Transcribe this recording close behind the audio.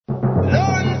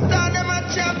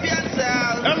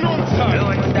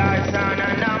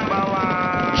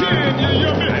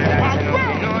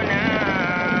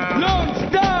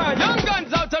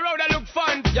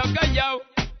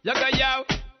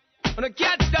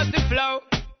dirty flow.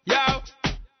 Yo,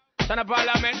 turn up all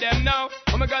I make them know.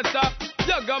 Oh my God, stop.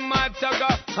 Jugger, mad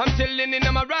tugger. I'm chilling in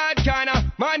my right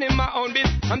corner, minding my own biz.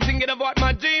 I'm thinking of what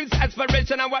my dreams,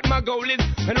 aspiration, and what my goal is.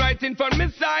 And right in front of me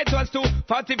side was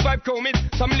 245 chromies.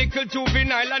 Some little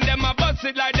juvenile, and them I bust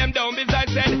it like them down. I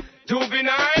said,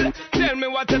 juvenile, tell me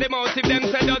what are the motive. Them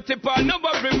said, dirty pal, no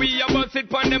worry, we a bust it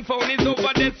pon them phone is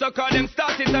over there. So call them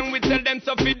start it and we tell them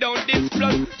so fit down this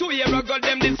plus. 2 years ago,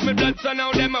 them this me blood, so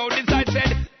now them out this. I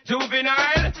said,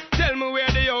 juvenile, tell me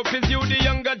where the hope is. You the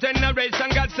younger generation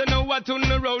got to know what on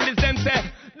the road is. Them say,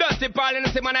 dirty pal and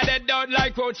say man I dead out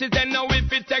like roaches. Then know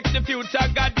if it take the future,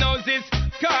 God knows it's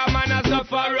come and a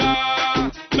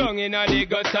sufferer. Long in a the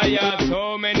gutter, yeah.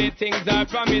 So many things I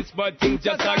promise, but things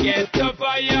just a get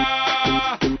tougher,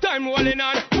 yeah. Time rolling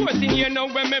on, 14 years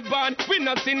now when me born. We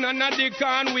not seen none of the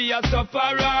con, we a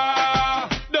sufferer.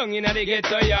 Down in the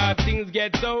ghetto, yeah, things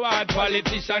get so hard.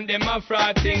 Politicians, them a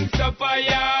fraud, things suffer,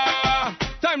 yeah.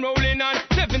 Time rolling on,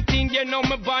 17 years now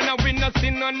me born, and we not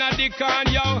seen none of the con,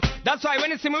 yo. That's why when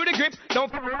you see me with the grip,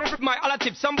 don't my other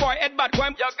tip. Some boy head back, go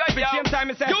and same time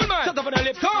I say, shut up on the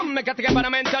lip, come, make a take a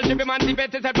mental trip,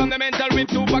 emancipate yourself from the mental rip.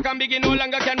 Tupac and Biggie no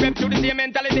longer can rep to the same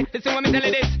mentality. Listen when me tell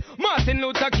you this. Martin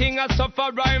Luther King a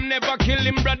sufferer, him never kill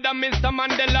him brother. Mr.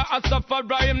 Mandela a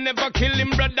sufferer, him never kill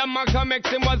him brother. Malcolm X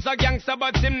him was a gangster,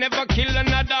 but him never kill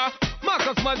another.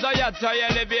 Marcus was a yatta,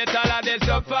 elevator, la de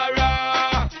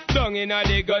sufferer. Down in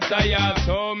the gutter, yeah.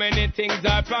 So many things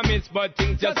I promise, but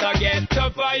things just a get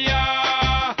tougher,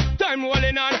 yeah. Time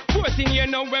rolling on, 14 years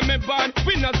now when me born.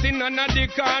 We not seen none of the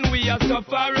con, we a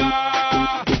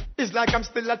sufferer. It's like I'm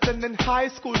still attending high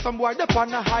school. Some boy up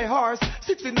on a high horse,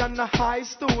 sitting on a high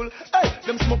stool. Hey,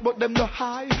 them smoke but them no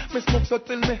high. Me smoke so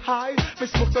till me high. Me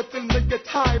smoke so till me get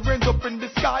high. Brains up in the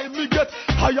sky. Me get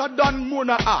higher than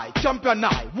Mona Eye, Champion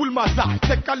Eye, Woolman's Eye.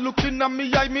 Take a look in at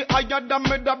me eye. Me higher than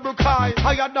Meadowbrook High.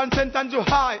 Higher than St. Andrew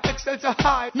High, Excelsior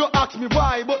High. No ask me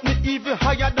why, but me even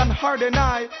higher than Harden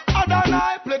Eye. Harden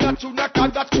Eye play that tune,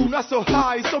 cause that tune so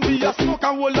high. So me a smoke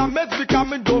and hold a meds because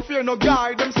me don't fear no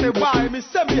guy. Them say why? Me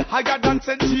say me higher than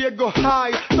San Diego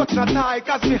High. Touch not high,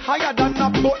 cause me higher than a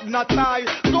boat not high.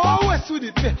 Go west with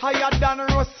it, me higher than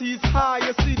Rossi's High.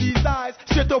 You see these eyes,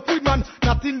 straight up with man,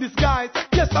 not in disguise.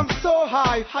 Yes, I'm so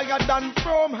high, higher than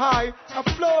from high. I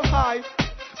flow high.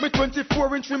 Me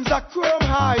 24-inch rims are chrome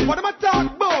high. What am I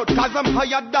talking about? Cause I'm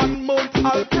higher than Mount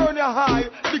Alvernia High.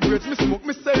 The grades me smoke,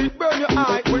 me say it burn your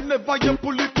eye. Whenever you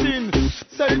pull it in,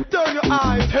 say it turn your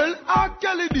eye. Tell R.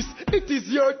 Kelly this, it is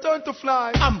your turn to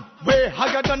fly. I'm way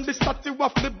higher than the statue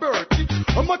of liberty.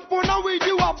 How much more now we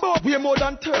do about? Way more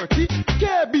than 30.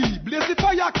 KB, blaze the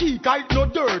fire key, guide no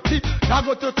dirty. Now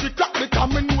go to the crack, the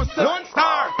coming with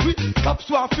Lonestar. We cops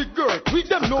who are figure, we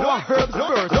them know our herbs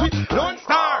burst. We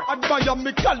Lonestar, admire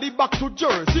me Cali back to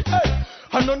Jersey. Hey,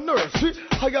 I'm a nurse, we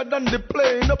higher than the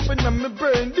plane. Up in my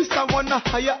brain, this I want a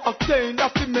higher octane.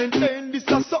 Have to maintain, this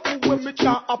is something when me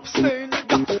can't abstain.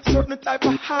 Got certain type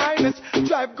of highness,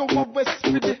 drive go west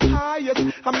with the highest.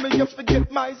 I may you forget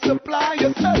my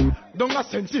suppliers. Hey, don't a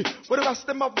senti, but the rest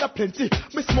them have the plenty.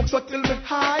 Me smoke so till me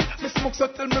high, me smoke so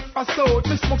till me fast out.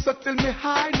 Me smoke so till me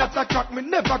high, not a crack, me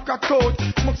never crack out.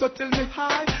 Smoke so till me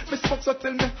high, me smoke so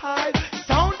till me high.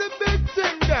 Sound the big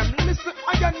thing them, listen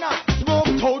I am not.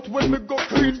 Smoke out when me go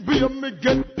clean beer, me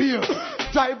get beer.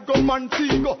 Drive go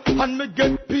Montego and me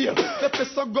get beer. The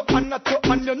pesa go Anato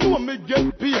and you know me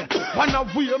get beer. Run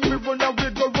away, me run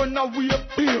away, go run away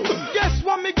beer. Guess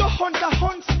what me go hunt a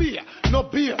hunt beer, no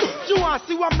beer. You want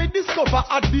see what me discover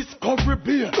a discovery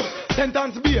beer.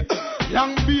 Sentence beer,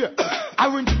 long beer,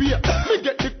 orange beer. Me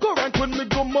get the current when me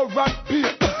go Morant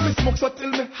beer. Me smoke so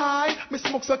till me high, me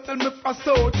smoke so till me fast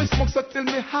out. Me smoke so till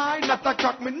me high, not a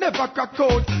crack, me never crack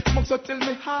out. Smoke so till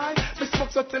me high, me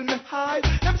smoke so till me high.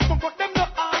 Them smoke but them no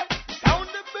high. Sound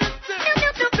the big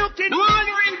thing. One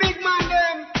ring big man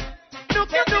them.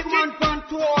 Take big man on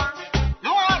tour.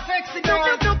 No all sexy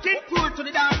girls. Pull to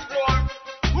the dance floor.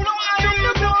 Who know how you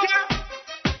looking?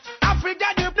 Africa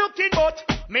you looking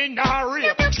but me nah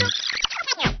rape.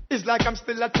 It's like I'm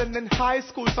still attending high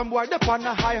school. Some boy up on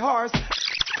a high horse.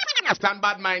 Stand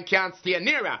bad mind can't stay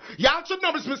nearer. Y'all should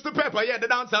know it's Mr. Pepper, yeah, the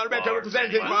dancehall record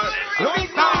representing for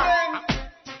Lonestar.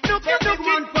 Look at big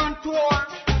man on tour.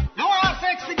 No all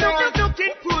sexy girls.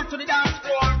 Pull to the dance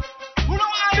floor. Who know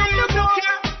how you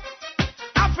looking?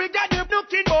 Africa you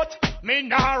looking but me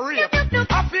nah rape.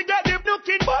 Africa you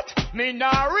looking but me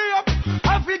nah rape.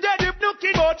 Africa you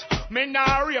looking but me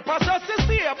nah rape. I just to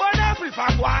see but every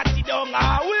fuck what you don't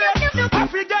away.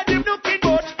 Africa you looking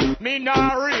but me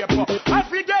nah rape.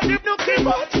 Africa you looking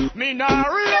but me nah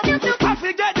rape.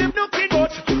 Africa you looking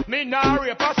but me nah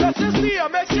rape. I just to see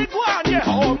make it go on yeah.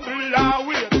 Humble and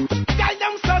wait. Guys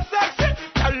them so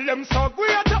them so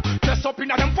great. Dress up in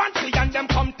them fancy and them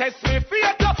come test me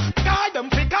fate. Guide them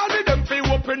fi call me them fi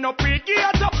open up the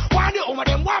gate. Why the over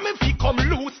them want me fi come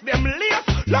loose them lace.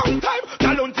 Long time,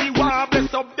 Galunti want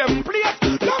bless up them place.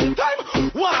 Long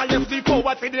time, why left the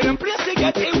power fi them place to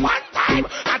get it one time.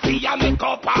 I see ya make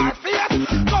up our face.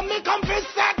 Come fi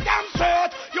set them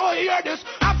straight. You hear this?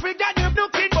 I forget them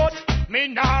looking but me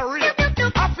nah rape.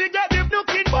 I forget them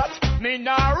looking but me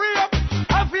nah rape.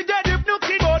 I forget them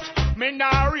looking but me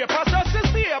nah rape. I just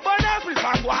stay but every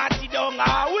song what it don't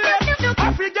away.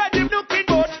 I forget them looking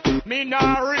but me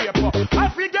nah rape.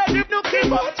 I forget them looking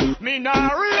but me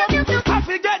nah rape. I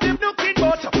forget them looking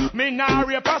but me nah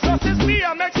rape. I just stay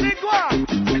Mexico.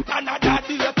 Another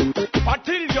date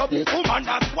until you woman.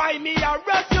 That's why me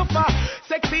arrest you for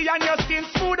sexy and your skin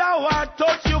smooth. I want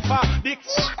touch you for the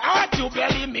heart you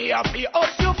belly me up the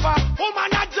us you for.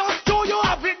 Woman I just do you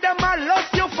have it them I love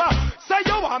you for. Say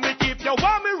you want me keep you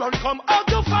want me run come out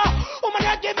you for. Woman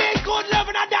I give me good love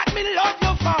and that me love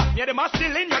you for. Yeah the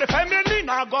masculine you're the feminine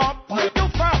I go put you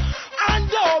for. And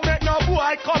don't make no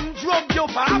boy come drug you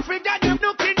for. I forget them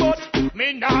looking but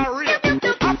me nah rape.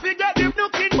 I forget them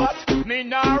looking but me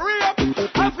nah rape.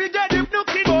 I forget them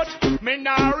looking but me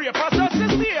nah rape. I just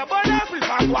stay but every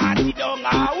song what it don't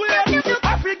away.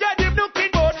 I forget them looking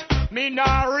but me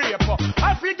nah rape.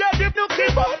 I forget them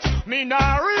looking but me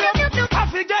nah rape. I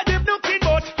forget them looking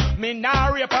but me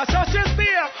nah rape. I just stay.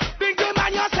 Big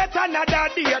man you set another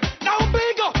date. Now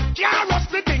big can't rush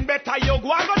the thing better you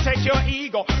go and go check your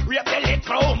ego. Rape the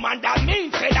little woman that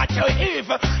means say that you're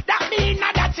evil. That mean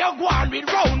that you go on with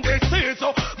round the sea.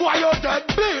 So boy you dead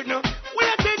beat.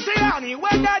 Wait till see honey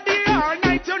whether the all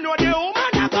night you know the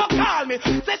woman that go call me.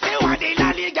 Say she want the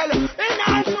illegal in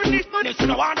all money. She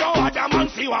don't want no other man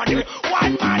see want the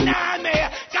one man army.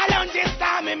 Challenge this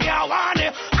time me I want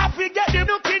it. I forget them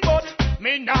looking but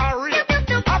me nah rape.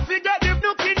 I forget them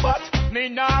looking but me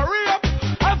nah rape.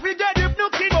 I forget them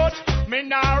looking but me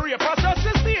nah rape. I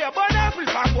just stay but every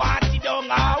song what it don't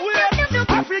away.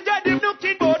 I forget them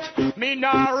looking but me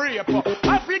nah rape.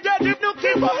 I forget them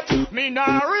looking but me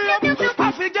nah rape.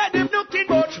 I forget them looking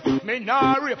but me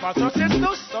nah rape. I just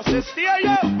stay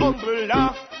yo humble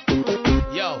now.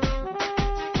 Yo,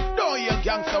 don't you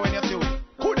gangster when you do it.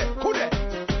 Could it?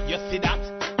 You see that?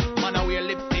 Man I wear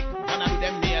lipstick, man I do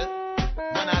them nail,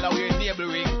 man I wear navel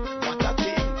ring. What a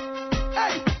thing.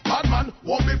 Hey, bad man,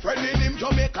 won't be friending him.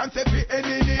 Jamaican say be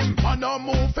ending him. Man I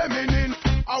move feminine.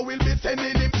 I will be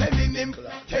sending him.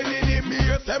 Telling him me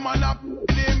say man I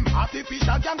him.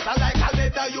 Artificial gangster like a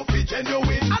leather you be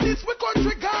genuine. And this we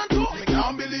country gone to. Me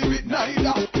can't believe it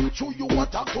neither. True you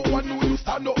attack to one who you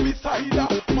stand up beside her.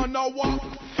 Man I walk.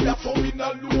 That's how me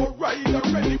no low rider.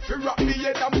 Ready for rap me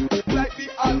head I'm like the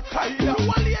Al-Qaeda. You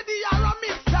a lady or a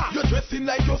mister. You're dressing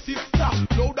like your sister.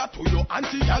 Know that to your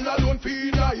auntie girl alone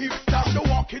feel a hipster. You're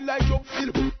walking like your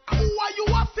feel. Who are you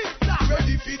a sister?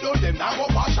 Ready for do them now go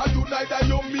partial you neither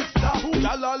you mister. Two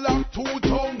gal along two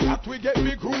tongue. That we get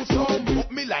me gruesome.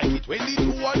 But me like it when the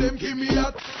two of them give me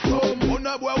a some. One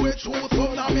a boy we choose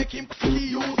some. Now make him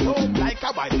key you some. Like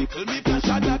a bicycle me flash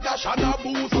and a dash and a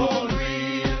boost some.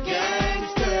 Real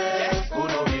gangster. Yes, who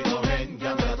know we go men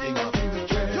gangster thing of you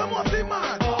trade. You must be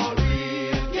mad. All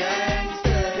real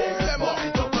gangster. Pull them up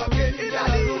it up again. In a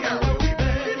year.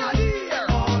 In a year.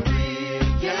 All real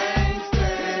gangster.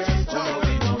 Who know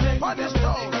we go men gangster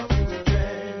thing of you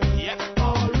trade. Yep.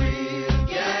 All real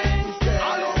gangster.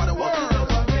 All over the world.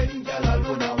 Again, girl, I'll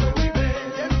go down where we been.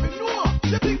 Them we know.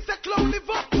 The things that clown live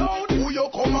up town. Who you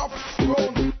come up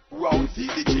round see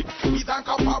the chick. He's a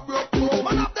cup of broke bone.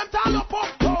 Man of them tall up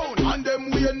town. And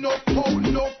them wear no pound.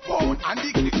 And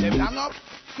the click them down up.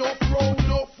 No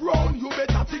frown. You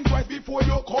better think twice before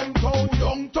you come down.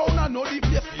 Downtown I know the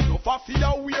place. Enough for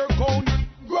fear we're gone.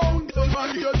 Ground. The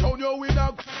man here town you in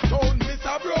a town.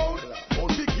 Mr. Brown.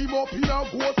 Don't pick him up in a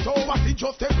ghost town. But he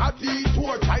just take a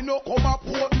detour. Try no come up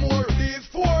Portmore. These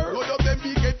four. None of them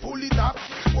be get fully tap.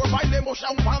 Or by them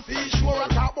ocean fancy sure. I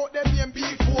talk about them name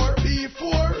before.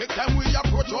 Next time we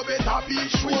approach you better be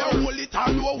sure. We don't hold it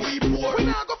and know we poor. We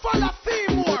not go follow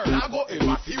Seymour. Now go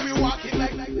ever see we walking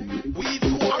like we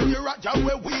tour. Here at Jam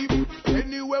where we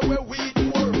anywhere where we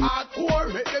tour.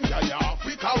 Hardcore. Make them tell you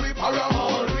Africa we para.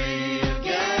 All real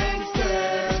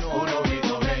gangsters. Oh no we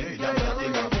go make gangster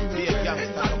thing of you. Be a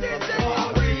gangster.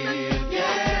 All real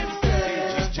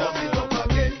gangsters. Just jump it up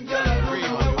again. Free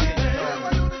on the way.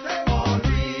 All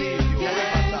real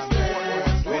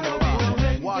gangsters. We know we go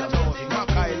make. Watch out.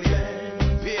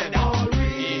 All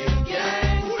real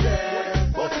gangsters.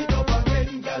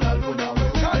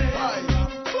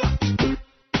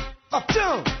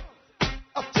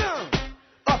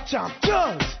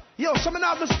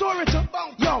 have the story to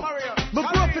yo. Me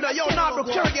grew up in a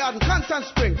Narbrook, Cherry Garden, Constant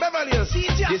Spring, Beverly Hills.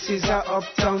 This is a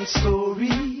uptown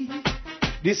story.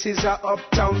 This is a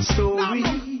uptown story.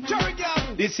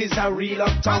 This is a real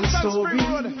uptown story.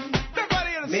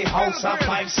 Me house a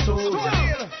 5-story.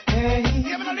 Hey.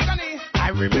 I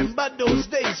remember those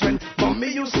days when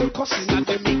mommy used to cuss in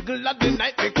the middle of the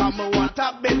night because me want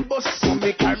a bed bus. So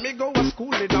me carry me go to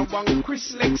school in a one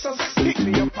Chris Lexus. Pick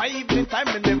me up by evening time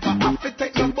and never have to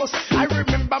take no bus. I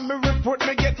remember me report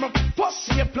me get my plus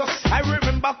A plus. I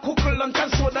remember cooking lunch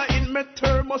and soda in my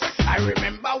thermos. I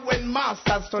remember when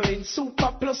masters turn in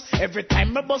super plus. Every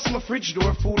time me bust my fridge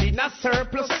door food in a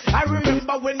surplus. I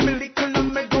remember when me little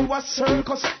and me go a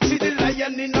circus. See the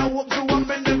lion in a walk so I'm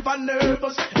never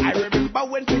nervous. I remember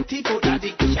when petty put that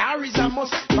the car is a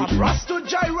must. From Ross to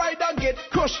Joyride and get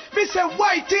crushed. Me say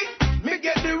Whitey, me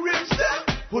get the rims there.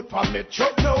 Put on me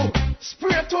truck now.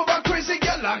 Spray it over crazy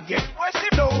girl and get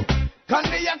wetty now. Can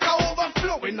the yaka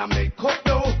overflowing and make up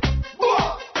now.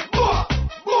 Boah, boah,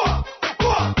 boah,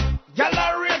 boah. Y'all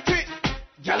are rate it,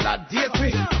 y'all are date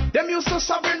it. Them used to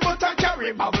sovereign but I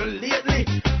carry bubble lately.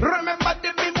 Remember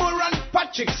the Mimur and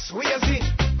Patrick Swayze.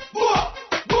 Boah,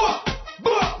 boah,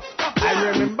 boah.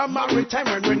 I remember my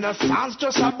retirement when the sounds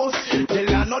just a bust. The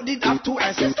landlord did have 2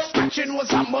 asses, scratching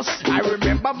was a must. I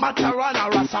remember Matarana,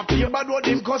 Rasa but what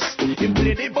him cost. He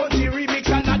played the body remix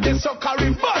and not the sucker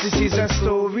him bust. This is a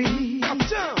story.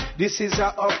 Uptown. This is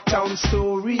a uptown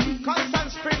story.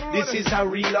 Constant Spring Road. This is a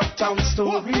real uptown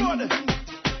story.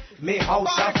 Me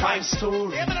house a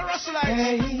 5-story.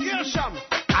 Hey.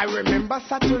 I remember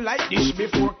satellite dish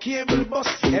before cable bus.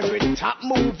 Every top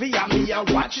movie I me I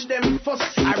watch them first.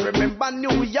 I remember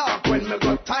New York when me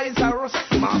got Ties R Us.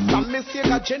 Master me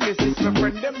Sega Genesis, my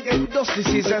friend them get dust.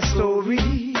 This is a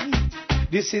story.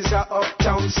 This is a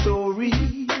uptown story.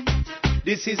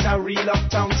 This is a real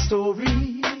uptown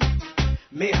story.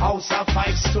 Me house a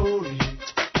 5-story.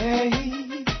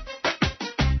 Hey.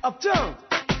 Uptown.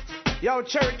 Yo,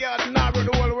 Cherry Garden, Narborough,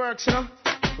 the whole works, you know.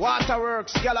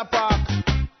 Waterworks, Gala Park,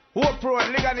 Hope Road,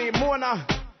 Ligani, Mona.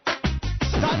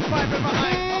 Stand by me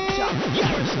behind Uptown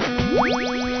Garrison.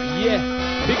 Yeah,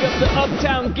 big up the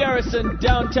Uptown Garrison,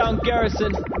 Downtown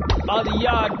Garrison, all the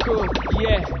Yard crew,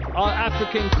 yeah, all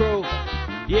African crew.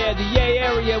 Yeah, the Yay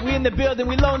area, we in the building,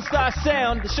 we Lonestar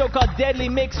Sound, the show called Deadly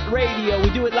Mix Radio. We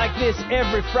do it like this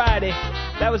every Friday.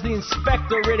 That was the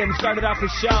Inspector rhythm, started off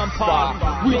with Sean Paul.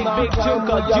 Big tune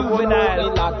called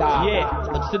Juvenile.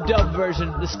 Yeah, it's the dub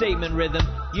version, the statement rhythm.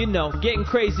 You know, getting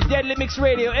crazy. Deadly Mix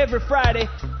Radio every Friday.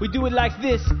 We do it like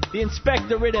this, the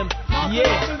Inspector rhythm.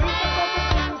 Yeah.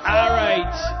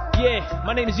 Alright. Yeah,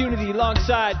 my name is Uni-T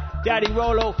alongside Daddy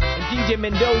Rolo and DJ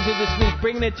Mendoza this week,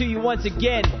 bringing it to you once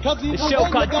again. The show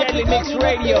called Deadly Mix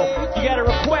Radio. You got a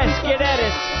request, get at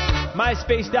us.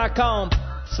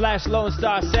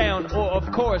 MySpace.com/Lonestar Sound, or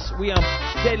of course, we on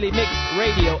Deadly Mix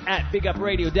Radio at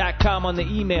BigUpRadio.com on the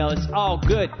email. It's all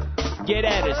good. Get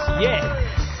at us, yeah.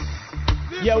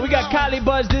 Yo, we got Kylie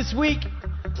Buzz this week.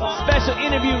 Special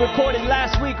interview recorded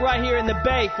last week right here in the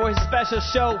Bay for his special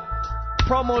show.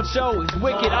 Promo show is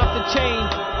wicked, off the chain.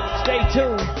 Stay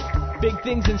tuned. Big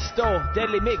things in store.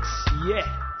 Deadly Mix, yeah.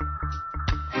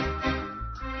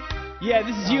 Yeah,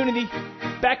 this is Uni-T.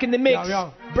 Back in the mix.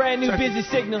 Yo. Brand new Busy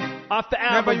Signal. Off the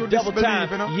album, you Double Time.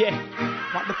 You know? Yeah.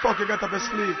 What the fuck you got up your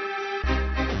sleeve?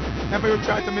 Never you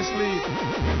try to mislead.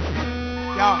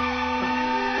 Yeah.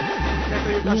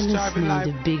 You're listening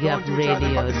to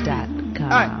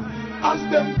BigUpRadio.com. As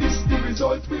them this the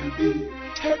result will be.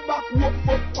 Head back, walk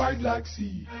up wide like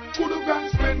sea. Could the grand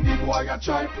spend the boy a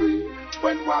try free.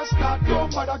 When war start,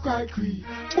 don't bother cry cree.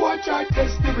 Boy try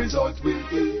test the result will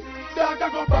be. Dog a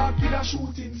go back in a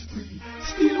shooting spree.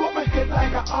 Steal up my head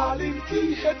like a all-in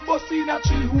key. Head bust in a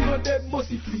tree, who no dead must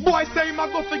he flee. Boy say him a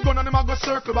go fi gun and him a go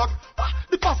circle back.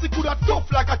 The posse coulda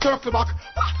tough like a turtle back.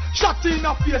 Shot in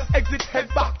a face, exit head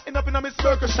back. End up in a miss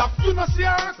circle shop. You no see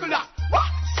a circle that.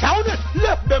 Sound it,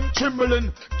 left them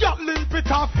trembling. Gatling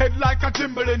pit off head like a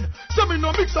timbling. So me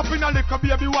no mix up in a liquor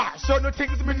baby war. Certain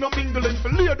things me no mingling. For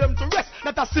lay them to rest,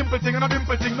 not a simple thing and a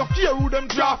dimple thing. No care who them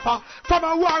drapper. From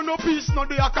a war no peace, no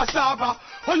day a cassava.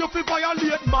 How you fi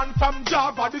violate man from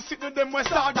Java. This sit with them west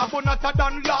harder, but not a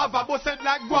than lava. But said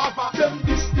like guava. Them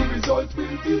this the result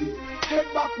will be. Head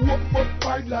back, walk up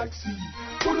wide like sea.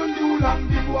 Put on new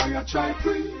land, the boy a try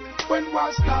free. When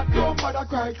war start, don't bother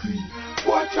cry cree.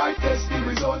 Boy try test the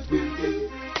result will be.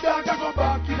 Dog a go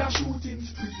back in a shooting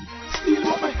spree. Steal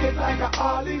up my head like a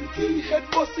all-in key. Head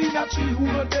bust in a tree, who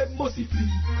no dead must he flee.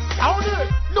 Sound it!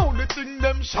 Now the thing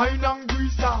them shine and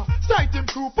grease, sight them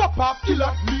crew pop up, kill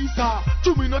at Lisa.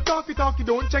 To me no talky,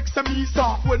 don't check some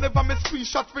Lisa. Whenever me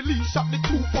screenshot release, shot the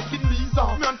two fucking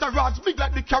Lisa. Me entourage big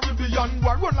like the Caribbean.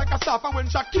 War run like a staff and when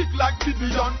shot kick like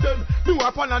Vivian. Then me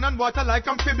up on land and water like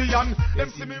amphibian. Them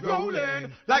see me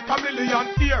rolling like a million.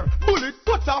 Here, bullet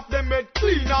cut off them head,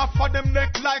 clean off for them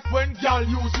neck like when gal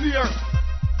use near.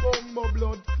 Bumbo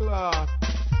blood clot.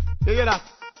 You hear that?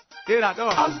 Hear that? Oh.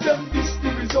 As them this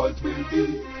the result will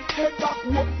be. Head back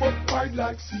walk but pride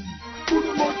like sea. To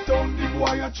the mud down the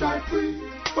boy a try free.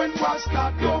 When war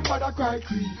start don't bother cry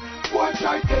cree. Boy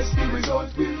try test the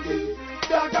result will be.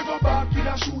 Dog a go back in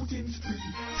a shooting spree.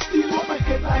 Steal up my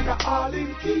head like a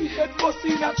all-in key. Head bust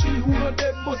in a tree, who no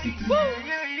dead must it be.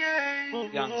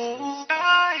 Youngsters,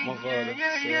 my father,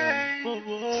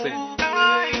 sing.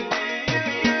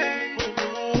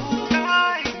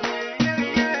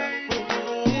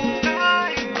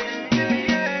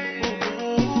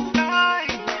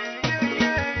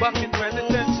 Back in 20th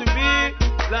century,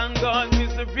 long gone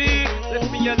misery. Left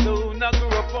me alone, I grew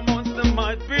up amongst the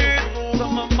mud breed. So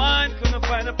my mind couldn't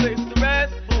find a place to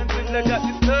rest. Until I got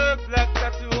this black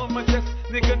tattoo on my chest.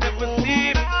 Nigga never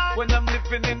sleep. When I'm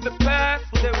living in the past,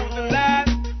 they wouldn't last.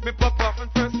 Me pop off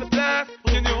and first the blast.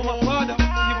 You knew my father,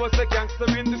 he was a gangster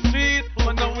in the street.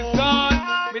 But now he's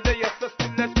gone. Me the yes, I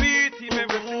still that beat. He may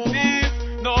rest in peace.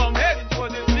 Now I'm heading for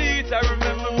the streets. I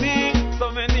remember me. So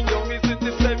many youngies in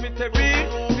the cemetery.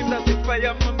 I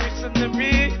am a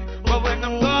missionary, but when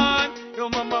I'm gone, yo,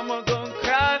 my mama gon'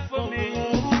 cry for me.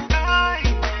 Cry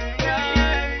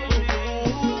for me.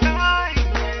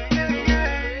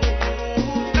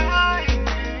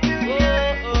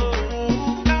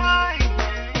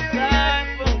 Cry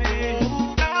for me.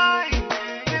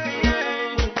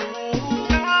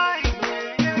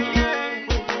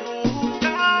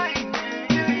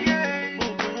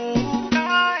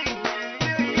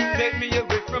 Take me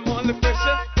away from all the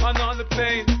pressure and all the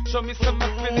pain. Show me some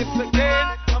happiness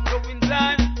again. I'm going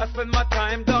blind. I spend my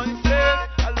time downstairs.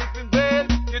 I live in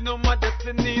bed. You know my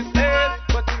destiny is hell,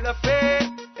 but till I fail.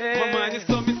 My mind is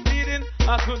so misleading.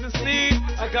 I couldn't sleep.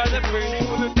 I got a brain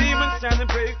full of demons trying to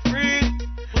break free.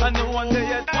 I know one day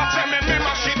I'd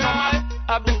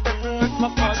I've been stepping with my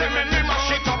father.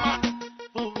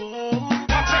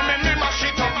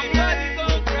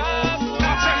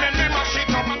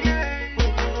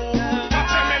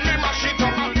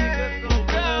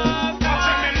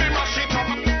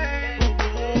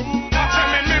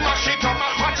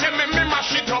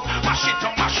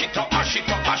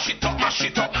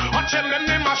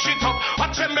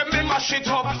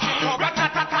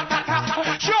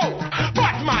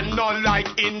 Batman no like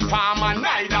informer,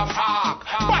 neither fuck.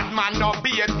 Batman no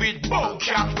beard with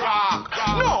bullcat rock.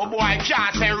 No boy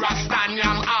can't say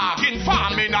Rastanian ark.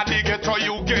 Informing a the ghetto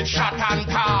you get shot and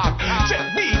talk.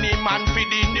 Check Beanie Man for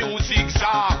the new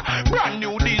zigzag. Brand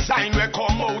new design we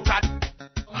come out at.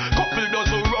 Couple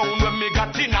dozen round when me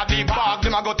got in a the bag.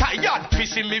 Them a go tired,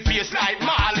 fishing me face like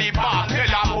Marley Bar.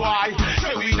 Tell a boy,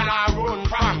 say we nah run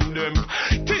from them.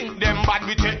 Think them bad,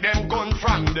 we take them gun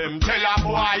from them. Tell a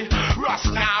boy, Ross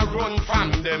nah run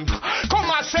from them.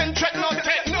 Come a centric, no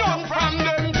take none from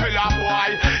them. Tell a boy,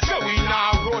 say we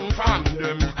nah run from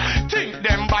them. Think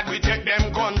them bad, we take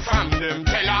them gun from them.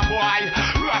 Tell a boy,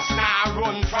 Ross nah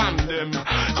run from them.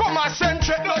 Come a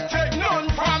centric, no take none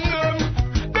from them.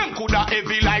 Coulda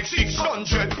heavy like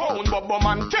 600 pound, but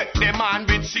man take them on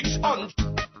with 600.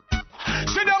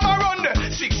 See them a run the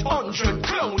 600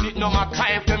 clown. It no matter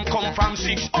if them come from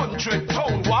 600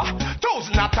 pound. What?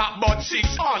 1,000 attack but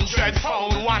 600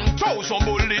 pound. 1,000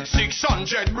 bullet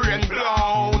 600 brain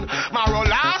blown. Marrow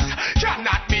last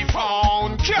cannot be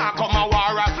found. Can't come a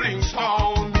war a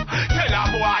Flintstone. Tell a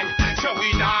boy, so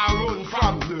we nah run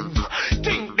from them.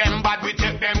 Think them bad, we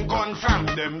take them gun from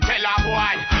them. Tell a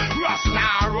boy, Ross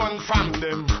nah run from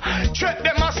them. Treat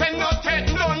them as say no take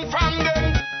none from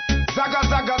them. Zaga,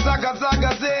 zaga, zaga,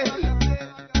 zaga, zay.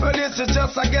 Well, this is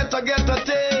just a ghetto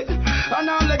tea. And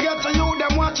all the ghetto you,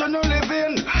 them watching you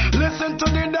living. Listen to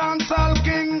the dancehall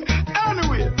king.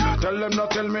 Anyway, tell them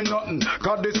not tell me nothing.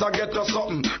 Cause this a ghetto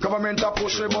something. Government a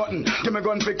push the button. Give me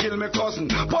gun for kill me cousin.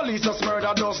 Police just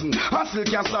murder dozen. And still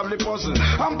can't solve the puzzle.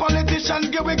 And politicians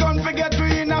give me gun for get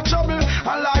we in a trouble.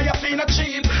 And lie you fi not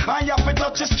cheat. And you fi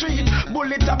touch the street.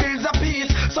 Bullet a bills a piece.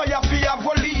 So you fi have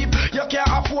a leave. You can't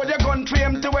afford your gun to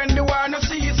empty when the war no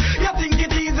cease. You think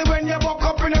it easy when you buck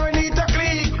up in a need to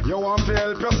clean. You want to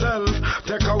help yourself.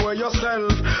 Take away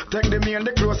yourself. Take the main,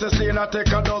 the closest lane, and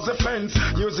take a dozen fence.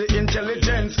 Use the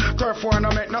intelligence. Turf war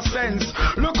no make no sense.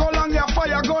 Look how long your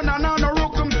fire gun and on a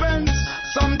rook and fence.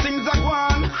 Some things are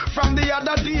gone from the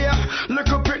other day.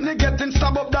 Little Britney getting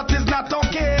stabbed up, that is not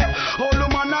okay. All the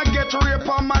man I get rape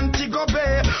on Montego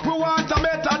Bay. We want a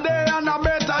better day and a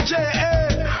better day.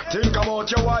 Think about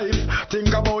your wife,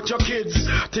 think about your kids,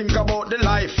 think about the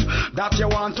life that you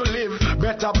want to live.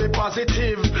 Better be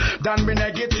positive than be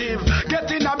negative.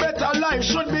 Getting a better life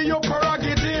should be your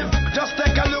prerogative. Just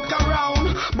take a look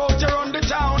around, but you're on the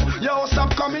town. Yo,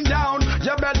 stop coming down,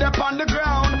 you better on the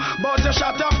ground. But you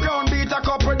shut up ground, beat a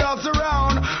couple dozen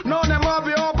around. None them will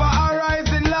be over or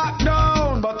rise in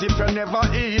lockdown. But if you never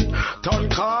eat, turn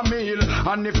calm meal.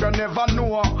 And if you never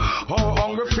know how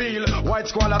hungry feel, white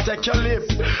squall take your lip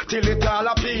till it all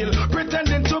appeal.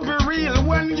 Pretending to be real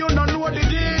when you don't know the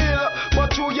deal.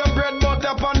 But through your bread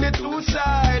butter on the two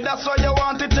side. That's why you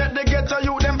want to take the ghetto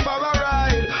you them for a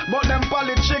ride. But them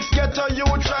politics ghetto you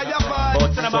try your fight.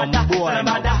 But some boy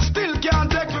still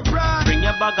can't take the pride. Bring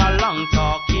your bag along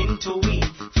talking to we.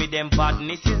 For them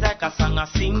badness is like a song I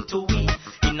sing to we.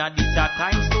 In a this a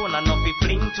time stone and nothing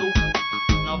fling to.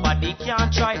 Nobody can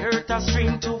try hurt a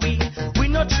string to we. We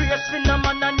no trace for no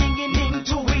man a ning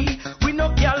to we. We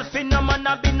no girl for no man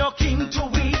a be no king to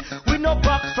we. We no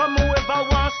back from whoever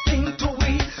wants sting to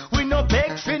we. We no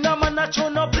beg for no man a show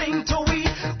no bling to we.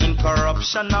 In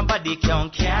corruption nobody can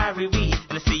carry we.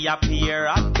 And see up here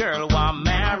a girl want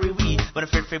marry we.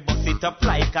 But if we bust it up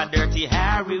like a dirty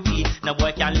Harry we. No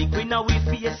boy can lick we now we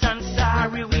face and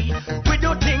sorry we. We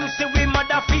do things so we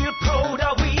mother feel proud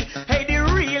of we. Hey the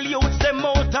real youths them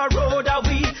out a road of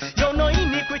we. You know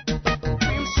iniquity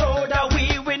cream soda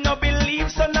we no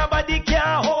believe so nobody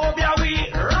can hold ya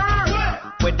we.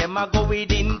 Where them a go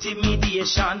with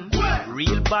intimidation.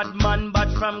 Real bad man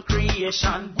bad from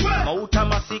creation. Out a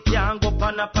massy can't go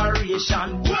on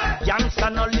operation. Youngster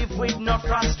no live with no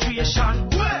frustration.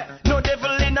 No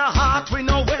devil in a heart we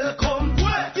no welcome.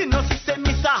 You know system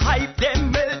is a hype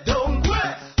them melt down.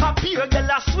 A pure girl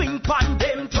a swing pan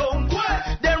them tongue.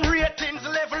 Them ratings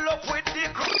level up with the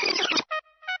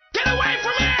get away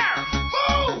from here!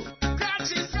 Move! Catch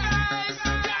his eyes,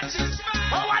 catch his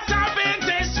eyes. Oh, what a big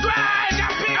disgrace!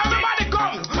 Everybody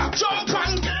come! Jump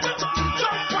and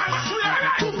swear!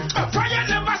 For you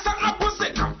never suck no pussy.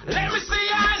 Let me see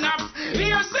your hand up.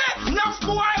 You see, enough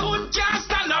boy who can't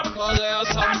stand up.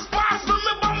 That's fast for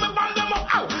me, bomb them up.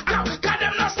 Ow, ow, got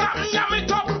them not stop me, yeah, me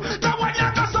top. The one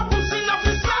you got some pussy enough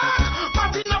is suck,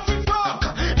 but enough is fuck.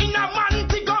 In a man,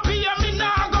 think up here, me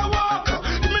nah go walk.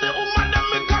 Give me the woman, them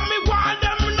me come, me want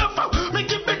them enough. Me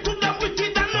give it to them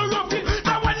wicked and the rough.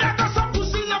 The one you got some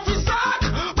pussy enough is suck,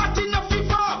 but enough is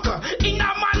fuck. In a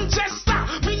Manchester,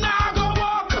 me nah go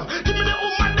walk. Give me the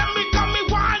woman, them me come, me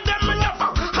want them enough.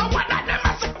 How what that them a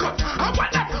cut? How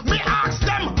what that me ask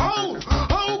them how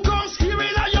comes here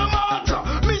in your mouth?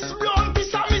 Miss Blonde,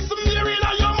 Miss Mary in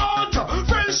your mouth.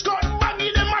 French cut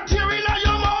baggy them a tear in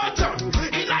your mouth.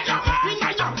 In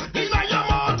your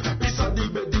mouth. This a the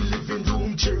bed, the living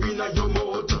room chair in your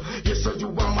mouth. Yes sir, you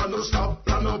a man no stop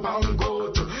plan up and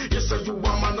goat. Yes sir, you a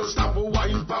man no stop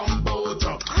wine pan boat.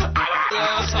 But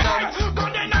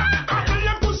then I tell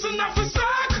them pussy enough is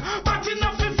suck, but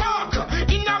enough is fuck.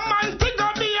 In a man think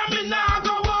of me and me nah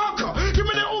go walk. Give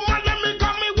me the woman them me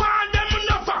come, me want them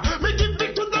enough. Me give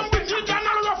it to them wicked and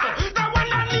all rough. That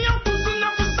one and me pussy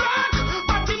enough is suck,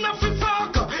 but enough is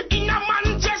fuck. In a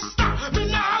Manchester, me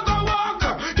nah go walk.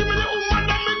 Give me the woman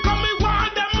them me come, me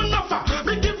want them enough.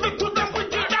 Me give it to them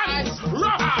wicked and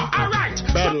rough. Alright.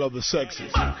 Battle of the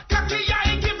sexes. Cocky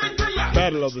eye give it to ya.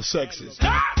 Battle of the sexes.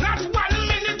 Not 1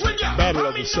 minute with ya. Battle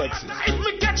of the sexes. If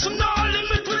me catch no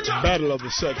limit with ya. Battle of the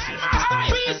sexes.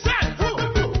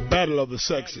 Battle of the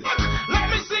sexes. Let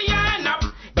me see your hand up.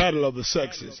 Battle of the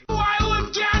sexes. Why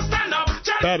would you stand up?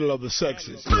 Battle of the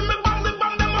sexes. Bring me bomb them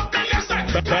up there, yes sir.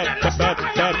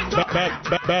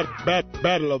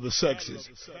 Battle of the sexes.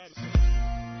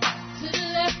 To the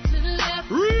left.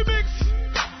 Remix.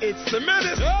 It's the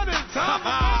menace. Fellas,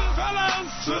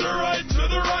 to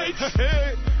the right.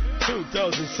 Hey,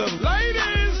 2007.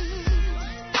 Ladies.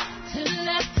 To the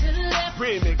left.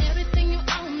 Remix. Everything you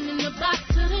own in the box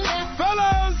to the left.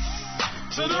 Fellas,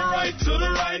 to the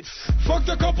right. Fucked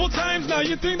a couple times, now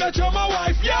you think that you're my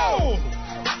wife. Yo!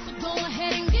 So go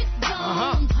ahead and get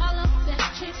gone. Call up that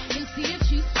chick and see if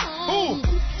she's home.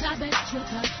 Oops, I bet you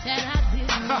thought that I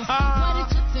didn't. What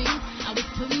did you think? I was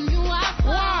putting you out.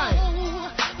 Why?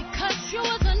 Because you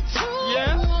was untrue.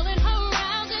 Yeah. Rolling her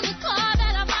around in the car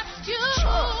that I bought you.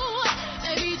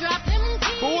 Baby, drop them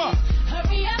keys. For what?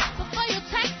 Hurry up before your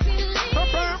taxi leaves.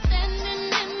 Standing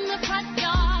in the front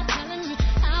yard telling me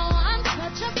how I'm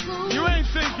such a fool. You ain't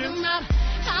thinking.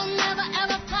 I'll never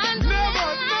ever find a Never,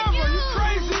 man like you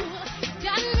crazy.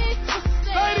 Got me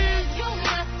twisted. Ladies. You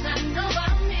must not know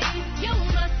about me. You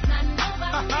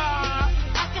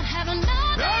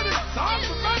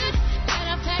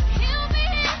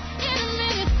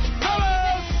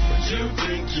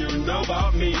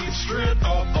straight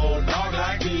up old dog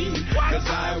like me. Cause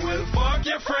I will fuck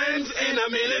your friends in a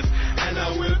minute, and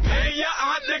I will pay your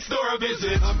aunt next door a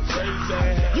visit. I'm crazy.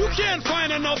 You can't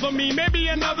find another me, maybe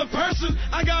another person.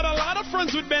 I got a lot of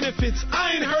friends with benefits,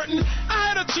 I ain't hurting.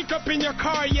 I had a chick up in your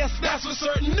car, yes, that's for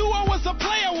certain. Knew I was a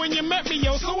player when you met me,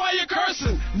 yo, so why you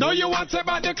cursing? Know you want to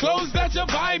buy the clothes that you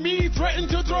buy me. Threaten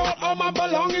to throw out all my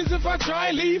belongings if I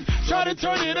try leave. Try to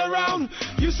turn it around,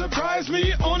 you surprised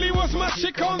me. Only was my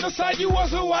chick on the side, you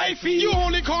was a wifey. You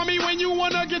only call me when you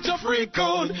wanna get your freak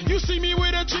on. You see me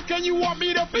with a chick and you want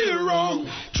me to feel wrong.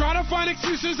 Try to find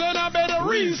excuses and a better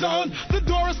reason. The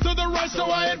door is to the right, so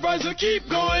I advise you keep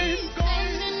going.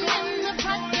 Standing in the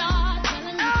front yard,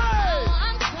 telling me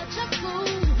I'm such a fool.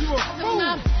 You a fool.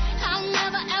 I'll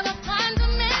never ever find a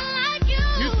man like you.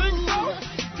 You think so?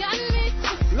 Got me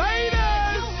too.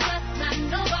 Ladies! You must not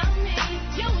know about me.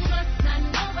 You must not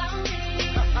know about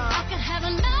me. I can have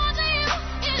another you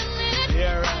in a minute.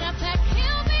 Yeah, right. Matter of fact,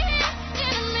 he'll be here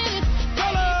in a minute.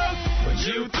 But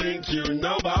you think you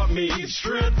know about me,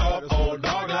 straight up old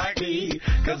dog like me.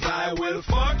 Cause I will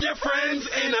fuck your friends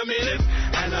in a minute,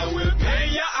 and I will pay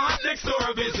your aunt next door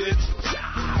a visit.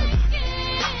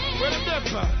 Where the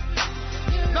dipper?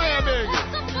 Now you're big.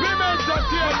 Remix and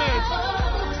TMX.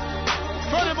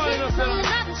 For the money, no sell.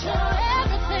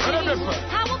 Where the dipper?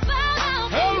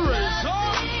 Hellraiser.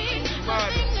 Man.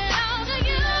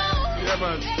 Yeah,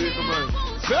 man. Speak, man.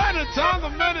 Benetton, the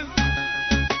menace.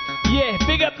 Yeah,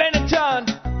 big up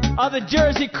Benetton, all the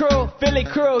Jersey crew, Philly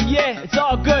crew, yeah, it's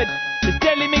all good. It's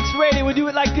Deadly Mix Radio, we do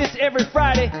it like this every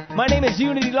Friday. My name is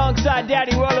Uni-T alongside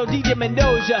Daddy Rolo, DJ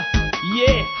Mendoja.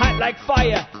 Yeah, hot like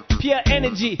fire, pure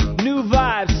energy, new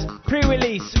vibes,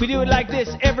 pre-release. We do it like this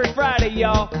every Friday,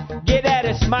 y'all. Get at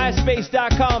us,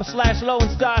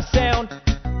 myspace.com/Lonestar Sound.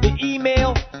 The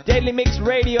email,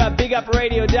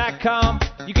 dailymixradio@bigupradio.com.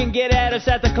 You can get at us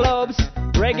at the clubs,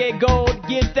 Reggae Gold,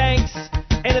 Give Thanks.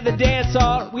 End of the dance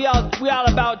hall. We all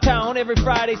about town every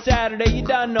Friday, Saturday. You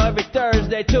done know every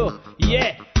Thursday too.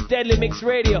 Yeah, Deadly Mix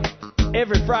Radio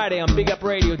every Friday on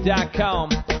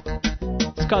bigupradio.com.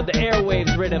 It's called the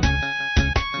Airwaves Rhythm.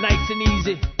 Nice and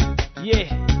easy. Yeah,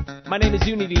 my name is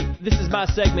Uni-T. This is my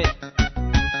segment.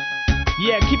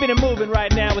 Yeah, keeping it moving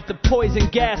right now with the Poison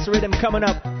Gas Rhythm coming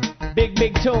up. Big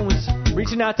tunes.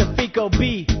 Reaching out to Fico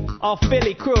B. All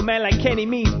Philly crew, man like Kenny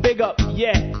Means, big up,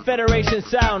 yeah. Federation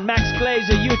Sound, Max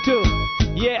Glazer, you too.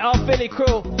 Yeah, all Philly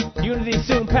crew, Uni-T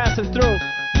soon passing through.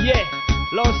 Yeah,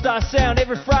 Lonestar Sound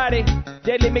every Friday.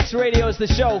 Deadly Mix Radio is the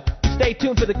show. Stay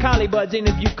tuned for the Collie Buds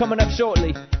interview coming up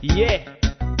shortly. Yeah.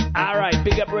 Alright,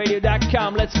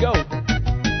 bigupradio.com, let's go.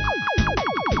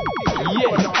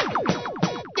 Yeah.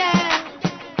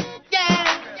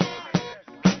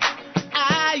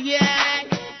 Yeah.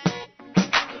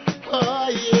 Oh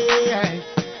yeah.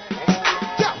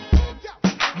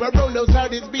 But Rolo's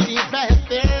heart is beating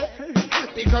faster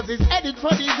because he's headed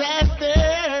for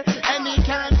disaster, and he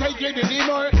can't take it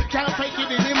anymore. Can't take it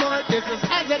anymore. This is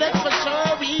hazardous for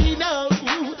sure. We know,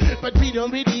 but we don't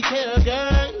really care,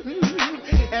 girl.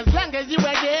 As long as you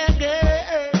are there,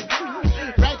 girl.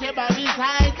 Right here by his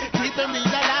side, keep him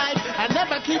alive. I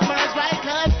never keep Mars right,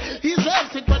 cause he's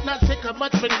lovesick but not sick of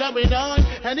what's been going on.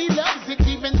 And he loves it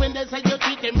even when they say you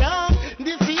treat him wrong.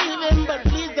 Deceive him, but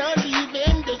please don't leave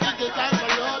him. This is the time for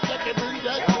love that can bring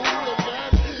us through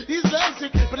again. He's lovesick,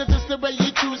 but it's just the way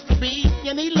he chooses to be.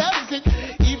 And he loves it,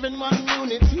 even one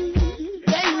unity.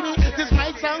 Baby, this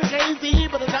might sound crazy,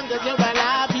 but as long as you're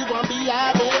alive, you won't be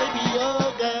our baby, oh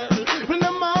girl. When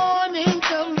the morning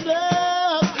comes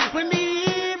up, when the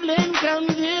evening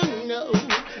comes, you know,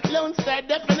 Lonestar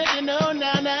definitely know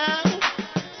now.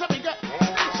 So we got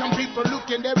some people look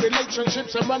in their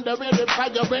relationships and wonder where the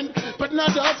fire went, but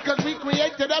not us, cause we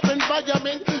created up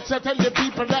environment. So tell the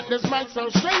people that this might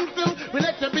sound strange too. We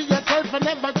let you be yourself and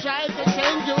never try to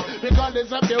change you.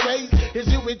 Regardless of your ways, it's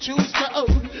you we choose to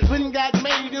own. When God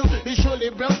made you, he surely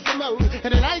broke the mold.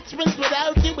 And the night spent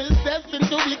without you is destined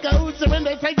to be cold. So when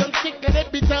they say you're sick, let it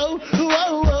be told.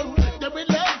 Whoa, whoa. That we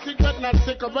love sick, but not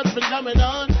sick of what's been coming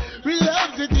on. We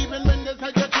love it even when they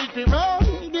say you treat me wrong.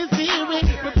 Deceive me,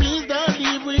 but please don't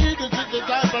leave me. This is the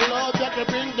type of love that can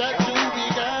bring that to me,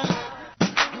 girl.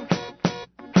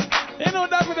 Ain't no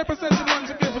doubt with the procession once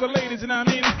again for the ladies, you know what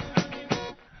I mean?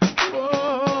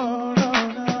 Whoa,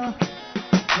 no.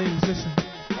 Ladies, listen.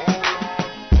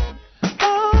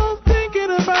 I'm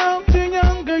thinking about the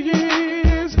younger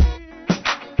years.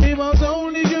 It was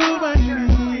only you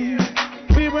and me.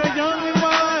 We were young and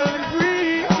wild and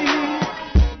free.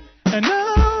 And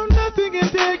now nothing can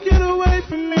take it away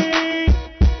from me.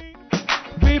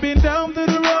 We've been down to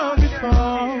the road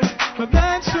before, but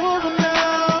that's over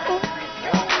now.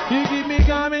 You keep me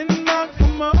coming back for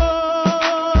more.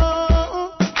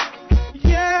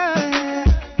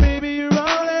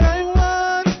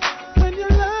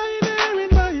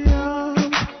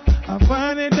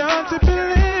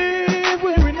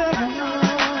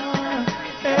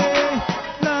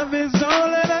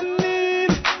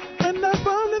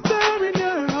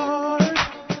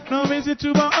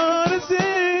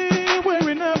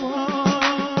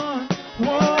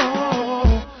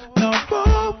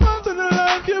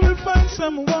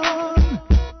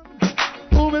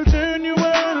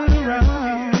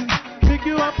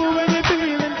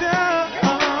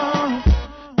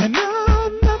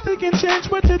 can change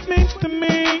what it means to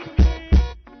me.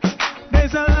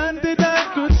 There's a land that I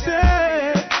could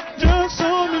say, just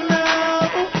so me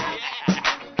now.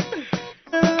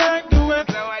 I like the way,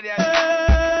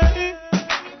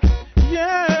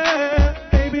 yeah,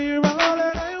 baby, you're all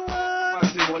that I want.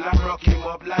 Possible, I rock him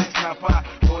up like snapper.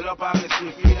 Pull up on me,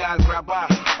 see, feel I'll grabber.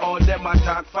 All them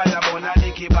attack fire, but I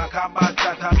lick it back and back.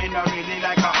 That I mean, I really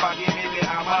like a baggy, me the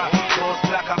hammer. Those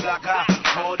blacker.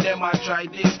 All them I try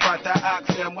this patter. Ask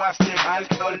them what's the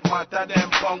alcohol matter. Them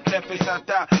punk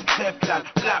lefisata. Teflon,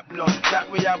 black blood, that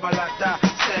we have a lotta.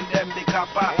 Send them the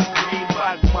kappa. Green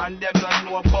bad man, them don't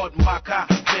know about maca.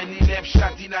 Belly left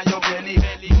shot in your belly.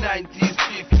 90s,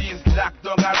 50s, black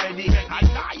dog already.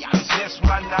 Alliance, yes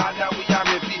man, now that we are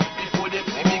ready. Before them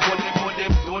see me go, them know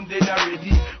them done, they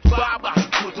already. Baba,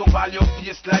 put up all your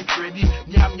face like Freddy.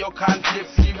 Nyam your conflict,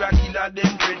 serial killer,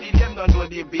 them ready. Them don't know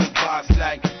the big boss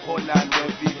like Holland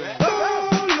Webby.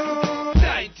 Oh no,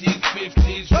 90s,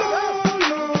 50s,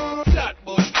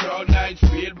 Flatbush, Crown Nights,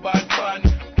 real bad man.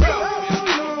 Brown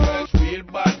Fist, real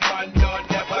bad man. Don't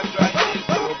never try this,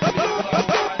 real bad man.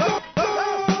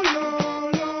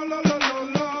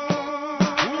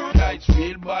 Nights,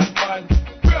 real bad man.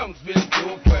 Brownsville,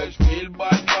 too fresh, real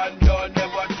bad man. Don't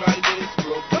never try this,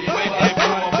 real bad man.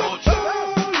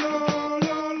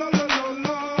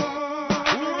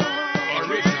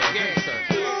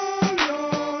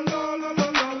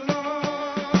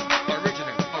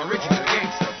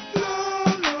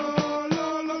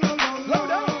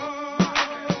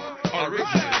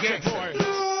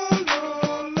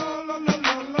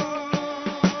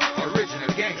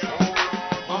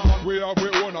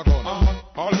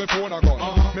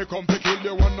 Me come to kill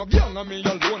you one of young and me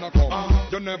alone a come.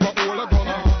 You never own a gun.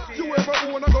 You ever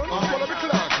own a gun? Follow the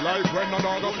class like when a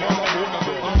dog a fall a bone a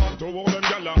gun. To all them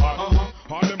gyal a hot,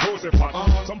 all them pussy fat.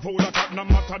 Some fool a chat no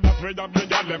matter that we have the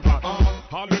gyal them fat.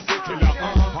 All we see killer,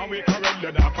 and we correct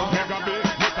the dark. Mega big,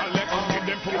 Mr. Lex, give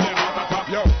them food them heart attack.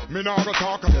 Yo, me nah go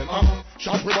talk again.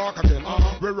 Shot we back again.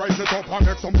 We rise it up and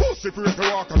make some pussy free to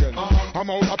walk again. I'm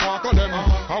out to talk of them,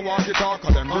 I walk it talk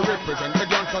of them. We represent the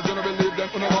gangsters, you know believe them,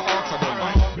 you never ask of them.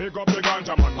 Big up the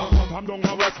ganja man, I'm down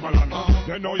the Westmoreland.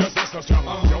 They know your sister strong,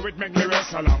 yo it make me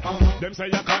rest along. Them say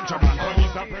you're contraband, but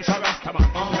it's the pressure rasta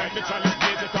man. Like the chalice,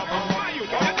 get it up, why you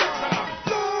don't get along?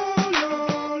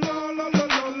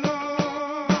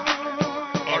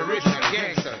 Original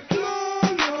gangster.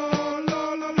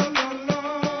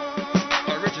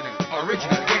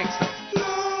 Original gangster.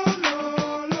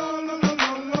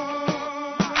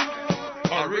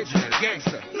 Original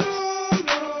gangster.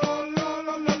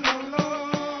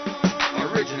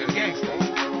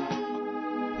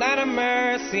 Not a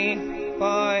mercy,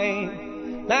 boy.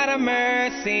 Not a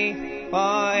mercy,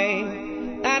 boy.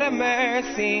 Not a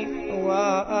mercy,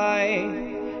 boy.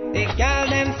 The girl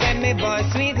them send me boy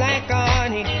sweet like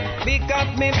honey. Pick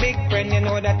up me big friend, you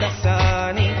know that that's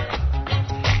sunny.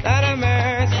 Not a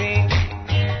mercy.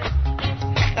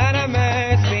 Not a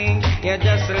mercy. You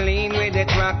just lean with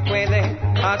it, rock with it,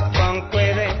 hot funk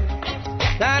with it.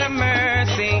 Not a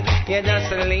mercy. You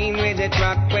just lean with it,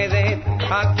 rock with it,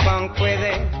 hot funk with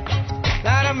it.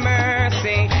 Not a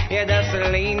mercy. You just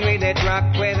lean with it,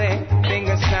 rock with it,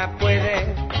 finger snap with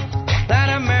it. Not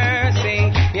a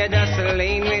mercy. You just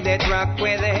lean with it, rock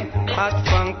with it, hot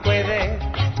funk with it.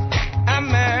 A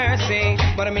mercy.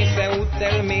 But me say, who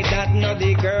tell me that no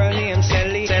the girl named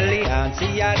Shelly? And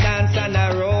see her dance and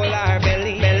a roll her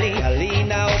belly. I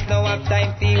lean out, now have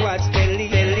time to watch telly.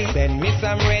 Send me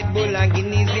some Red Bull and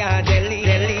Guinness, yeah, deli.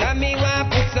 Tell me why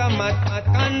put some hot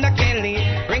on the Kelly.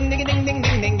 Ring ding ding ding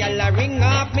ding ding, y'all ring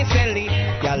up me celly.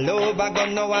 Y'all over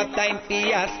gonna know what time for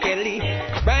ask Kelly.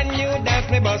 Brand new dance,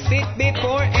 me bust it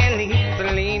before Ellie. So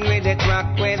lean with it,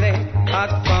 rock with it,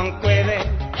 hot funk with it.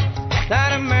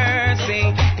 Not a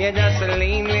mercy, you just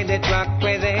lean with it, rock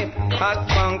with it, hot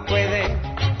funk with it.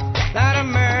 Not a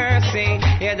mercy,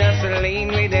 you just lean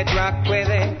with it, rock with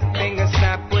it, finger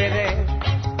snap with it.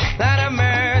 Not a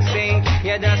mercy,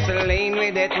 you just lean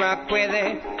with it, rock with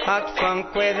it, hot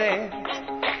funk with it.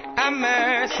 A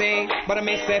mercy, but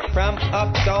me say from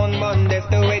uptown Mondays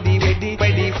to weddy.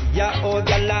 Ya old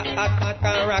gala hot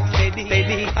and rock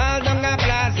steady. All down a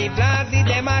plazy,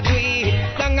 them a do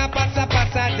it. Down a passa,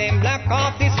 them block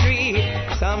off the street.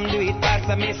 Some do it fast,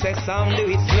 me say some do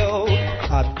it slow.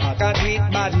 Hot can do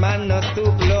it bad, man not too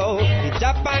blow. The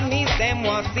Japanese them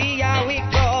want see how we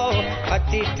go.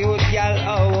 Attitude, y'all,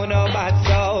 oh no bad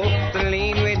so. To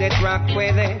lean with it, rock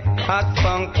with it, hot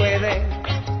funk with it.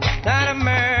 Not a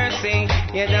mercy,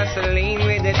 you just lean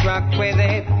with it, rock with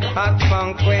it, hot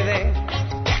funk with it.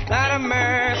 Not a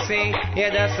mercy,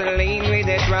 you just lean with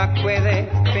it, rock with it,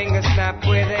 finger snap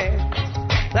with it.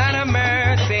 Not a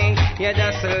mercy, You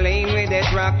just lean with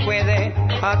it, rock with it,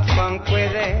 hot funk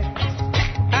with it.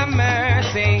 Have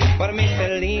mercy, but me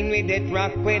say lean with it,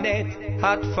 rock with it,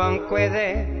 hot funk with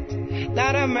it.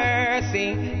 Lot of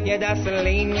mercy, you just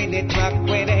lean with it, rock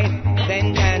with it,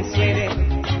 then dance with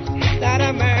it. Lot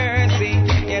of mercy,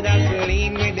 you just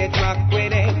lean with it, rock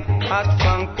with it, hot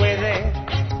funk with it.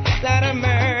 Lot of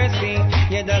mercy,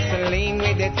 you just lean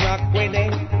with it, rock with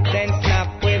it, then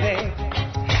snap with it.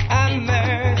 Have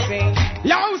mercy.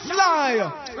 Yo, Sly!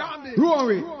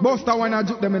 Rory, Buster when I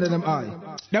juke them into them eye.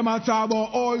 Them a talk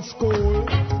about old school.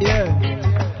 Yeah.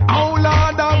 Oh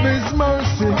Lord of His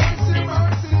mercy.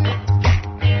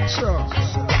 Sure.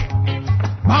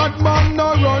 Bad man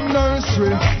no run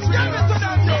nursery.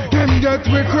 Them get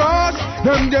we cross,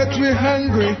 them get we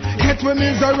hungry. Get we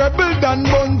miserable than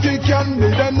Bunty candy.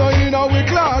 Them no in our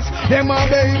class, them a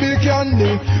baby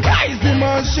candy. Rise the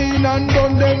machine and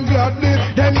done them gladly.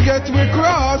 Them get we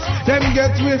cross, them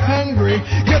get we hungry.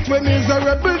 Get we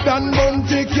miserable than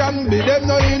Bunty candy. Them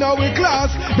no in our class,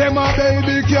 them a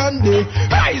baby candy.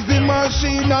 Rise the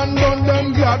machine and done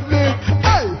them gladly.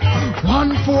 Hey,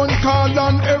 one phone call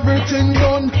and everything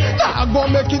done. Nah, go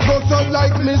make it go so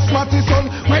like Miss Mattison.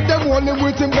 When them hold him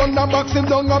with him gun and box him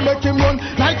down and make him run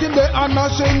like in the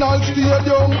National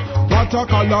Stadium. What a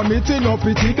calamity, no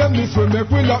pity. Them this will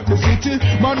make we lock the city.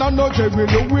 Man and no Jerry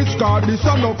Lewis car, this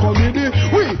and no comedy.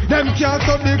 We, them can't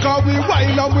study cause we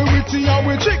wild and we witty and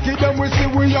we tricky. Them we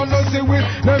see we and no see we.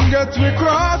 Them get we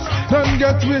cross, them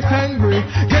get we hungry.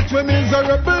 Get we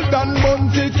miserable than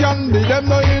Bunty candy. Them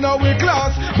no in our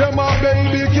class, them a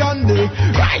baby candy.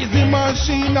 Rise the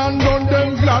machine and run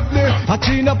them gladly. I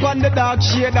clean up on the dark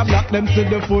shade of black. Them see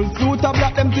the full suit of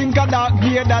black. Them think a dark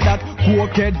grade of that.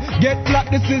 Cokehead get black.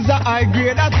 This is a high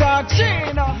grade attack.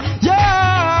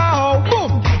 Yeah,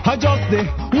 boom. I just the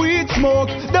weed smoke.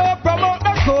 Don't promote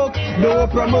no coke.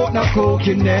 Don't promote no coke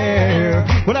in there.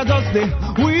 But I just the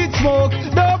weed smoke.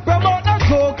 Don't promote no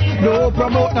coke. Don't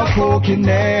promote no coke in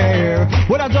there.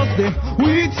 But I just the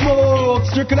weed smoke.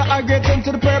 Strictly I get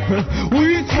into the purple.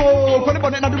 Weed smoke. When the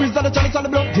bonnet and the reason the chalice on the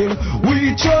blood till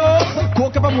weed choke.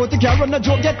 Coke up a motor can't run a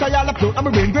joke. Get tired of float. I'm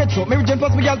a rain great soap. Mary Jane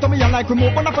plus me girl to me and like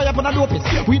remote. On a fire on a dope is.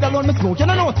 Weed alone me smoke. You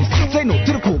don't notice. Say no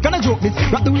to the coke and I joke this.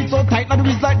 Wrap the weed so tight. Now the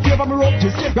wrist like flavor me rope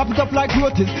this. Wrap it up like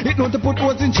rotis. It know to put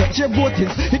words in check. Shape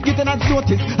votis. It getting and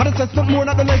notice. And it says not more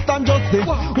not the less than justice.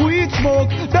 Weed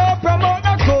smoke. Don't promote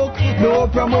no coke.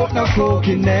 Don't promote no coke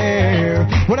in there.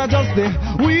 When I just the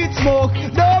weed smoke.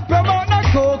 Don't promote no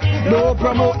coke. Don't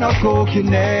promote no coke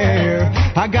in there.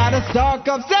 I got a stock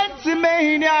of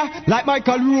sensimania. Like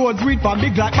Michael Rhodes. Read from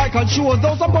big like Michael Shows.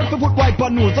 Though some bugs to put white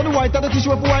pan nose. And the white of the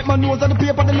tissue for white man nose. And the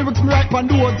paper the lyrics me write pan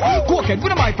doors. Cokehead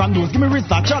with a mic pan nose. Give me wrist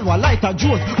and chalwa lighter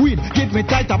juice. Weed give me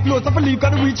tighter flows. If I leave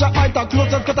can reach out tighter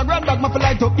close. Just get a grand bag my for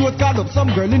light up doors. Call up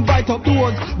some girl invite up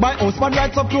doors. My house man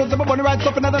writes up clothes. Everybody writes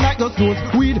up another night just knows.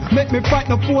 Weed make me fight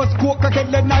no force. Coke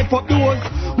crackhead lead knife up doors.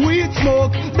 Weed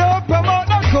smoke. Don't promote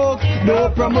no coke.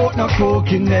 Don't promote no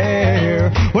coke in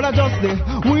there. Well I just the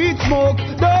weed smoke.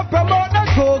 Don't promote no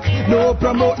coke. Don't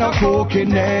promote no coke in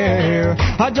there.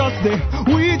 I just the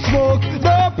weed smoke.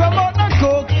 Don't promote no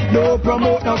coke. Don't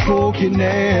promote no coke in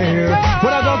there.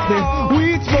 Well I just the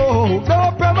weed smoke.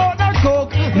 Don't promote no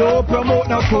coke. Don't promote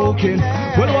no coke in.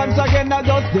 Well once again I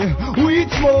just the weed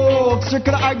smoke.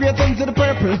 Strictly I grade things to the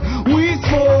purple. Weed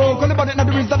smoke. All about it now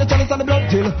the wrist and the chalice and the blood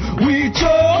till weed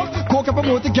choke. Coke up a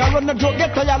motor can't run a joke.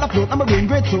 Get tired of float. I'm a rain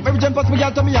great soap. Every gem pass me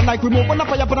girl to me and like remote. On a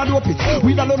fire up on a dope it.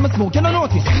 Weed alone me smoke you no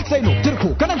notice. Say no to the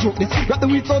coke and I joke this. Wrap the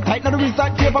weed so tight now the wrist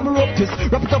like tape and me rope this.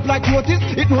 Wrap it up like notice.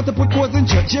 It know to put words in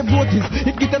church. Shape notice.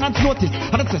 It get an notice.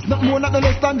 And it says not more not the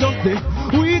less than just the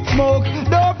weed smoke.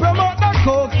 Don't promote no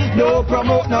coke. Don't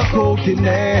promote no coke in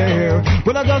there.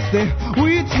 Well I just the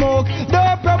weed smoke.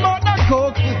 Don't promote no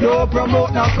coke. Don't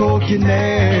promote no coke in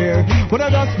there. Well I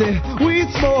just the weed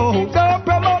smoke. Don't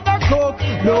promote no coke.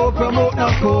 Don't promote no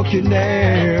coke in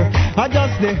there. I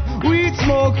just the weed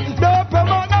smoke. Don't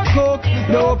promote no coke.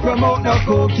 Don't promote no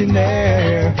coke in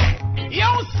there. Yo,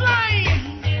 Sly!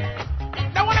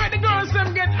 That one of the girls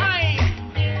them get high.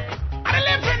 And they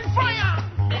live in fire.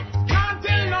 Can't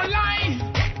tell no lie.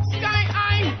 Sky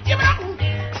high. Give it up.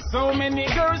 So many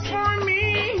girls for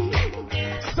me.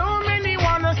 So many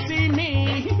wanna see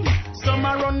me. Some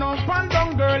a run up and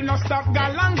down, girl, no stop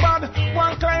galang bad.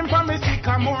 One climb from a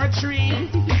sycamore tree.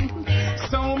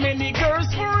 So many girls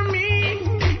for me.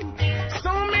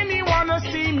 So many wanna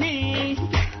see me.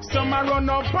 Some a run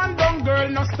up and down, girl,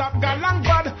 no stop galang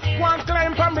bad. One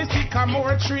climb from a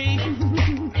sycamore tree.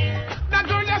 That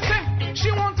girl that say she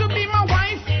want to be my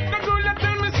wife. That girl that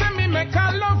tell me say me make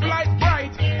her love light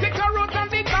bright. Take her out of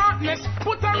the darkness,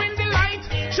 put her in the light.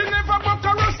 She never buck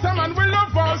a rasta man, we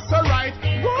love her so right. right.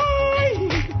 Why?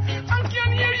 I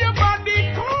can hear your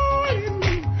body calling.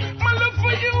 My love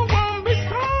for you won't be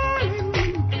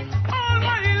stalling. All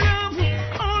my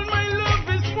love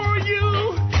is for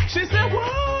you. She said,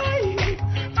 why?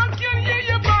 I can hear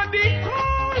your body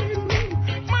calling.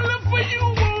 My love for you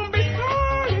won't be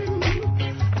stalling.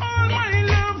 All my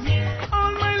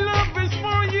love is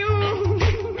for you.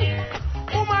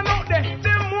 Woman out there,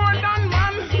 them more than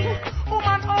man.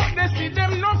 Woman out there, see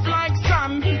them enough like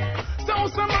sand. So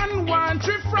some man want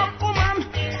trip from woman.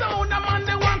 So the man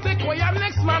they want take away your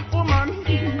next man, woman.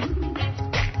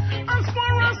 As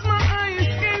far as my eyes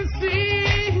can see,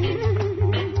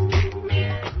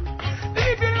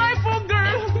 live your life, oh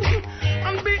girl,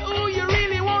 and be who you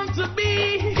really want to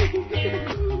be.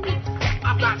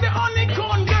 I've got the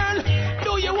honeycomb girl.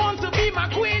 Do you want to be my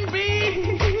queen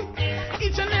bee?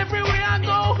 Each and everywhere I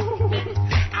go,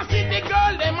 I see the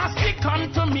girl, they must stick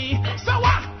on to me. So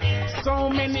what? So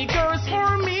many girls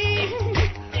for me.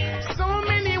 So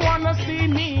many wanna see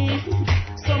me.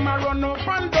 Some I run up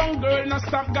and down, girl, no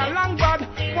stop galang bad.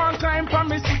 One climb for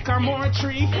me sycamore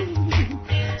tree.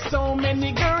 So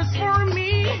many girls for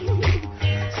me.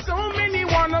 So many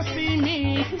wanna see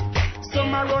me.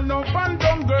 Some I run up and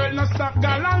down, girl, no stop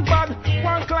galang bad.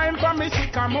 One climb for me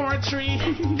sycamore tree.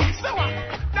 So what?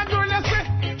 That girl that say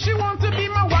she want to be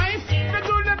my wife. The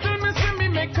girl that tell me see me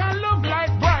make her love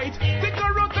light bright. Take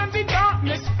her out of the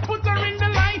darkness, put her in the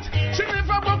light. She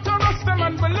never walked a rasta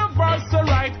man, but love her so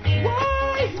right.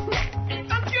 Why?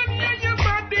 I can hear your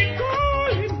body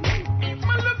calling.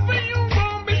 My love for you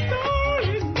won't be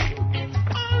stalling.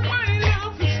 All my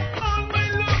love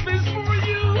is for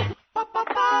you.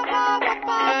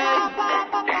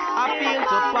 I feel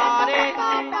to party.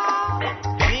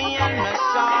 Me and my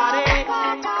shawty.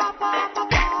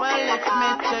 Well, it's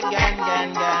Mitch again.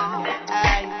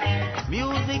 Hey.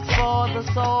 Music's for the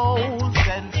soul,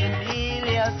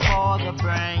 sensibelia's for the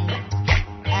brain.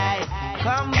 Hey.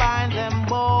 Combine them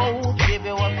both, give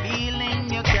you a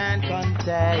feeling you can't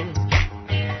contain.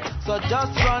 So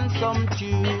just run some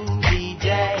tune,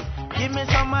 DJ. Give me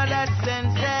some of that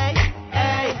sensei.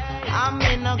 Hey, I'm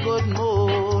in a good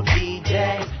mood,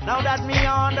 DJ. Now that me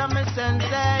under me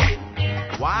sensei.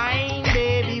 Wine,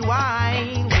 baby,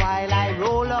 wine, while I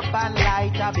roll up and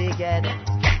light a big head.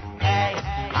 Hey,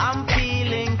 I'm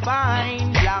feeling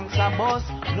fine. Blanks a bus,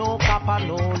 no copper,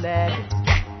 no lead.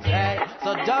 Hey,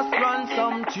 so just run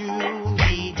some tune,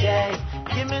 DJ.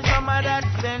 Give me some of that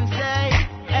sensei.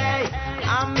 Hey,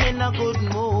 I'm in a good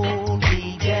mood,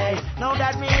 DJ. Now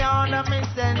that me under me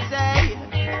sensei.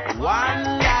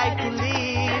 One life to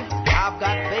live. I've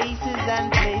got faces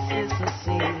and places to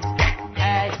see.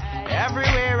 Hey,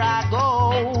 everywhere I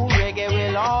go, reggae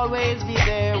will always be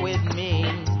there with me.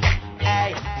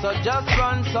 Hey, so just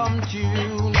run some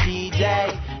tune,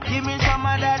 DJ. Give me some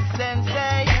of that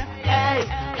sensei. Hey,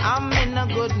 I'm in a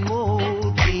good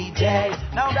mood, DJ.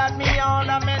 Now that me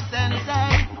under me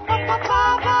sensei.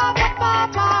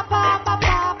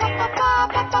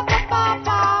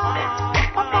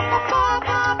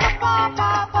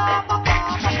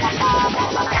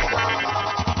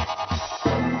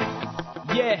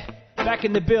 Yeah, back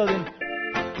in the building.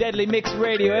 Deadly Mix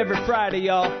Radio every Friday,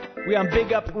 y'all. We on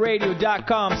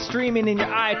BigUpRadio.com, streaming in your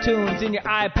iTunes, in your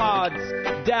iPods,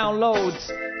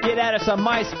 downloads. Get at us on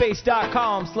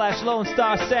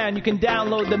MySpace.com/Lonestar Sound. You can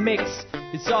download the mix.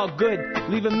 It's all good.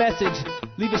 Leave a message.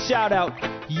 Leave a shout out.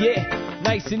 Yeah,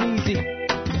 nice and easy.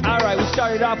 Alright, we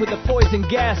started off with the Poison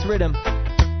Gas rhythm.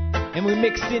 And we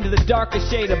mixed into the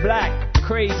darkest shade of black.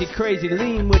 Crazy, crazy.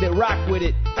 Lean with it, rock with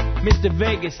it. Mr.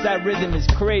 Vegas, that rhythm is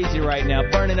crazy right now.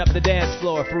 Burning up the dance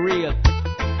floor, for real.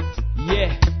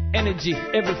 Yeah, energy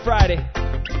every Friday.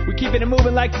 We're keeping it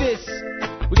moving like this.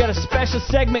 We got a special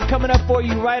segment coming up for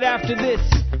you right after this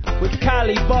with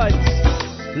Kylie Buds,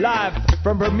 live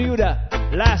from Bermuda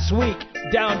last week,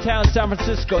 downtown San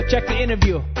Francisco. Check the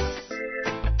interview.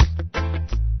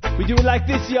 We do it like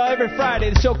this, y'all, every Friday.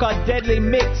 The show called Deadly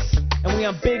Mix, and we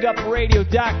on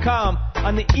BigUpRadio.com.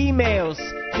 On the emails,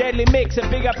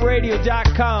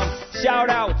 DeadlyMix@BigUpRadio.com. Shout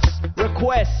outs,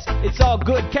 requests, it's all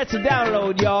good. Catch a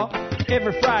download, y'all,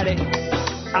 every Friday.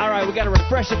 Alright, we got a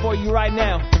refresher for you right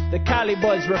now. The Kylie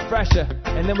Buds refresher.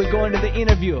 And then we go into the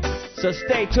interview. So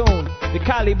stay tuned. The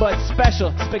Kylie Buds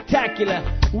special, spectacular,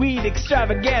 weed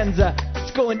extravaganza.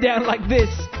 It's going down like this.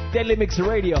 Deadly Mix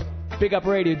Radio.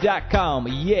 BigUpRadio.com.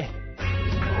 Yeah.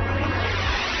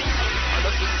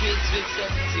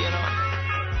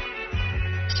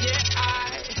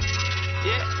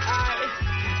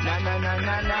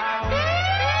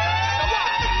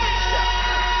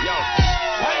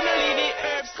 Finally the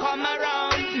herbs come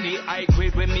around. The high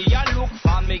grade when me a look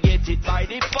for me get it by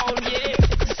the pound, yeah.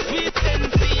 Sweet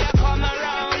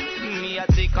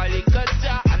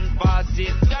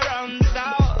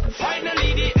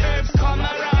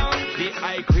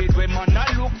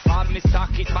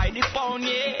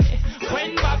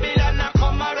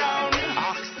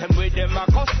with them I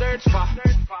go search for.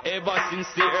 Ever since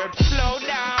the earth slow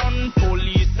down,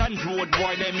 police and road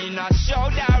boy them in a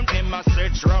showdown. Them a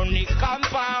search round the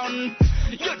compound.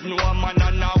 You know a man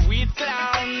and a weed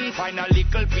clown. Find a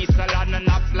little piece of land and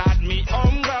a flat me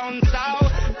home ground. So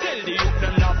tell the youth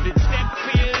them not fit step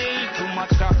feel. Too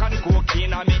much crack and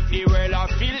cocaine I make the world I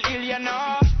feel ill, you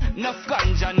know. Enough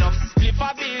ganja, enough spliff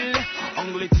a bill.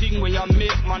 Only thing where you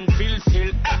make man feel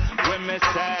still. When me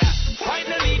say,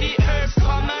 finally the herbs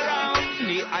come around.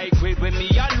 The high grade when me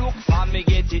a look for me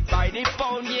get it by the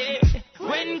pound, yeah.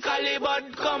 When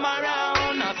Calibut come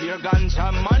around, up your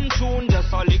ganja man tune,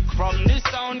 just a lick from the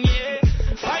sound, yeah.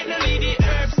 Finally the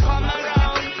herbs come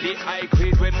around. The high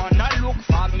grade when man a look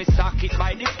for me stock it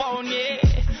by the pound, yeah.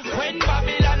 When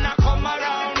Babylon a come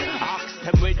around, ask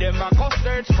them where them a go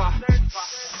search for.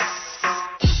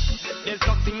 There's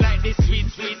nothing like this sweet,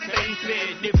 sweet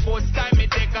sensei. The first time me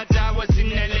take a job was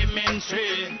in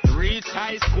elementary. Reach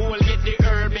high school, get the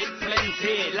herb it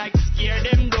plenty. Like scare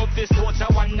them dope, this water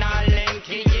one now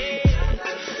lanky, yeah.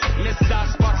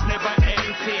 Mr. Spots never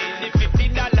empty. The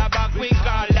 $50 bag we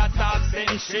call that half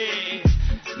century.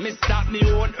 Me start me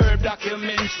own herb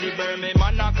documentary. Burn me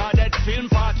man I call that film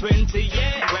for 20,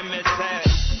 yeah. When me say,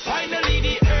 finally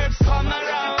the herbs come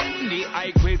around. The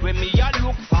high grade when me a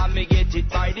look for me get it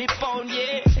by the pound,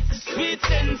 yeah. Sweet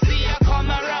sensei a come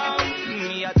around.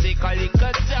 Me a take a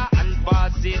little jar and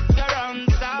pass it around.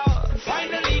 So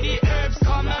finally the herbs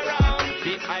come around.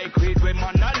 The high grade when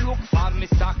man a look for me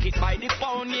stock it by the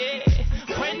pound,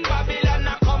 yeah. When Babylon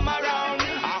a come around,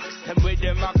 ask them where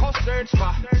them a go search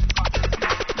for.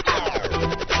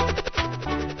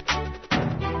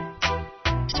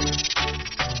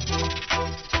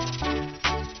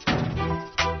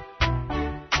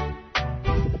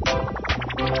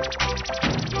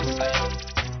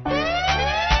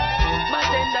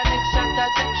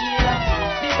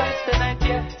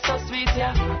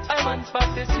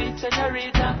 Back the sweet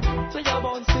senorita, with your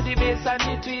bones to the bass and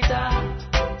the tweeter.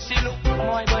 She look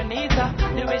more bonita,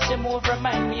 the way she move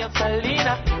remind me of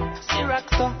Selena. She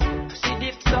rocks up, she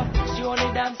dips up, she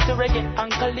only dance to reggae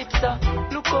and calypso.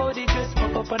 Look how the dress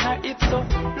pop up on her hips up.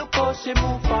 Look how she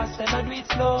move fast and I do it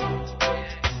slow.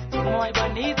 More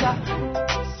bonita,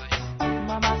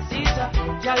 mamacita,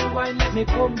 y'all wine let me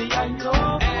come behind you.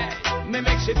 Me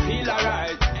make she feel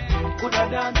alright. Coulda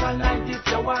dance all night if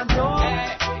you want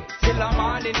to. Till the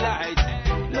morning light.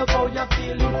 Look how you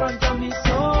feel in front of me,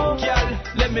 so girl,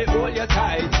 let me hold you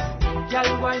tight.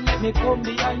 Girl, wine, let me come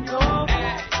behind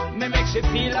you. Me make you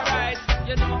feel alright.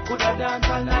 You know, coulda dance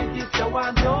all night if you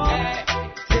want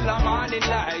to. Till the morning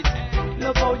light.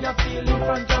 Look how you feel in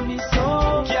front of me,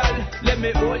 so girl, let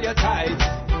me hold you tight.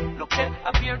 Look at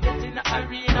appear that in the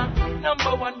arena.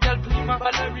 Number one girl, prima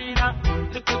ballerina.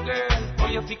 Little girl, how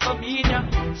you fi come in ya?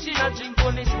 She not drink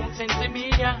only smooth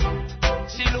sensimilla.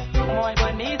 She look more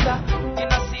bonita. In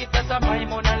a seat that a my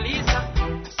Mona Lisa.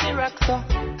 She rocks up,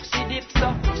 she dips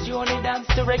up. She only dance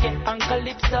to reggae and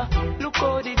calypso. Look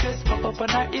how the dress pop up on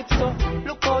her hips up.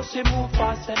 Look how she move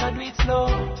fast and I do it slow.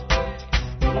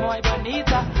 More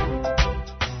bonita,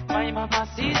 my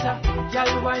mamacita.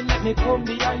 Y'all wine let me come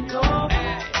behind you.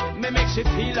 Me make you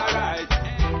feel alright.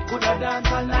 Coulda dance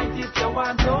all night if you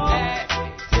want to.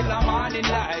 Till the morning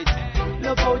light.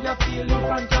 Look how you feel in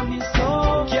front of me,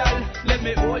 so girl, let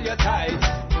me hold you tight.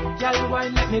 Girl,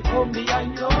 wine let me come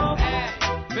behind you.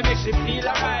 Me make you feel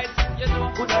alright. You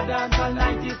know, coulda dance all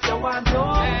night if you want to.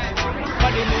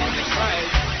 Body moving right.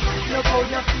 Look how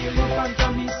you feel in front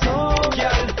of me, so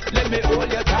girl, let me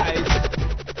hold you tight.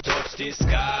 Touch the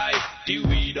sky, the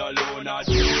weed alone are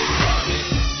do it for me.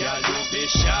 Girl, don't be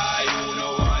shy, you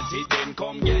know want it, then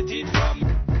come get it from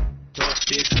me. Touch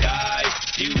the sky,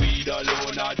 the weed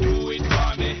alone are do it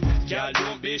for me. Girl,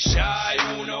 don't be shy,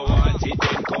 you know want it,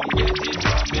 then come get it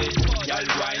from me. Girl,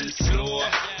 wine slow,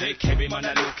 make every man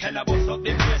a look and a bust up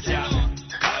the place, yeah.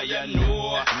 Cause you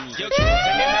know, you're cute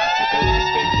and you're not tickle the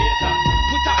spectator.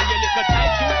 Put on your little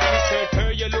tight suit insert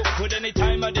her, you look good any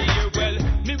time of the year. Well,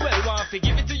 me well want to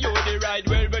give it to you the right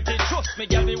well, but it trust me,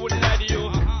 girl, me wouldn't lie to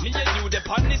you. Me and you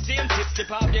depend the same tips,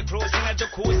 sip off your clothes in a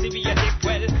jacuzzi, be a dick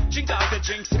well. Drink out the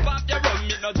drink, sip off your rum,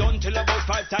 me not done till about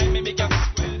 5 times, me make you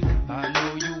swell. I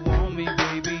know you want me,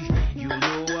 baby, you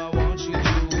know I want you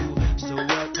too. So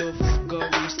what the fuck are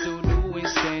we still doing,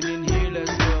 standing here,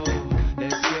 let's go.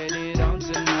 Let's get it on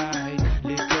tonight,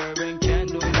 liquor and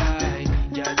candlelight.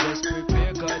 Yeah, just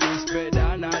prepare, cause it's spread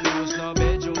and I lose no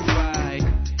bedroom fight.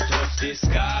 Touch the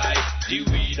sky, the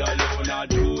weed alone, I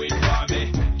do it for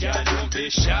me. Girl, don't be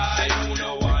shy, you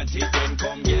know want it, then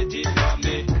come get it from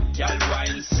me. Girl,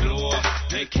 wine slow,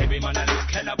 make every man a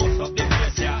look and a bust up the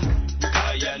place, yeah.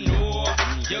 Cause you know,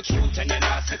 you're cute and you're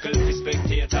not sickle for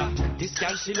spectator. this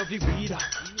girl, she love the weed.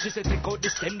 She said take out the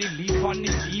stem, the leaf on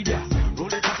the seed.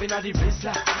 Roll it up in the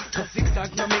wristler. Cause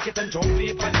zigzag no make it and jump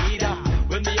paper neither.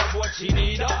 When me have what she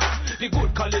need, the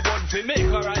good call it one for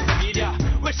make her and media.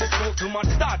 When she smoke too much,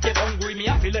 start get hungry, me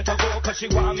have to let her go cause she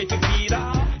want me to feed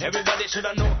her. Everybody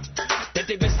shoulda know that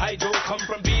the best hydro come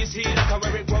from BC, that's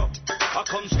where it grow. I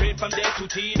come straight from there to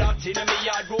T, that's in me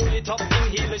yard, roll it up,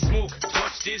 inhale the smoke.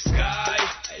 Touch the sky,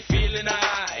 feeling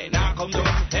high, now come down,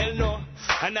 hell no.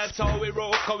 And that's how we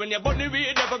roll, cause when you're bunny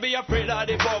weed, never be afraid of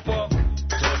the pop-up.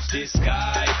 Touch the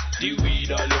sky, the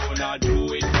weed alone, I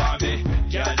do it for me.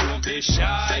 Girl, don't be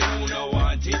shy, who no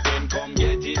want it, then come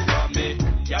get it from me.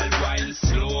 Girl, wine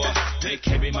slow, make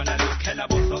every man a look and a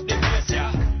bust up the place,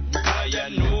 yeah. Cause you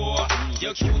know,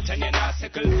 you're cute and you're not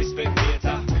sickle for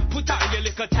spectator. Put on your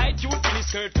little tight cute mini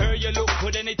skirt, her you look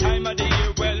good any time of the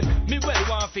year. Well, me well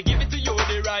want to give it to you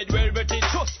the right way, but it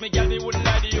trust me, girl, me wouldn't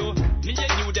lie to you. Me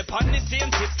and you depend the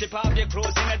same tip, sip off your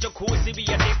clothes in a jacuzzi, be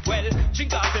a dip well.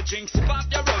 Drink after drink, sip off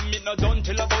your rum, it not done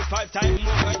till about 5 times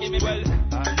more, give me well.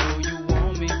 I know you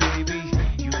want me, baby,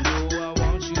 you know I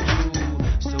want you too.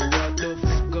 So what the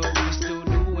fuck are we still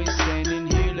doing,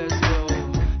 standing here, let's go.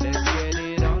 Let's get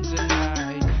it on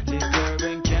tonight, liquor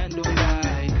and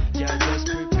candlelight. Yeah, just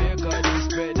prepare, cause this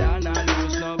bread and I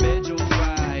lose no bedroom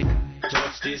fight.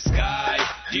 Touch the sky,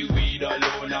 the weed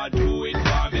alone, I do it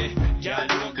for me. Girl,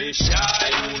 don't be shy,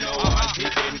 who know want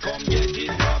it, then come get it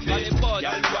from me.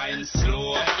 Girl, wine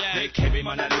slow, make every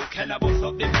man a look and a bust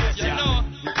up the place, yeah.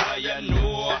 Cause you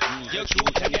know, you're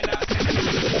cute and you're not.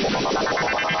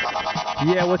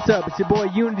 Yeah, what's up? It's your boy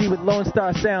Uni-T with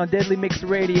Lonestar Sound, Deadly Mix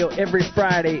Radio, every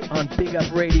Friday on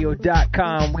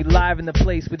BigUpRadio.com. We live in the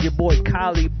place with your boy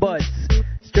Kali Butts,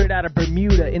 straight out of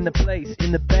Bermuda, in the place,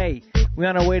 in the Bay. We're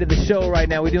on our way to the show right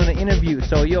now. We're doing an interview,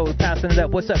 so yo, we're passing it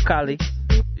up. What's up, Kali?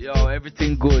 Yo,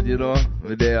 everything good, you know.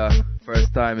 We're there,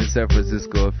 first time in San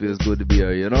Francisco. It feels good to be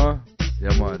here, you know.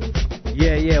 Yeah, man.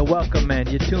 Yeah, welcome, man.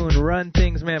 Your tune, run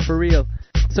things, man, for real.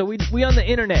 So we on the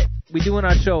internet. We doing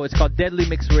our show. It's called Deadly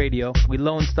Mix Radio. We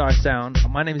Lonestar Sound.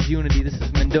 My name is Uni-T. This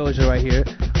is Mendoja right here.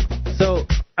 So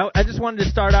I just wanted to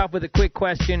start off with a quick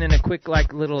question and a quick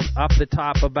little off the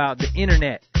top about the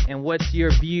internet and what's your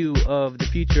view of the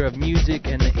future of music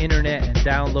and the internet and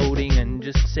downloading, and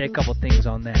just say a couple things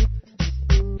on that.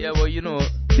 Yeah, well, you know,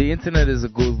 the internet is a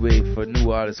good way for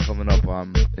new artists coming up.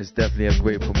 It's definitely a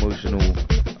great promotional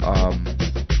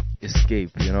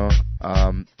escape, you know.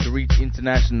 To reach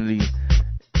internationally,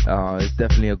 it's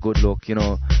definitely a good look, you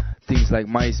know. Things like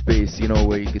MySpace, you know,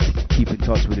 where you get to keep in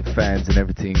touch with your fans and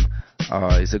everything,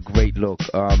 is a great look.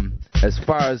 As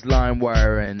far as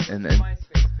LimeWire and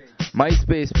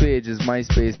MySpace page is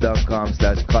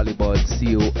myspace.com/Collibud,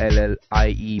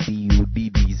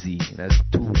 COLLIEBUDDZ. That's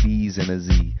 2 D's and a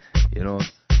Z, you know.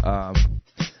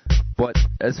 But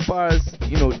as far as,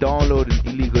 you know, downloading,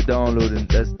 illegal downloading,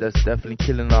 that's definitely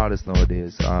killing artists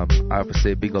nowadays. I have to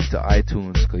say big up to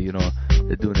iTunes, because, you know,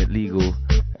 they're doing it legal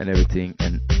and everything,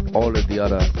 and all of the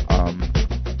other,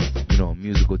 you know,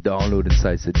 musical downloading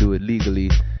sites that do it legally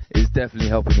is definitely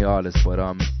helping the artists. But,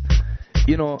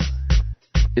 you know,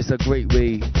 it's a great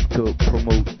way to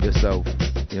promote yourself,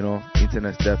 you know.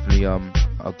 Internet's definitely a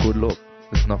good look.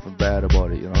 There's nothing bad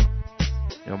about it, you know.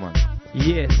 Yeah, man.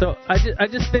 Yeah, so I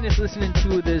just finished listening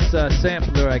to this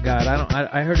sampler I got.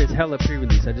 I heard it's hella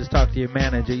pre-release. I just talked to your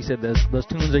manager. He said those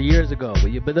tunes are years ago,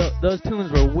 but those tunes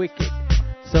were wicked.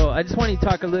 So I just want you to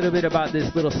talk a little bit about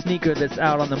this little sneaker that's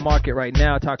out on the market right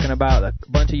now, talking about a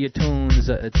bunch of your tunes,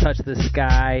 Touch the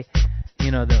Sky,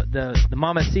 you know, the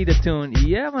Mamacita tune.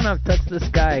 Yeah, when I've touched the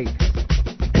sky,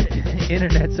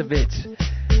 internet's a bitch.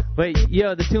 But,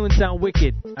 yo, the tunes sound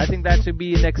wicked. I think that should be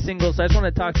your next single. So I just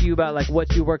want to talk to you about, like, what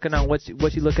you're working on, what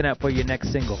you're looking at for your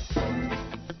next single.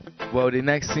 Well, the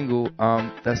next single,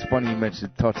 that's funny you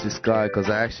mentioned Touch the Sky, because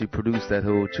I actually produced that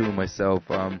whole tune myself.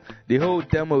 The whole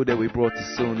demo that we brought to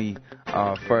Sony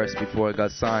first before I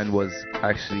got signed was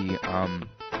actually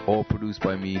all produced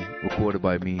by me, recorded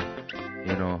by me.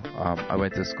 You know, I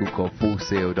went to a school called Full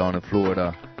Sail down in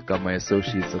Florida, got my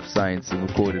Associates of Science in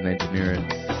Recording Engineering,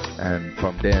 and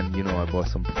from then, you know, I bought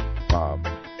some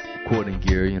recording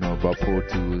gear, you know, bought Pro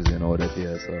Tools and all that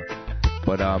there. So,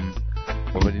 but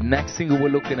the next single we're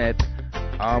looking at,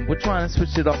 we're trying to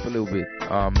switch it up a little bit.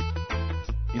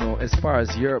 You know, as far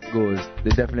as Europe goes, they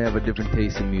definitely have a different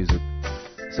taste in music.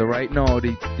 So right now,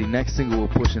 the next single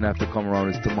we're pushing after come around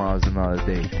is Tomorrow's Another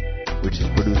Day, which is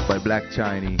produced by Black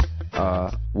Chiney.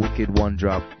 Wicked One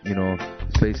Drop, you know.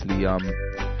 It's basically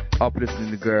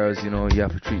uplifting the girls, you know. You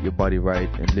have to treat your body right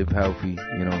and live healthy,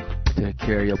 you know. Take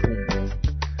care of your boom boom,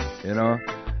 you know.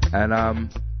 And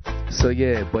so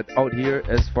yeah, but out here,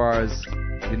 as far as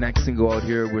the next single out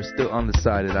here, we're still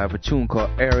undecided. I have a tune called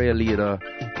Area Leader,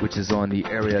 which is on the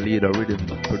Area Leader rhythm,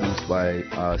 produced by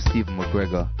Stephen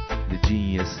McGregor, the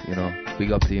genius, you know.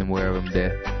 Big up to him wherever I'm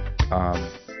there,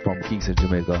 from Kingston,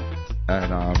 Jamaica.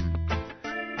 And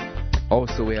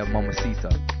also we have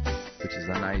Mamacita, which is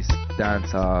a nice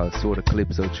dance sort of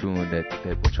calypso tune that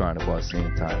we're trying to bust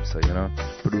same time. So, you know,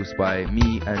 produced by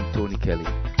me and Tony Kelly.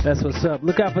 That's what's up.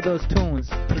 Look out for those tunes.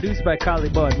 Produced by Kali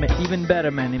Bud. Even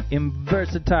better, man.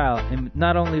 Versatile. And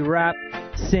not only rap,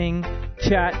 sing,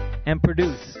 chat, and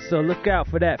produce. So look out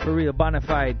for that, for real.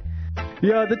 Bonafide.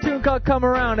 Yo, the tune called Come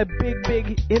Around, a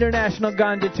big international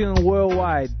ganja tune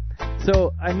worldwide.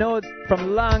 So I know from a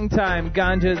long time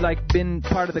ganja has like been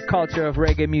part of the culture of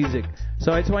reggae music.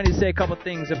 So I just wanted to say a couple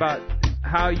things about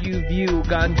how you view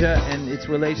ganja and its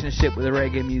relationship with the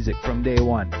reggae music from day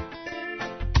one.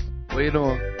 Well, you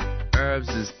know, herbs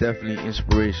is definitely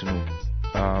inspirational.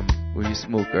 When you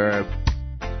smoke herb,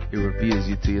 it reveals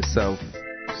you to yourself.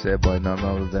 Said by none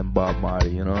other than Bob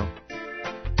Marley, you know.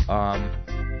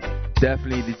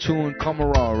 Definitely the tune Come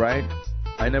Around, right?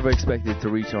 I never expected to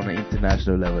reach on an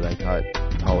international level like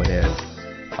how it has.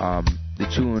 The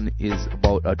tune is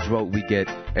about a drought we get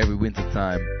every winter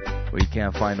time where you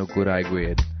can't find no good high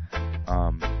grade.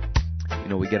 You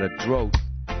know, we get a drought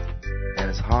and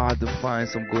it's hard to find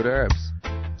some good herbs.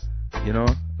 You know,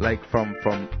 like from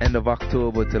end of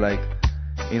October to like,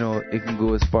 you know, it can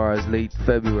go as far as late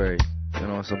February. You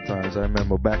know, sometimes I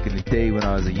remember back in the day when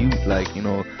I was a youth, like, you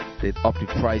know, they'd up the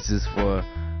prices for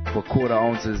quarter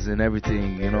ounces and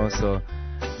everything, you know. So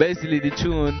basically the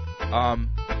tune,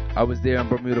 I was there in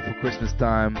Bermuda for Christmas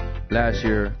time last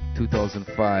year,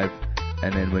 2005,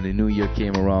 and then when the new year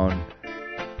came around,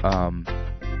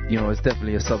 you know, it's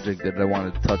definitely a subject that I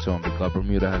wanted to touch on because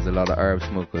Bermuda has a lot of herb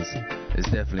smokers.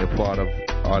 It's definitely a part of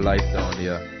our life down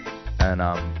there, and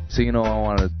so, you know, I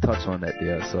wanted to touch on that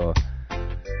there. So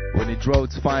when the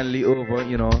drought's finally over,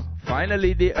 you know,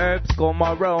 finally the herbs come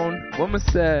around, what me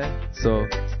say? So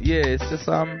yeah, it's just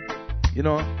you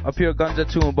know, a pure ganja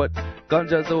tune, but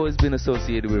ganja has always been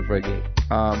associated with reggae.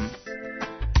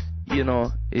 You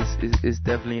know, it's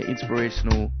definitely an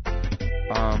inspirational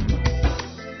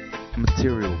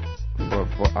material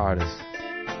for artists.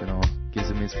 You know, gives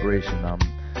them inspiration.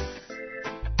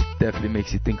 Definitely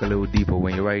makes you think a little deeper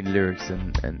when you're writing lyrics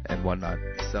and whatnot.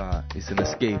 It's an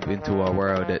escape into a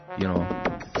world that, you know,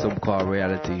 some call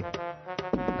reality.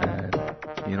 And,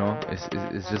 you know, it's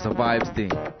just a vibes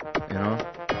thing, you know.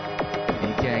 And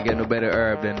you can't get no better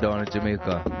herb than down in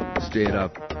Jamaica, straight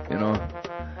up, you know.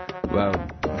 Well,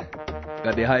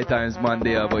 got the high times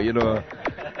Monday, but, you know,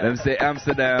 them say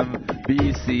Amsterdam,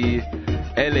 BC,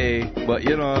 LA, but,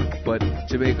 you know, but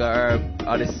Jamaica herb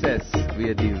are the sets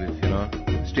we deal with, you know.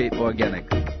 Straight organic.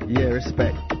 Yeah,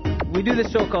 respect. We do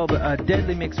this show called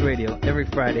Deadly Mix Radio every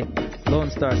Friday.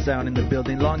 Lonestar Sound in the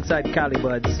building, alongside Cali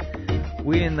Buds.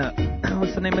 We in the,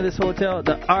 what's the name of this hotel?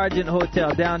 The Argent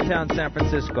Hotel, downtown San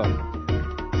Francisco.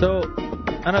 So,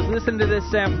 and I was listening to this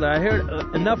sampler. I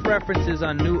heard enough references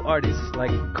on new artists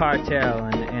like Cartel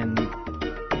and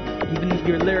even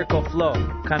your lyrical flow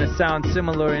kind of sounds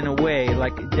similar in a way.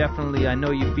 Like, definitely, I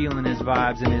know you feeling his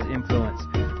vibes and his influence.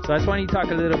 So I just want you to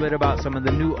talk a little bit about some of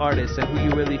the new artists and who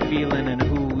you really feeling and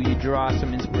who you draw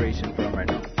some inspiration from right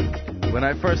now. When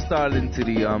I first started into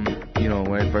the, you know,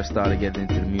 when I first started getting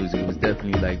into the music, it was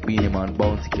definitely like Beenie Man,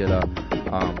 Bounty Killer,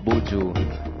 Buju.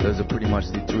 Those are pretty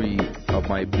much the three of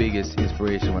my biggest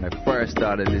inspiration when I first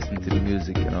started listening to the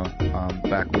music, you know.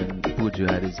 Back when Buju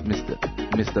had his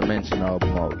Mr. Mention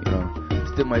album out, you know.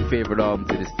 Still my favorite album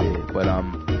to this day, but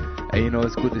and, you know,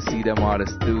 it's good to see them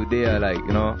artists too. They are like,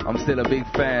 you know, I'm still a big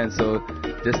fan, so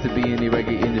just to be in the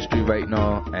reggae industry right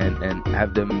now and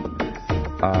have them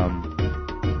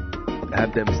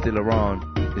still around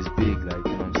is big, like,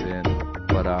 you know what I'm saying.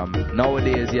 But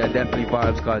nowadays, yeah, definitely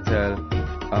Vibes Cartel.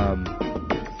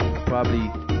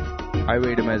 Probably I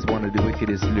rate him as one of the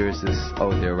wickedest lyricists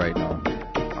out there right now.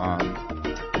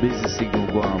 Business Signal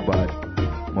go on, but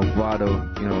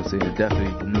Movado, you know what I'm saying,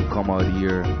 definitely the newcomer of the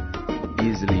year.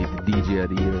 Easily the DJ of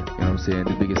the year, you know what I'm saying,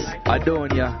 the biggest.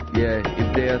 Adonia, yeah,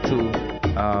 if there too,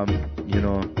 you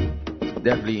know,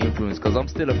 definitely influenced, because I'm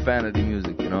still a fan of the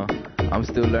music, you know. I'm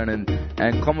still learning,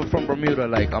 and coming from Bermuda,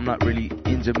 like, I'm not really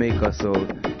in Jamaica, so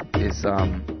it's,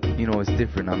 you know, it's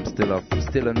different. I'm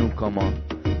still a newcomer,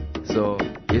 so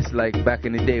it's like back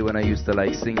in the day when I used to,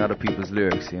 like, sing other people's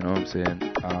lyrics, you know what I'm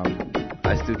saying.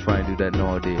 I still try and do that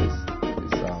nowadays.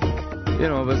 It's, you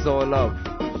know, but it's all love.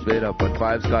 Straight up, but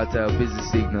Vibes Cartel, Busy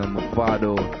Signal,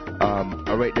 Mufado.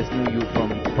 I rate this new youth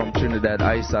from Trinidad,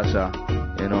 I Sasha.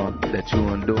 You know, that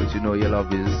tune, Don't You Know Your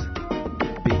Love Is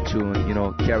big tune. You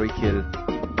know, Carry Kill,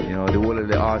 You know, the whole of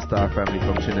the All-Star family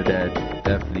from Trinidad,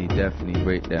 definitely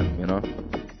rate them, you know.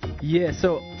 Yeah,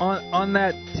 so on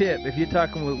that tip, if you're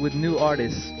talking with new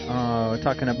artists,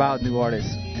 talking about new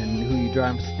artists and who you draw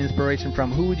inspiration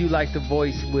from, who would you like to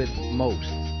voice with most?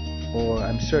 Or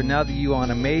I'm sure now that you're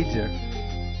on a major,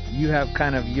 you have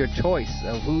kind of your choice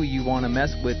of who you want to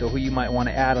mess with or who you might want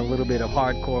to add a little bit of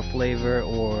hardcore flavor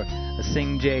or a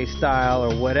Sing J style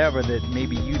or whatever that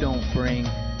maybe you don't bring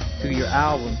to your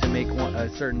album to make a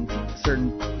certain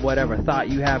whatever thought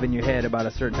you have in your head about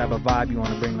a certain type of vibe you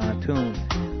want to bring on a tune.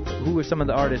 Who are some of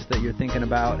the artists that you're thinking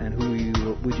about, and who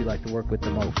would you like to work with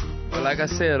the most? Well, like I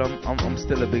said, I'm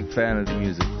still a big fan of the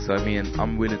music. So I mean,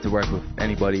 I'm willing to work with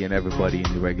anybody and everybody in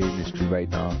the reggae industry right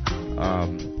now.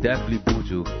 Definitely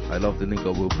Buju. I love to link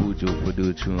up with Buju for do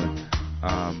a tune.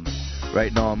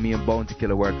 Right now, me and Bounty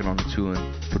Killer working on a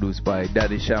tune produced by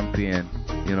Daddy Champion.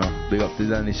 You know, big up to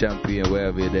Daddy Champion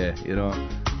wherever you're there. You know,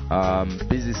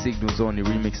 Busy Signals on the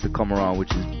remix to come around,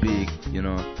 which is big. You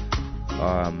know.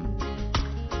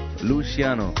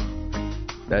 Luciano,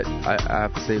 that I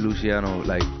have to say Luciano,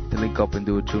 like to link up and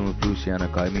do a tune with Luciano,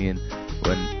 cause I mean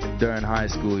when during high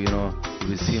school, you know, it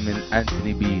was him and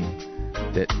Anthony B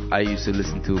that I used to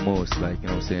listen to most, like, you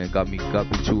know what I'm saying, got me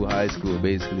through high school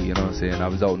basically, you know what I'm saying. I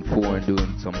was out in foreign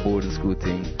doing some boarding school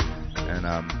thing, and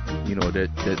you know, their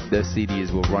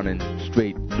CDs were running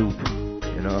straight loop,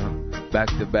 you know, back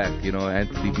to back, you know,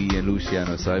 Anthony B and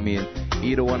Luciano. So I mean,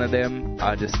 either one of them,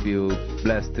 I just feel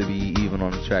blessed to be even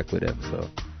on the track with them. So,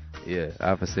 yeah, I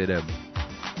have to say them.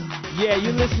 Yeah,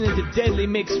 you're listening to Deadly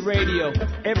Mix Radio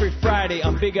every Friday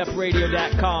on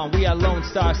BigUpRadio.com. We are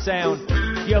Lonestar Sound.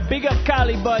 Yo, big up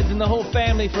Collie Buds and the whole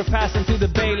family for passing through the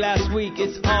Bay last week.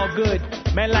 It's all good.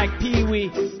 Men like Pee Wee,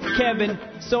 Kevin,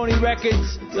 Sony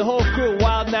Records, the whole crew,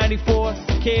 Wild 94,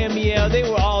 KMEL, they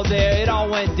were all there. It all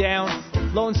went down.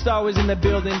 Lone Star was in the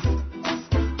building.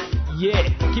 Yeah,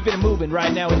 keeping it moving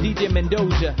right now with DJ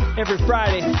Mendoja every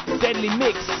Friday. Deadly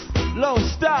Mix, Lone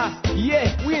Star,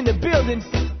 yeah, we in the building.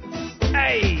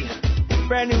 Hey,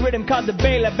 brand new rhythm called the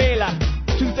Bela Bela,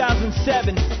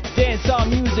 2007. Dancehall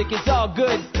music, it's all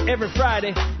good every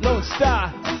Friday. Lone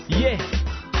Star, yeah.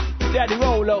 Daddy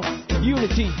Rolo,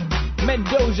 Uni-T,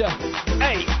 Mendoja,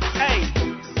 hey, hey.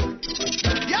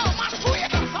 Yo, man, who you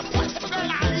got some boys to the girl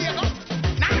out here, go?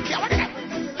 Nah, I can't, what is that?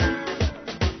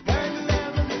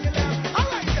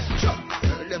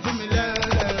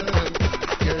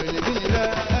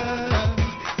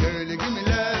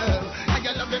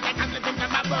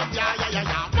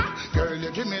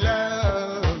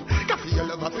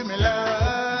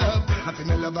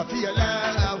 I feel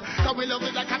love, cause we love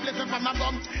it like I'm living from my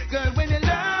bum. Girl, when you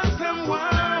love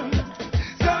someone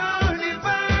so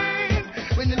divine,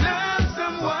 when you love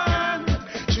someone,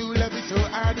 true love is so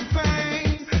hard to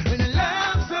find. When you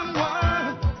love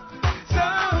someone so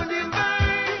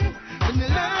divine, when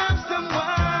you love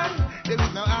someone, there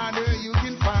is no other you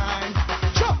can find.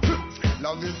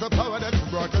 Love is the power that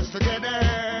brought us together,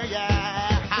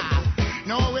 yeah.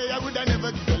 No way I would have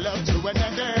never give love to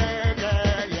another.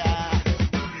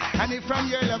 And if from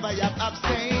your love I have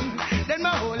abstained, then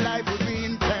my whole life would be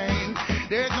in pain.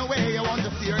 There's no way I want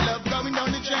to see your love going down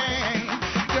the drain.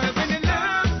 Girl, when you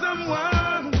love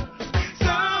someone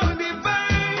so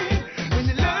divine, when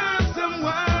you love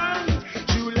someone,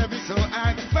 true love is so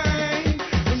hard to find.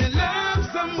 When you love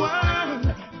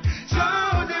someone so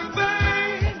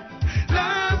divine,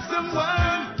 love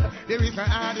someone, there is no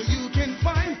other you can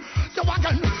find. So I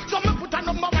can, so me put a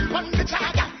number one on the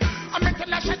charger. I mean tell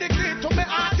her she the key to me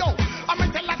heart, yo. I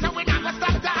mean tell her say we not gonna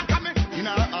stop talking me. In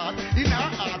her heart,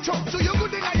 so you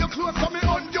good in your clothes, so me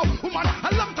on you. Woman,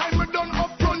 a long time we done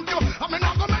up front you. I mean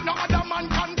not gonna make no other man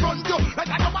confront you.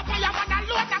 Like I know a fireman and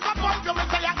load I go pump you. Me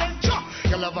say again, sure.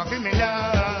 Your love I feel me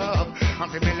love, and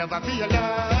feel me love I feel your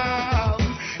love.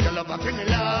 Your love I feel me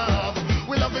love.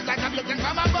 We love it like I'm looking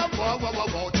from above. Whoa, whoa, whoa,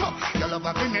 whoa, sure. Your love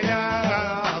I feel me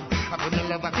love, I feel me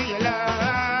love I feel your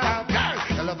love. Girl,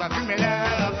 your love I feel me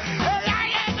love.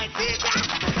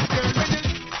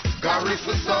 Garris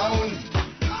the sound,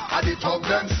 I the talk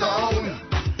them sound,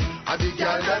 I the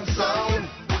girl them sound.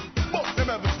 Fuck them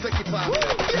ever stick it back.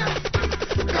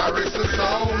 Garris the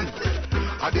sound,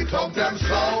 I the talk them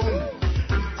sound,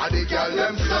 I the girl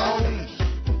them sound.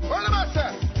 What am I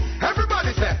say?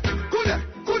 Everybody say, good,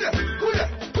 good, good,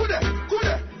 good,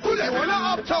 good, good. You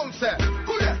wanna uptown say,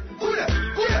 good, good,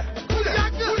 good, good,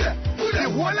 good, good. You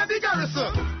wanna the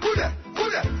garrison, good,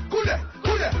 good, good,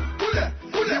 good, good,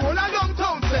 good. You wanna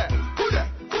downtown say.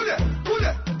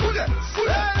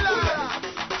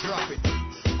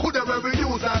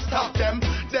 Stop them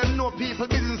know people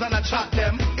business and I chat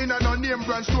them. In a no name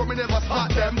brand store me never spot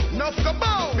them. Nuff go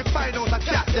bow, me find out I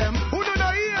cat them. Who do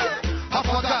not hear?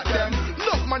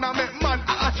 woman I make man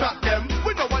I attract them.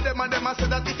 We know what them and them I say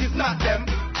that it is not them.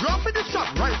 Drop in the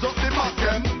shop, rise up the back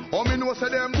them. Oh me know say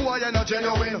them boy are not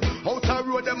genuine. Out the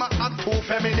road them a act too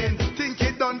feminine. Think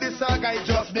it done this saga it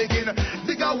just begin.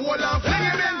 Dig a hole and fling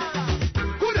it in.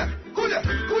 Coulda.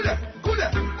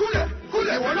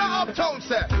 You wanna uptown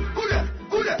say? Coulda.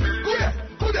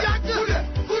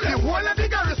 The whole of the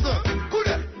garrison.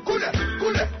 Coulda.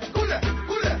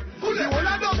 You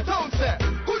wanna uptown say?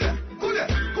 Coulda.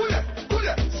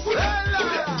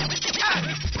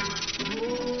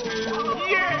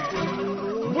 Yeah.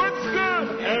 What's good?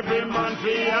 Every man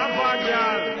fi have a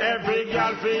girl. Every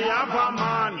girl fi have a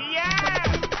man.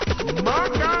 Yeah.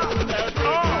 Maga.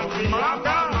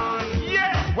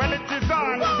 Yeah. Well, it is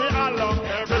on the alarm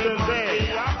every day.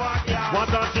 What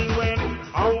a thing when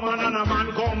a woman and a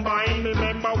man combine.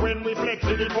 Remember when we flex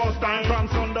it the first time from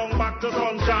sundown back to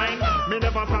sunshine. Me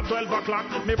never stop 12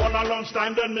 o'clock. Me ball a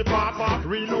lunchtime, then me pop up.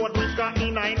 Reload with Scott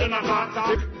 9, then a hot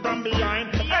top. From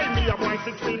behind, hey, me a boy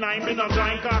 69, me no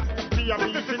giant cock. See a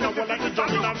beast in a wall like the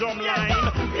jump in a drum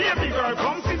line. Baby girl,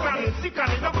 come sit on it,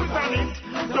 no put on it.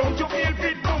 Don't you feel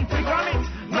fit, come sit on it.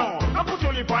 No, I put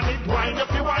your lip on it, wind up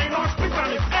the wine or spit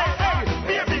on it. Hey,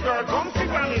 baby girl, come sit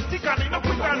on it, no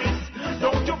put on it.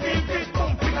 Don't you feel fit,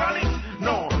 come sit on it.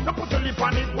 No, I put your lip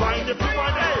on it, wind up the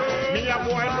wine. Hey, me a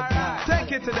boy.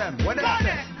 Take it to them. What they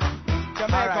say?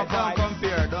 Jamaica can't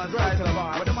compare. Don't try to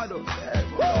bar. What am I doing?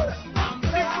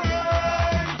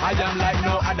 I am like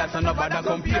no other son of other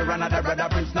compare. Another brother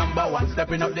Prince #1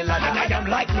 stepping up the ladder. And I am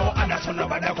like no other son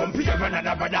of other compare.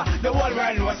 Another brother the whole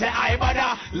world knows say I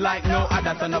bother. Like no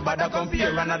other son of other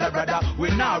compare. Another brother we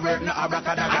now work no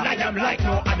abracadabra. And I am like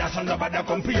no other son of other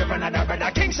compare. Another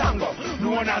brother King Shango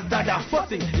known as Dada. First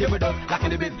thing here we do like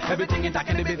in the bit. Everything in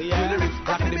in the bit. You the lyrics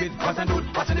like in the bit. What's and do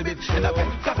what's in the bit. In the bit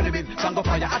stop in the bit. Shango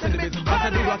fire at in the bit. What's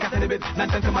and do what in the bit.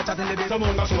 Nonsense to match at in the bit.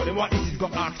 Someone go show them what this is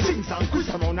got ask. Sing song Chris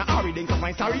around a Harry then come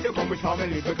find sorry. They come with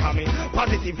family becoming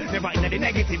positive, never in the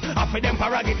negative. After them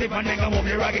prerogative and then come home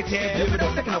the raggedy. Live it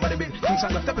up, taking over the bit. King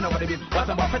Shango stepping over the bit. What's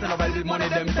about fetting over the bit. Money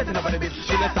them setting over the bit.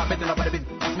 She let's start betting over the bit.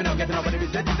 Me not getting over the bit.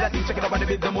 That is that thing checking over the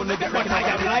bit. The money get right. I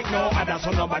am like no other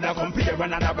son of other compare.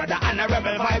 Another brother and a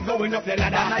rebel vibe going up the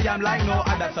ladder. And I am like no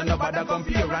other son of other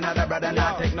compare. Another brother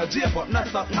not take no jail but not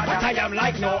stop matter. But I am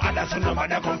like no other son of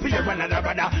other compare. Another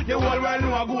brother the whole world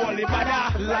know I go only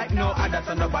bother. Like no other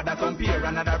son of other compare.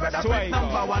 Another brother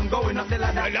 #1 going up the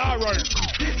ladder.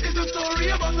 This is a story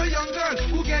about a young girl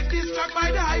who gets distracted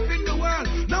by the hype in the world.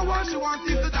 Now all she wants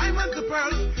is the diamonds, the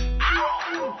pearls.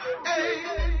 Ow! Hey,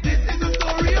 this is a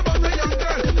story about a young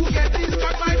girl who gets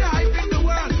distracted by the hype in the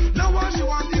world. Now all she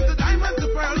wants is the diamonds, the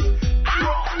pearls.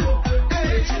 Ow!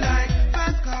 Hey, she like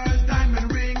fast cars,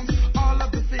 diamond rings, all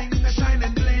of the things that shine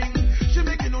and bling. She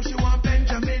make you know she want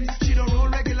Benjamin. She don't roll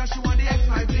regular, she want the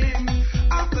X5 bling.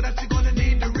 After that she gonna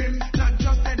need the rim, not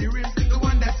just any rim, the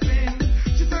one that spins.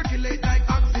 Circulate like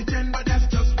oxygen, but that's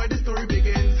just where the story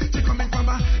begins. She coming from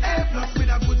a A+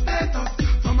 with a good status.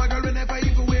 From a girl who never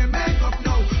even wear makeup.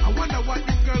 No, I wonder what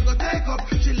this girl go take up.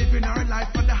 She living her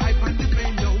life for the hype and the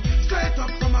pain. No, straight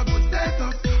up from a good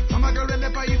status. From a girl who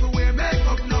never even wear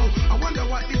makeup. No, I wonder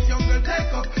what this young girl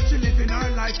take up. She living her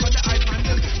life for the hype and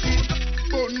the pain.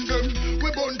 Burn them, we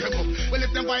burn them up. Well,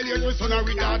 if them violate, we son of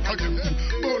we daughter them.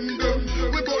 Burn them,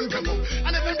 we burn them up.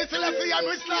 And if them disloyal, and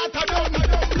we slaughter them.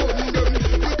 Burn them.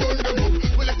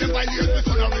 Well, if them violate, we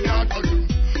son of we daughter them.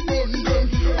 Burn them,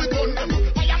 we burn them up.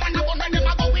 I am on a gun when them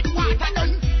a go with water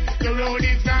done. The road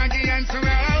is doggy and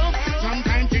surround.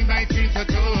 Sometimes things might seem so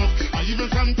tough, or even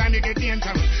sometimes they get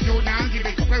dangerous. You now give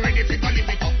it up, we're ready to go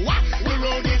live it up. What? The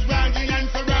road is doggy and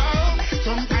surround.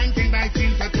 Sometimes things might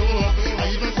seem so tough, or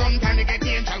even sometimes they get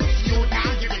dangerous. You now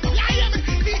give it up. Yeah, yeah,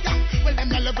 Peter. Well, them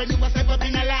not love when you a step up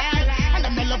in a life, and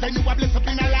them not love when you a bless up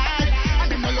in a life, and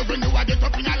them not love when you a get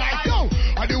up in a life. Yo,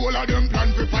 and the whole of them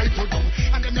plan to fight you down,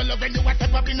 and them not love when you a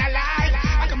step up in a life,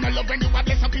 and them not love when you a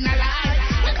bless up in a life,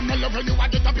 and them not love when you a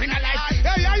get up in a life.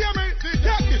 Hey, yeah, yeah, man.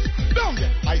 Take this. Down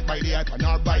there. Bite by the icon,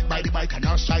 or bite by the bike, and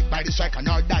or strike by the striker,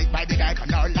 or die by the dyke,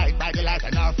 and or light by the light,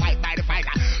 and or fight by the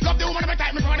fighter. Love the woman of my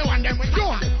time, me for the one them with you.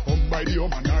 By the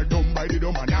woman, or dumb by the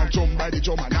dumb, and or jump by the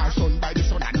jump, and or son by the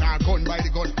son, and or gun by the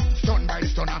gun, stun by the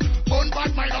stunner. Gun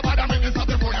bad mind of other men of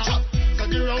the corner. So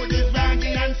the road is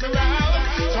raggy and surround.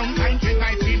 Sometimes it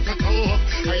might seem so tough,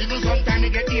 or even sometimes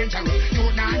it get dangerous.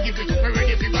 You now give it up, we're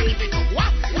ready to go live it up.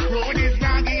 What? Road is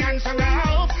raggy and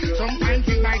surround. Sometimes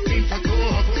it might seem so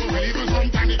tough, or even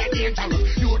sometimes it get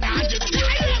dangerous. You now give it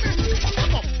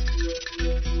up.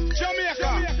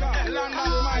 Jamaica, land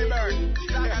of my bird.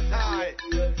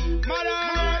 Mother,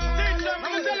 teach them,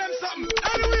 I'm gonna tell them something.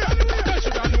 Anyway, they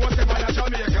should have known them on a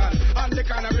Jamaican, and they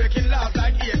kind of breaking laws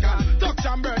like Aiken. Touch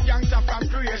and bird, youngster from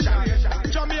creation.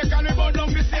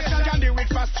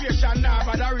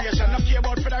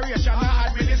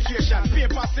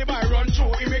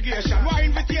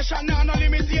 nation, no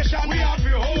limitation. We have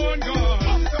your own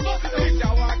gun. It's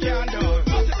our walk and done.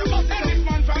 And this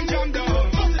man from Jam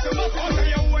down. Also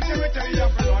your own territory you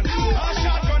have to run. A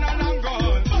shotgun and long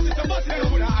gun. They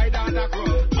put a hide on the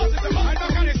ground. And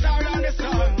back on the star and the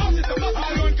sun.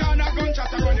 All one kind of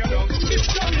gunshot around your lung.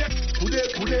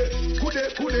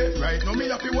 Kude. Right now me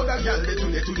have to work a girl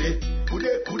today. Kude.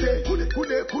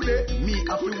 Me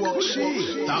have to work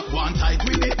she. Talk one tight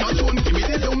with it, not soon. Give me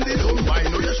the dum. By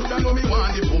now you shoulda know me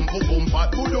want the boom.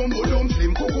 Fat boom.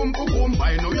 Slim kukum.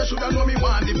 By now you shoulda know me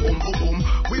want the boom.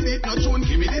 With it not soon.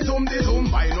 Give me the dum.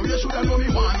 By now you shoulda know me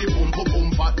want the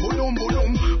boom. Fat boom.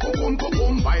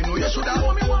 Kukum. By now you shoulda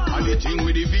know me want. And the thing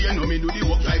with the vein, know me do the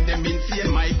work like them insane.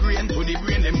 Migraine to the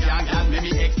brain, them can't gas. Let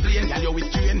me explain, girl you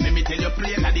with train. Let me tell you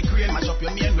plain. At the crane, mash up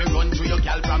your main. We run through your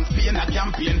gal from Spain. A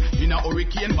campaign in a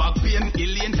hurricane, back pain.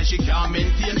 Elaine say she can't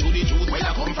maintain. To the truth where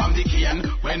I come from the cane.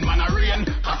 When man a rain,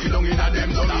 coffee long in a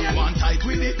them domain. One tight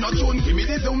with it, not soon. Give me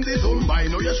the zoom.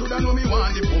 By now you shoulda know me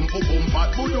want the boom.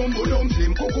 Fat boom.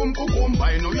 Slim kukum.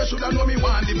 By now you shoulda know me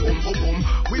want the boom.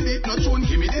 With it, not soon.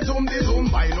 Give me the zoom.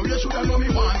 By now you shoulda know me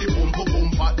want the boom.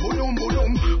 Fat boom.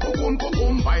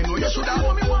 Kukum. By now you shoulda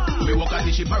know me want. Me walk at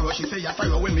the ship arrow. She say a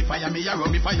sorrow. When me fire me arrow.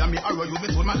 You be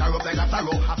soul matter up like a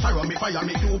sorrow. Me fire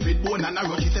me cupid bone and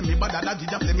arrow. She say me bad that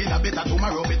just say me la better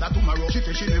tomorrow. She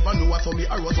say she never know what so me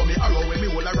arrow. When me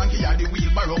hold her ranky at the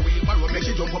wheelbarrow. Make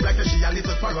she jump up like she a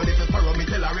little sparrow. Me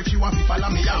tell her if she want to follow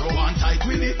me arrow. One tight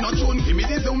with it, not soon. Give me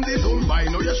the zoom. By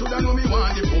now you shoulda know me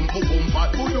want the boom.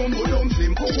 Fat boom.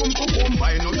 Slim kukum.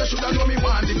 By now you shoulda know me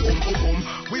want the boom.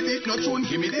 With it, not soon.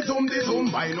 Give me the zoom.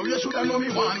 By now you shoulda know me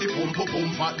want the boom.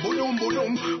 Fat boom.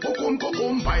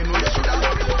 Kukum. By now you shoulda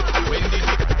know me want. When did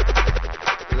it?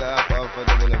 Laugh off of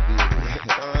them in a baby.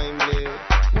 Timely.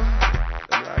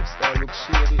 The lifestyle looks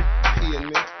shady. Feel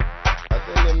me? I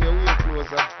tell them your wear clothes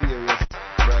have various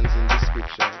brands in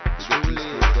description. Truly,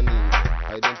 the need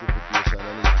identification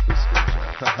and prescription.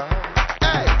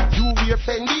 Hey, you wear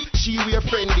Fendi, she wear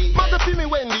friendly. Mother feel me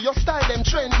Wendy, your style them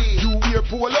trendy. You wear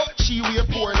polo, she wear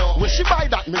porno. When she buy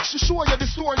that, make she show you the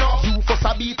store now. You for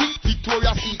Sabiti,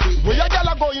 Victoria Secret. Where your gal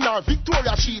a go in her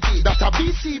Victoria Sheety. That a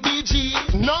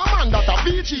BCBG, no man, that a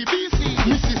BGBC.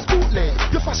 Mrs. Bootleg,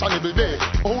 you fashionable there.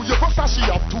 Oh, your Versace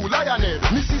have two lionel.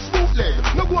 Mrs. Bootleg,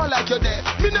 no go on like you there.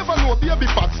 Me never know baby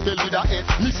fat spell with a F.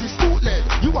 Mrs. Bootleg,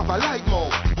 you have a light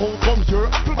mouth. Oh, come here,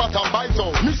 apple bottom bite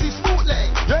out. Mrs.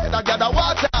 Bootleg, yeah, that gather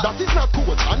water. That is not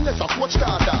coach unless a coach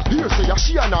Carter. Here say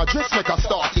she and her dressmaker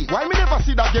start it. Why me never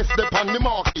see that guest step on the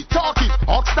market? Talk it,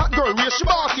 ask that girl where she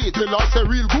bought it. Tell her say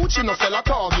real Gucci no sell a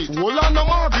Target. Hold on no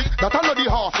Margaret, that I know the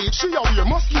half it. She a wear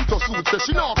mosquito suit, say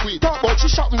she not quit. Talk about she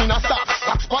shopping in a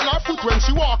socks on her foot when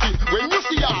she walk it. When you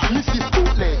see her, Mrs.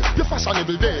 Bootleg, you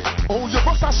fashionable there. Oh, your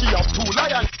Versace have two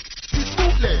lions. Mrs.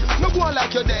 Bootleg, no go on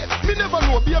like you there. Me never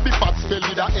know baby fat spell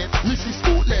with a F. Mrs.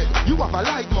 Bootleg, you have a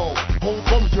light mouth. Oh,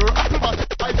 come here, apple bottom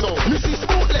bite out. Mrs.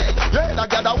 Bootleg, yeah, that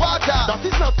gather water. That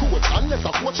is not coach unless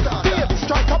a coach Carter. Baby,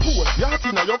 strike a pose, your heart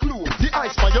in your clothes. The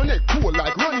ice by your neck cool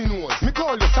like running nose. Me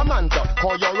call you Samantha,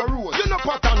 call you a Rose. You no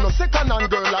pattern, no second hand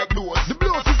girl like those. The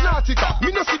blouse is Nautica,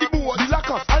 me no see the board. The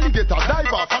lack of alligator dive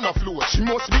off on a float. She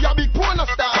must be a big porno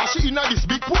star, cause she inna this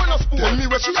big porno sport. Tell me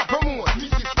where she a promote.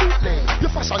 Mrs. Bootleg, you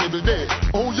fashionable there.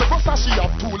 Oh, your Versace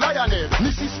have two lionel.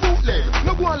 Mrs. Bootleg,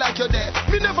 no go on like you there.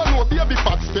 Me never know baby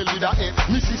fat spell with a F.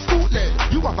 Mrs. Bootleg,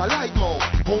 you have a light mouth.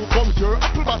 Oh, come here,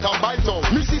 apple bottom bite out.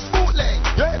 Mrs. Bootleg,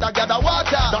 yeah, that gather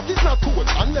water. That is not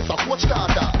coach unless a coach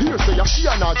Carter. Here say she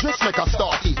and her dressmaker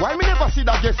start it. Why me never see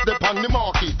that guest step on the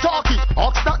market? Talk it,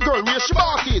 ask that girl where she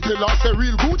bought it. Tell her say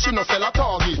real Gucci no sell a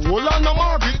Target. Hold on no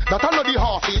Margaret, that I know the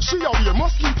half it. She a wear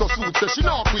mosquito suit, say she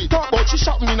not quit. Talk about she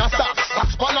shopping in a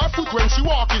socks on her foot when she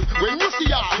walk it. When you see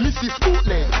her, Mrs.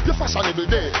 Bootleg, you fashionable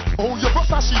there. Oh, your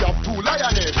Versace have two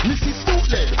lionel. Mrs.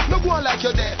 Bootleg, no go on like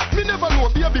you there. Me never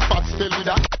know baby fat spell with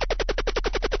a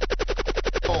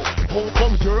oh,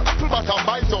 come here, apple bottom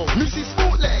bite out. Mrs.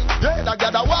 Bootleg, yeah, that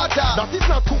gather water. That is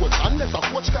not coach unless a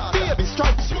coach Carter. Baby,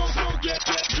 strike. Smoke, get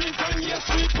drink, and yes,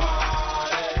 we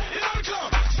party. In the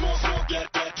club, smoke, get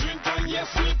drink, and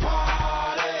yes, we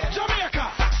party.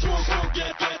 Jamaica, smoke,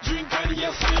 get drink, and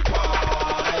yes, we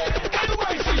party.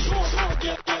 NYC, smoke,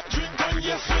 get drink, and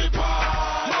yes, we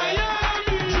party.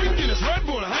 Miami, drinking is Red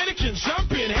Bull, Heineken,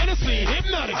 Champagne, Hennessy,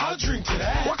 Hypnotic. I'll drink to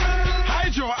that. What kind of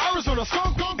Hydro, Arizona,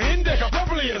 Skunk, Indica,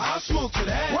 Propolis. I'll smoke to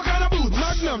that. What kind of boots?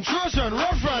 Magnum, Trojan,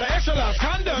 Rough Rider, Extra Large,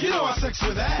 Condom. You know I sex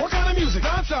with that. What kind of music?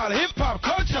 Dancehall, hip hop,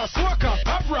 culture, soca,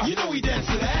 pop rock. You know we dance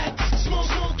to that.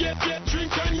 Smoke, get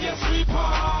drink, and yes we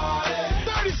party.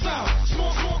 30 South.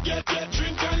 Smoke, get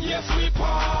drink, and yes we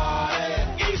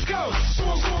party. East Coast.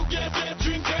 Smoke, get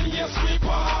drink, and yes we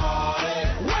party.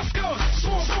 West Coast.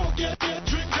 Smoke,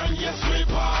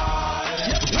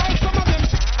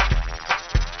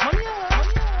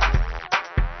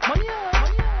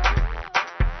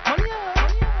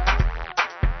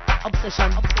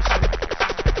 obsession.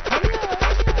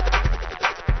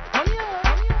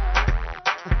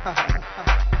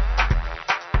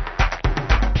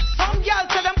 Some girls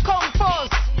say them come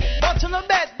first, but you know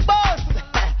bet boss.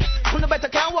 You know better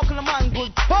can't walk on a man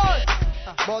good pulse.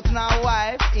 But now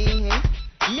wife, me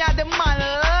and the man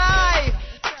life.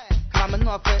 Come on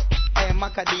off it, hey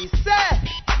Macadee say,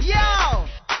 yo.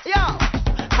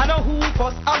 I know who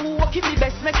first, I who walk in the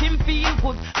best, make him feel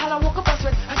good. And I walk up a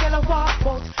sweat, I get a walk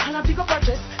out, and I pick up a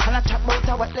dress, and I chat about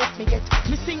what let me get.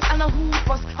 Me sing, I know who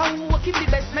first, I who walk in the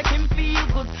best, make him feel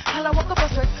good. And I walk up a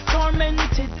sweat,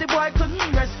 tormented, the boy couldn't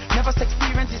rest. Never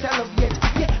experience this I love yet.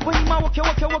 Yeah, when you walk, you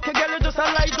girl, you just a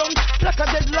lie down. Like a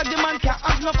dead, like the man can't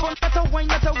have no fun. Not a wine,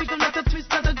 not a wiggle, not a twist,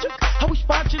 not a juke. I wish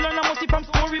part you learn, I must see from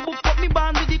storybook. Put me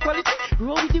band with the quality,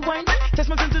 roll with the wine,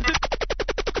 test my sense to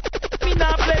me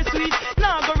nah play sweet,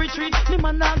 nah go retreat. Me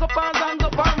man nah go pause and go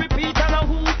and repeat. And I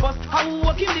who first, I who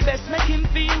walk him the best, make him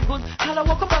feel good. And I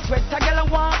walk up a sweat, I get a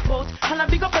walk out, and I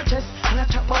big up a chest, and I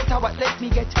chop out what let me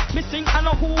get. Me sing and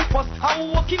I who first, I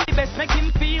who walk him the best, make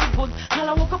him feel good. And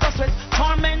I walk up a sweat,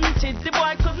 tormented, the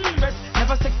boy couldn't rest.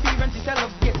 Never experience this I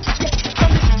love yet.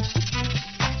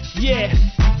 Yeah,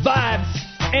 vibes,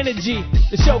 energy.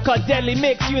 The show called Deadly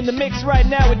Mix. You in the mix right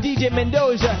now with DJ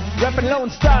Mendoja, repping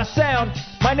Lonestar Sound.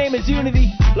 My name is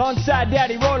Uni-T, alongside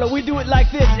Daddy Rolo. We do it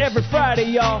like this every Friday,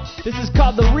 y'all. This is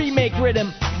called the Remake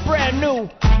Rhythm. Brand new,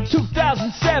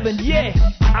 2007, yeah.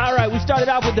 Alright, we started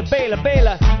off with the Bela.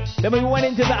 Then we went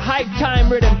into the Hype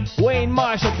Time Rhythm. Wayne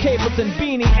Marshall, Capleton,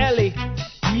 Beanie, Ellie.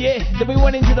 Yeah, then we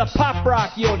went into the Pop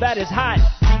Rock. Yo, that is hot.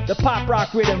 The Pop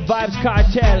Rock Rhythm, Vibes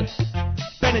Cartel.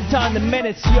 Benetton the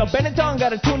Menace, yo, Benetton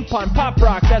got a tune pon Pop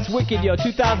Rock, that's wicked, yo,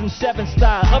 2007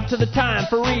 style, up to the time,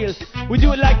 for real. We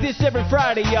do it like this every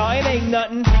Friday, y'all, it ain't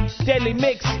nothing. Deadly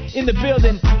Mix, in the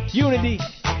building, Uni-T,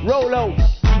 Rolo,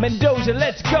 Mendoja,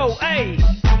 let's go, hey!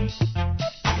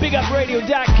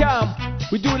 BigUpRadio.com,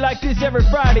 we do it like this every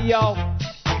Friday, y'all,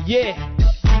 yeah.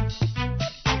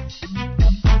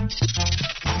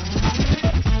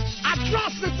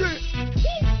 Atrocity!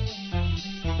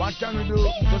 What can we do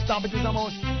to stop it is a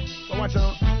mouse? So watch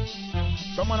out.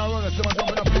 Someone are running, someone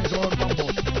jumping up in the house.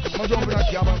 Someone jumping up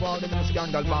here and going in the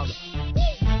scandal bag.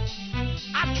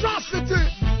 Atrocity!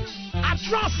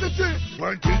 Atrocity!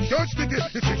 When things get sticky,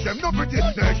 the system no pretty,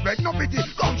 they expect no pity.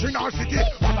 Country nor city,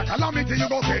 what a calamity, you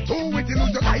go get too witty,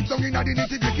 lose your life down in the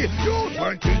nitty-gritty.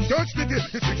 When things get sticky,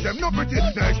 the system no pretty,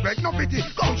 they expect no pity.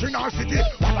 Country nor city,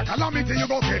 what a calamity, you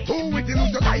go get too witty,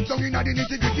 lose your life down in the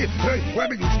nitty-gritty. Hey, when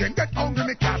me use can get hungry,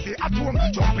 me can't stay at home.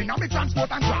 Jumping on me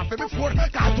transport and drop it before.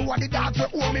 Cause two of the dogs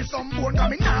will owe me some bone, cause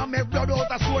me now make blood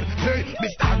out of sword. Hey, me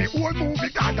start me old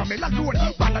movie, cause I'm alone.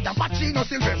 Better than Pacino,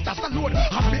 Sylvester Stallone.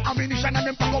 Happy ammunition and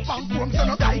them pack up and chrome, so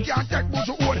no guy can't take much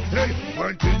own. Hey,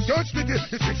 when things get sticky,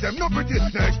 the system no pretty,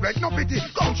 they expect no pity.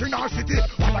 Country nor city,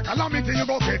 what a calamity, you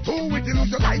go get too witty,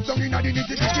 lose your life down in the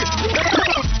nitty-gritty.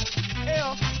 Hey,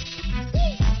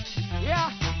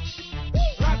 yeah,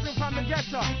 rising from the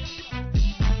ghetto.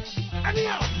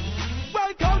 Anyhow,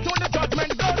 welcome to the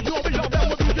judgment. Girls know we love them.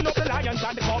 We're beating up the lions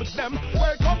and the cubs them.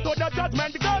 Welcome to the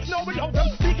judgment. Girls know we love them.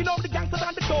 Beating up the gangsters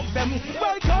and the dogs them.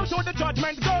 Welcome to the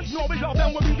judgment. Girls know we love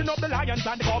them. We're beating up the lions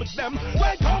and the cubs them.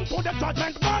 Welcome to the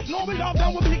judgment. Girls know we love them.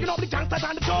 We're beating up the gangsters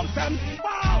and the dogs them.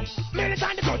 Wow, minutes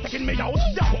and the drugs taking me out.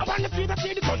 Yo, up on the street I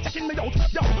see the drugs taking me out.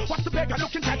 Yo, what's the pagan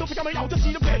looking trying to figure me out? To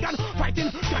see the pagan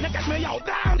fighting, trying to get me out.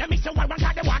 Down, let me see why one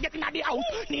guy they want getting at the house.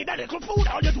 Need a little food,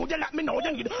 all you do, you let me know.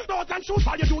 You need those and shoes,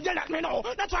 all you do, you let me know.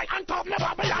 That's why I'm top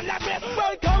never Babylon, let me.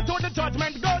 Welcome to the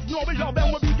judgment, girls know we love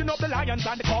them. We're beating up the lions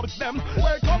and the cubs them.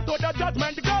 Welcome to the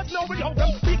judgment, girls know we love them.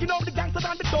 Beating up the gangsters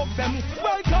and the dogs them.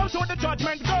 Welcome to the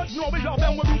judgment, girls know we love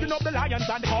them. We're beating up the lions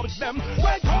and the cubs them.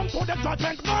 Welcome to the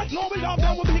judgment, girls know we love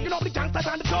them. We're beating up the gangsters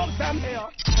and the dogs them.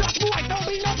 Just boy, don't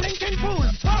be no blinking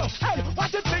fools. Oh, hey,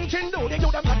 what you thinking do? They do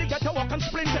them how they get to walk on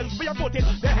splinters for your footing.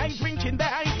 They ain't drinking, they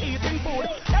ain't eating food.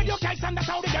 Education, that's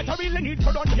how they get to really need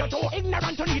for done. You're too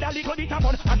ignorant to need a little bit of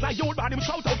fun. As a youth body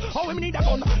shout out, oh, we need a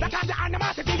gun. That has the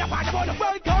animosity upon the bun.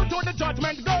 Welcome to the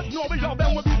judgment, girls know we love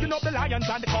them. We're beating up the lions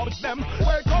and the cubs them.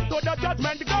 Welcome to the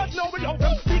judgment, girls know we love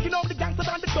them. Beating up the gangsters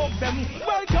and the dogs them.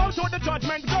 Welcome to the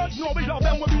judgment, girls know we love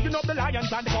them. We're beating up the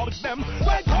lions and the cubs them.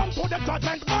 Welcome to the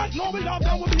judgment, girls know we love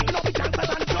them. We're beating up the gangsters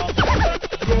and the dogs them.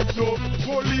 Look,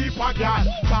 go leap a gal.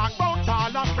 Talk about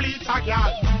all a fleet a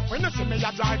gal. When you see me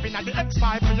a driving at the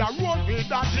X5, me a road with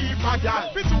a Jeep a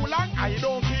gal. For too long, I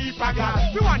don't keep a gal.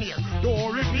 For 1 year,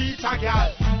 don't repeat a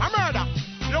gal. A murder,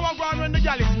 you want go on when the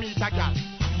gal is meet a gal.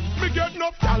 Me get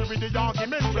enough gal with the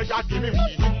argument, we got give me.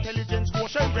 Intelligence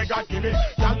quotient, we got give me.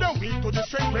 Gal don't weak to to the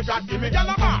strength we God give me. Girl,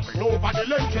 I'm marvel over the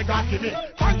length we God give me.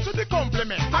 Thanks to the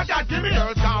compliment I God give me.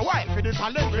 Girls gone wild for the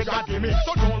talent we God give me.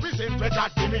 So don't resent we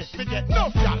God give me. We get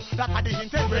enough girl, that are the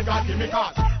intent we God give me.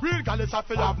 Cause real girl is a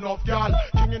fi have enough girl.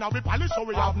 King in a we palace so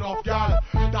we have enough girl.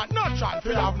 That natural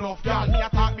fi have enough girl. Me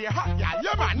attack me a hot girl,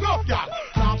 yeah man, enough girl.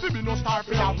 Now fi be no star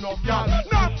fi have enough girl.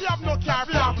 Now fi have no car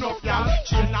fi have enough girl.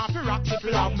 Chain now fi rock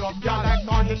fi have enough girl. Like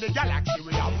stars in the galaxy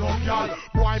we have enough girl.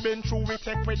 Boy been through we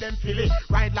take with them filly.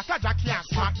 Ride like a jockey and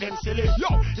smack them silly. Yo,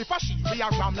 if a she we a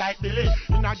ram like Billy.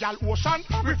 In a gal ocean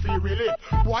we feel really.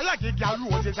 Boy I give gal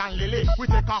roses and lily. We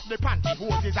take off the panty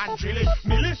hoses and drilly.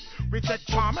 Millie, we take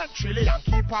charm and trilly and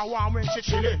keep her warm when she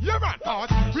chilly. You man thought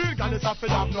real gal is a fi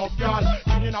have enough girl.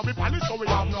 King in a we palace so we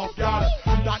have enough girl.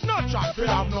 That natural fi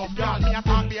have enough girl. Me a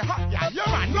talk be a hot girl. You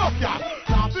man enough girl.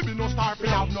 Now fi be no star fi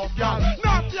have enough girl.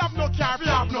 Now fi have no car fi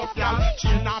have enough girl.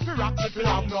 Chain now fi rock fi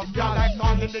have enough girl. Like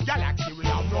stars in the galaxy we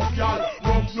have enough girl.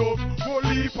 Enough, whole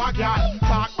heap a girl.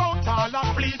 Talk about all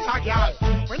a fleet a girl.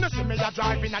 When you see me a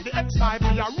driving at the X5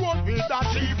 me a road with a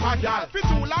Jeep a girl. For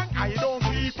too long I don't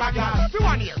keep a girl. For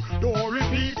 1 year don't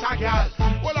repeat a girl.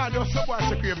 Well I just suppose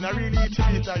the crave I really need to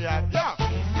beat a girl. Yeah,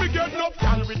 we get enough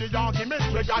girl with the argument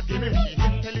we God give me.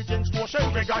 Intelligence quotient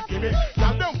we God give me.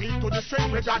 Girl don't beat to the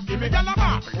strength we God give me. Girl I'm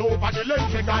marvel over the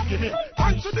length we God give me.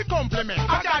 Thanks to the compliment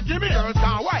I God give me. Girls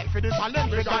gone wild for the talent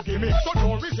we God give me. So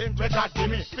don't resent we God give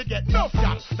me. We get enough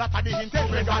girl that are the intent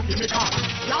we God give me.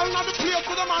 Y'all not the place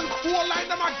for the man who like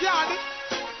them a garden.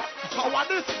 So what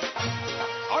this?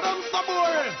 How them so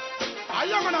boring? Are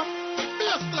you gonna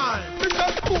baseline? Me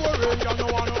say boring girl, no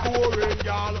wanna boring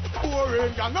girl.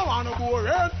 Boring girl, no wanna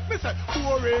boring. Me say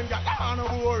boring girl, no wanna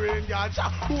boring girl.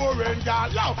 Boring girl,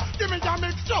 yo, give me your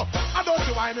mixture. I don't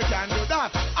see why you can do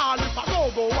that. All if I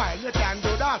go wild, you can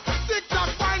do that. Tic-tac,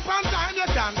 fine pan time, you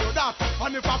can do that.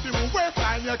 And if I feel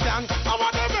waistline, you can. I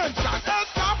want to mention,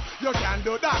 stop. You can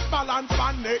do that. Balance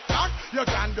pan, neck back, you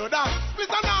can do that.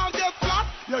 Split and all get flat,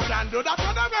 you can do that.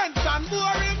 When I mention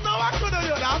boring, no I couldn't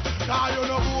do that. Nah, you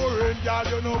no boring, girl,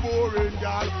 you no boring,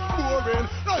 girl. Boring,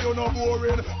 no you no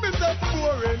boring. Me say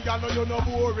boring, girl, no you no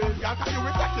boring, girl. Cause you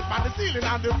will take it by the ceiling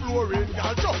and the flooring,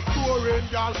 girl. So boring,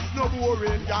 girl, no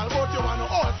boring, girl. But you wanna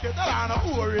all skate around a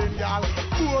boring, girl.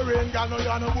 Boring, girl, no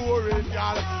you no boring,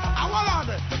 girl. I want on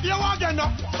it, you want get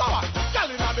up, so what? Girl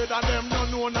in a bed and them no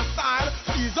know no style.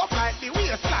 Ease up like the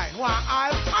waistline, one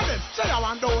aisle. And then say I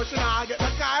want those, she not get the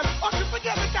kyle. Or she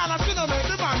forget the kind of she don't make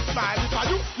the man smile. If I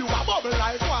you a bubble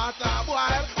like water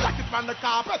boil. Take it from the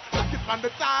carpet, take it from the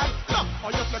tile. Look, how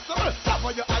you flexible, look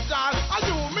how you agile. And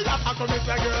you, me a talk to me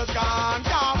say girls gone.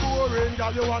 Yeah, boring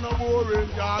girl, you want a boring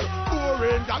girl.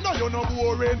 Boring girl, no you no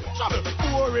boring. Trouble,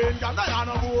 boring girl, no you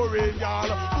no boring girl.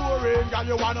 Boring girl,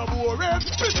 you want a boring.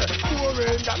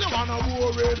 Boring girl, you want a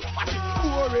boring.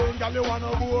 Boring girl, you want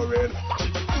a boring.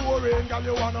 Boring girl,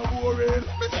 you want a boring.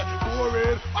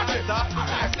 Boring.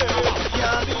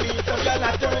 Can't believe the girl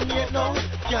I turn it now.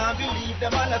 Can't believe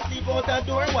them all asleep out the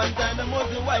door. One time I was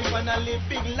the wife and I live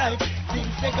big life.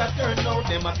 Things take a turn now,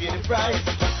 them a pay the price.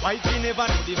 Wife she never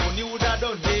knew the money would have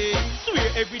done it.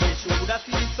 Swear every day she would have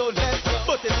seen so less.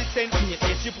 But every cent in it,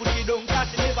 she put it down. Cause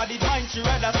she never did mind, she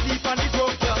rather sleep on the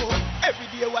ground. Every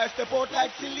day wife step out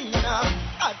like Selena.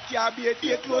 At car be a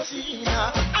day close she in.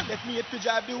 And left me to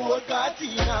drive the whole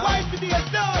Cartina. Wife to be a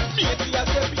done, me a see a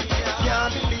Sabina.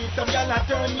 Can't believe some y'all a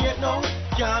turn it now.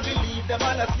 Can't believe them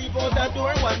all asleep out the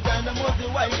door. One time I was the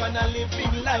wife and I live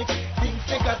big life. Things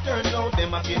take a turn now,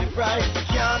 them a pay the price.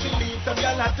 Can't believe some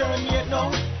y'all a turn it now.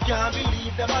 Can't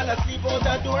believe them all asleep out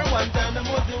the door. One time I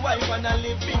was the wife and I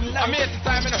live big life. I'm here to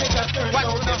time Things take a turn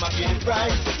now, them a pay the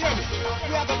price.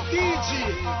 We have a DJ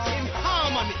in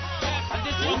harmony. And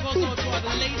this one goes out to all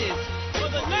the ladies. For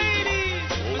the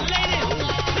ladies! For the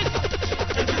ladies!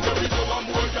 Everywhere we go and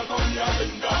more girls on the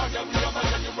agenda. Girl we have a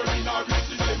January now reach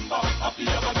December. Happy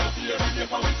ever happy every day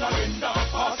for we surrender.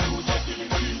 Pass through the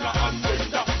killing cleaner and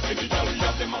bender. Any girl we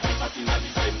have them a fit in the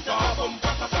center.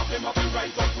 Bumper to tap them up we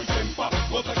rise up with temper.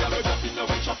 What a girl we up in the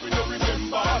witch up we don't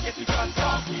remember. Get it and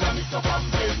talk we a mix up and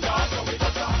blender. So we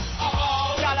got a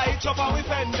Girl I hitch up and we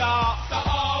fender.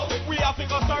 We have to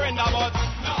go surrender but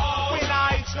we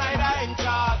not hitch neither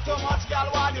enter. Too much girl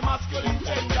want the masculine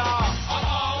gender.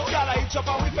 Girl I hitch up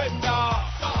and we fender.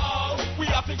 We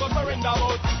have to go surrender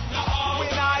but we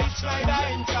not hitch neither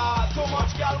enter. Too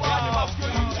much girl want the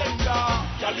masculine gender.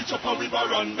 Girl hitch up and we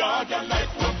veranda. Girl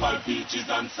like Opal, Peaches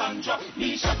and Sandra.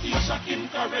 Nisha, Tisha, Kim,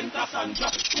 Karen, Cassandra.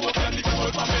 Scope and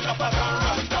Nicole, Pamela, Pat and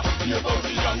Randa. Here goes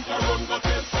the Yanka, run, go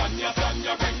tell Sanya,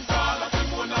 Sanya, Rengala,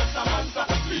 Simona, Samantha.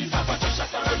 Lisa, Patricia,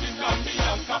 Caroline, and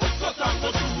Bianca. So tango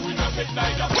two, we not get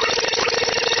neither.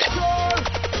 Door,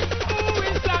 who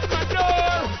is at my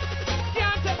door?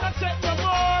 Can't take a check no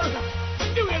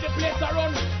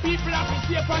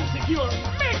and secure.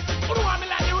 Mix, who do want me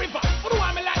like the river? Who do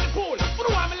want me like the pool? Who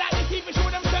do want me like the TV show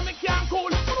them say me can't cool?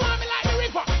 Who do want me like the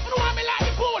river? Who do want me like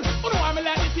the pool? Who do want me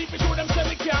like the TV show them say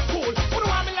me can't cool? Who do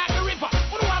want me like the river?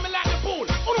 Who do want me like the pool?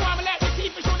 Who do want me like the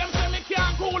TV show them say me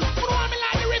can't cool? Who do want me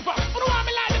like the river? Who do want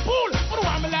me like the pool? Who do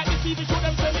want me like the TV show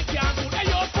them say me can't cool? Hey,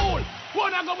 yo, fool.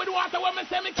 Wanna go with water when me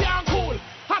say me can't cool?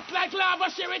 Hot like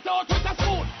lava, share it out with a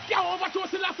spoon. Can't overthrow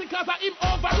Selassie cause I him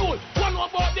overrule. One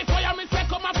more about the fire, me say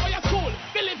come and fire school.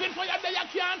 Believe in fire there you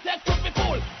can't take to be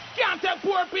fool. Can't take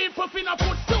poor people in a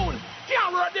footstool.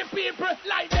 Can't hurt the people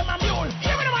like them a mule.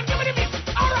 Give me the man, give me the beat.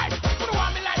 Alright. Who do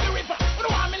want me like the river? Who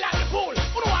do want me like the pool?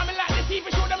 Who do want me like the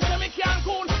TV show them say me can't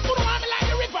cool? Who do want me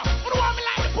like the river? Who do want me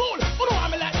like the pool? Who do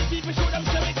want me like the TV show them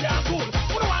say me can't cool?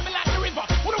 Who do want me like the river?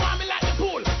 Who do want me like the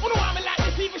pool? Who do want me like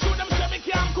the TV show them say me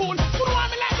can't cool? Who do want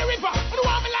me like the river? Who do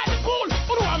want me like the pool?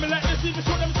 Who do want me like the TV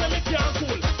show them say me can't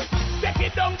cool?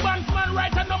 Take it down, bandsman,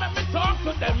 right, and now make me talk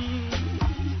to them.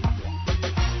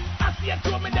 I see it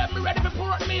to me, them ready to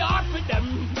pour out me heart with them.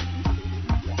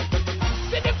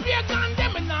 See the pagan,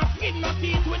 them and not skin, no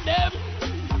teeth with them.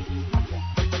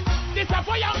 This a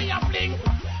fire me a fling.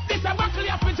 This a buckle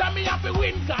a pitch and me a fi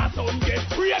win. Cause some get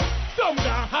break, some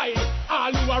can hide.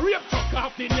 All who a rape truck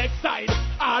off the next side.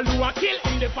 All who a kill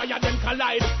in the fire them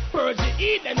collide. Purge the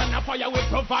heat and a fire we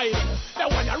provide. The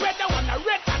one a red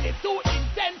and it's too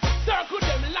intense. Circle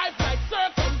them life like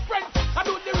circumference. I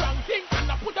do the wrong thing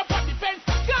and I put up on the fence.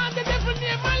 God the devil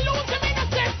name and lose them in a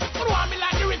sense. Who do want me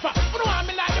like the river? Who do want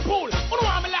me like the pool? Who do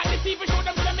want me like the TV show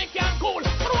them say me can't cool?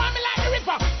 Who do want me like the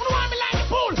river? Who do want me like the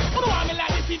pool? Who do want me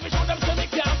like the TV show them say me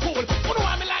can't cool? Who do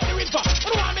want me like the river? Who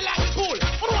do want me like the pool?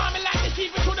 Who do want me like the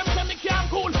TV show them say me can't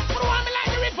cool? Who do want me like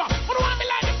the river? Who do want me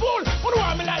like the pool? Who do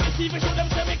want me like the TV show them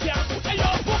say me can't cool? Hey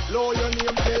yo, blow your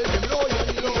name, tell them blow your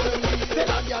name. Tell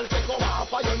a girl to come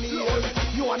off of your name.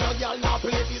 You and a girl now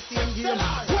play the same game.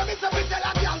 When me say me tell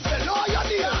a girl say blow your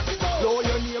name. Blow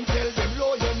your name, tell them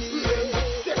blow your name.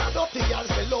 Tell a dirty girl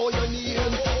say blow your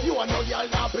name. You and a girl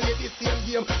now play the same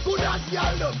game. Good as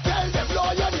girl them, tell them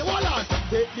blow your name. Hold on.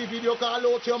 Take the video, call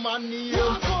out your man name.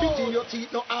 Between your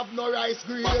teeth no have no rice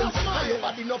grains. And your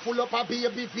body no full up a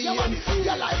baby vein.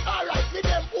 Your life alright with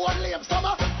them old lame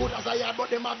summer. Good as I had but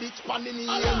them a bitch pan the name.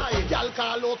 Girl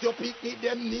call out your pick me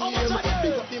them name.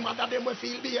 Big up the mother them we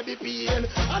feel baby pain.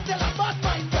 And tell a bad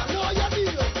mind girl blow your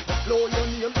name. Blow your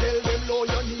name, tell them blow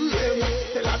your name.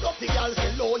 Tell a dirty girl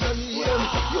say blow your name.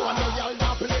 You and no girl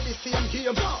now play the same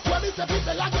game. When me say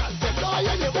people a girl say blow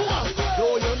your name.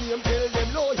 Blow your name, tell them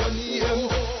blow your name.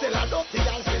 Tell a dirty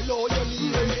girl say blow your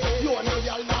name. You and no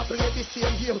girl now play the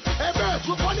same game. Hey birds,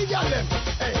 look on the girl them.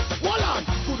 Hey, hold on.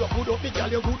 Good up, me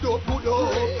girl, you good up. Good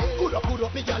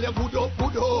up, me girl, you good up.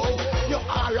 You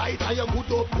alright and you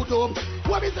good up.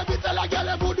 When me say tell a girl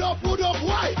you good up.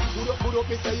 Why? Good up,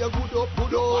 me say you good up.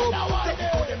 Take it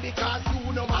to them because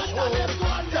you know my show.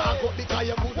 Talk up because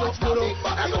you good up.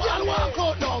 Every girl walk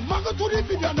out now. Man go to the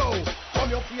video now. From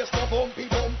your face no bumpy.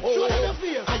 Show them your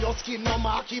face. And your skin no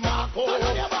marky.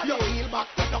 Your heel back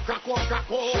no crack up.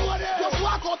 Just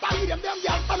walk out and leave them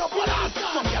girls stand up.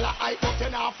 Some girl are hype but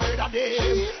they're not afraid of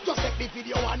them. Just take the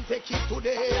video and take it to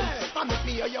them. And make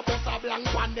me hear your bust a blank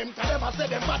on them. Cause them a say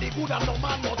them body good and no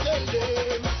man no tell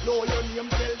them. Blow your name,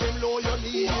 tell them blow your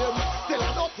name. Tell a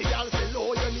dirty girl say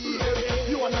blow your name.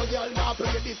 You and a girl now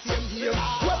play the same game.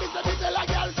 When me say tell a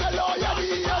girl say blow your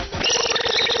name.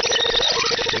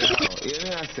 You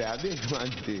know I say a big man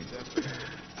thing.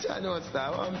 I know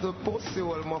star, I want to pussy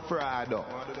all my fraud up.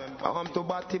 I want to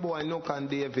batty boy Nook and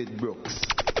David Brooks.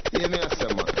 You know I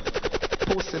say man.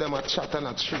 Pussy them a chat and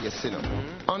a trace, you know.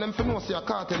 And them for know see a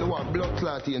cartel who have blood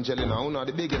clot angel, you know, one of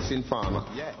the biggest informer.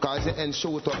 Cause you end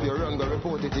shoot up your run, go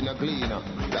report it in a cleaner.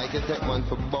 Like you take man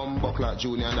for bomb buckler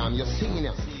junior and I'm your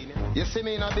senior. You see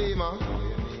me in a beamer?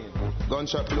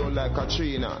 Gunshot blow like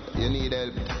Katrina. You need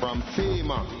help from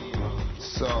FEMA.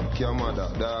 Suck your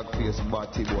mother, dog face,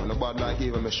 batty boy. No bad like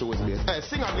even my shows late. Hey,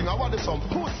 sing a thing, I want some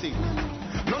pussy.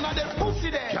 None of them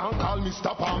pussy there. Can't call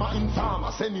Mr. Palmer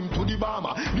informer. Send him to the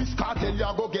bomber. This cartel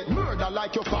ya go get murder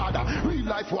like your father. Real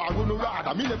life war run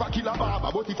rather. Me never kill a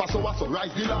barber, but if I saw rise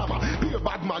the llama. Be a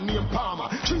bad man named Palmer.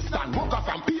 Tristan, Walker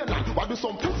from Pearland. What do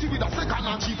some pussy with a second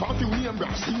and cheap and few name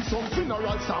brush. See some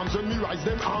funeral psalms when me rise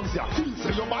them arms ya. Feel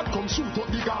say your bad come shoot up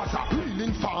the Gaza. Real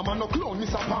informer, no clone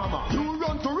Mr. Palmer. You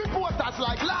run to reporters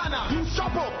like Lana. You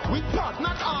shop up with part,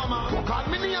 not armor. Go call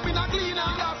me name in a cleaner.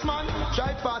 Gas man.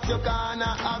 Try pass your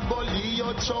corner. A bully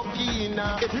your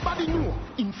chokina. Everybody know,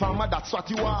 informer, that's what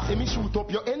you are. Say me shoot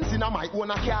up your ends in a my own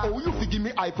car. Oh, you fi give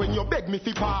me hype when you beg me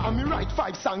fi par. And me write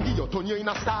 5 songs, give you turn you in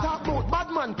a star. Talk about bad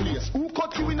man place. Who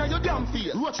cut you in a your damn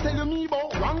face? Roach tell you me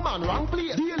about wrong man, wrong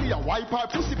place. Daily a wipe her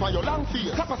pussy for your long face.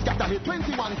 Tapa scatter hit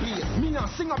 21 place. Me a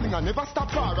singer, me a never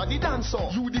stop her at the dance.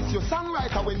 You this your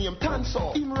songwriter when him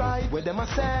tanso. Him right, where them a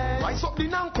say. Rise up the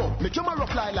nanko, make your marrow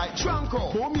fly like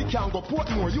Tranco. But me can go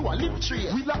Portmore, you a lip tree.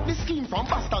 We lock the scheme from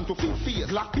Boston to Fifth Face.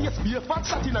 Black face, be a fat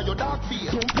shot in your dark face.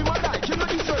 Don't be my like, you know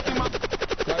this certain man.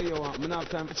 Cause you want, me not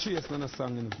have time to chase on a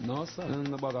song, you know. No, sir.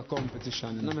 And about a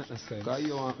competition, you know. No make no sense. Cause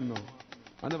you want, no.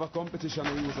 I never competition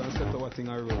I use and set our thing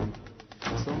around.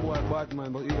 Some boy bad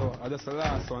man, but yo, I just the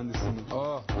last one this thing.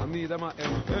 Oh, I mean them at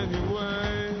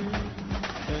anyway.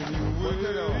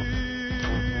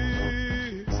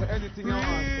 So anything you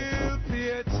want,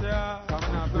 picture.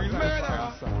 Coming out the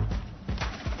murder.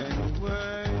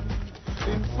 Anyway,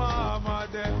 informer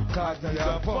them. Cause you're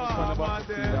a farmer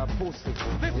them. You're a pussy.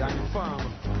 You're a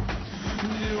farmer.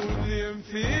 New name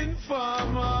for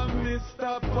informer,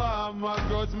 Mr. Palmer.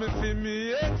 Grudge me for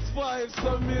me X5,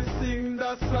 so me sing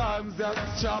the songs that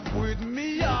chop with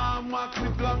me armor.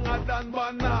 Clip longer than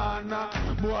banana.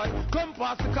 Boy, come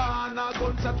past the corner,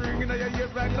 gunshot ringing in your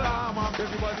ears like llama.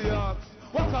 Everybody asks,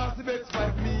 what cost the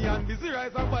X5? Me and Busy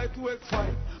Rise and buy 2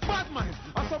 X5. Bad mind,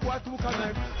 I saw boy 2 can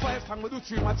knife. 5 sang me do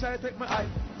 3, my child take my eye.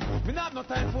 Me not have no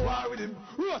time for war with him.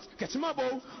 Roach, catch him a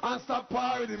bow and stop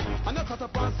par with him. And I cut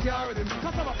up and scare with him.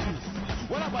 Cause I'm a piece.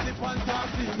 What about the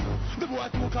fantasy? The boy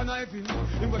 2 can knife him.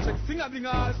 Him go check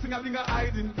sing-a-dinga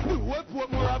hiding. The whole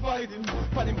port more abiding.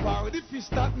 For him par with the fish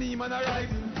that me man a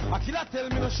riding. A killer tell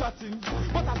me no shot him.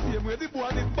 But I see him where the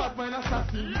boy did bad mind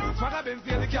assassin. Swagger Ben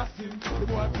say the casting. The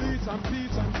boy bleach and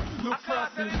look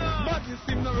frosty. Madness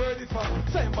him no ready for.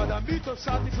 Same bad and beat up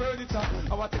shorty furniture.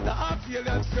 I want take the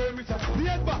half-alien skirmisher. The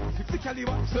head back, 50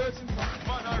 caliber, searching for.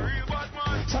 Man a real bad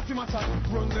man. Shot him a shot,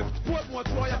 run left. Port more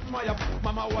try up my up.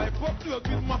 Mama wipe up, blood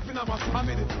with map in a map. I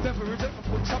made it, devil reject me,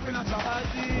 put chop in a chop.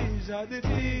 Adisha the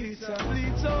teacher,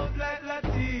 bleach out like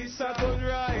Latisha. Gun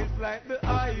rise like the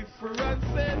Eiffel and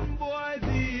send boy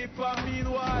deeper.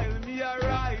 Meanwhile, me a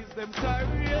rise, them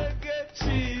career get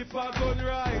cheaper. Gun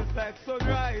rise like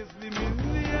sunrise,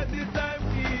 eliminate the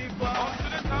timekeeper.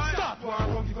 Start war,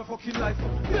 come give a fucking life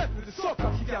up. Let me the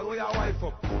sucker kick out where your wife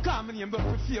up. Call me name, but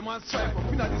with fame and stripe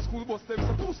up. Inna the school bus, them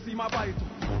say pussy my bite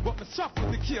up. But me strap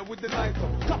with the care with the light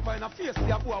up. Copper in a face,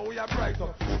 see a boy where you bright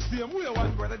up. Same way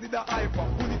one brother did a hype up.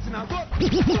 Put it in a gut,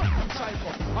 and chipe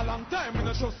up. A long time me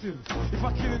no trust him. If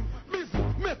I kill him, busy,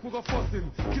 make me go fuss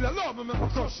him. Kill a love me, make me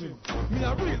crush him. Me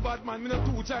a real bad man, me no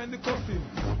two giant the cussing.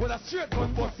 But a straight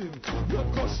gun busting, blood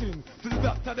gushing. To the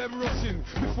doctor them rushing.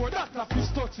 Before that a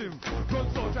fish touch him.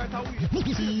 Guns out right away.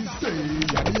 Please say,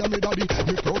 Yaddy and me daddy.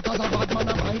 Me proud cause a bad man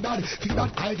and my dad. See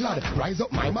that I glad. Rise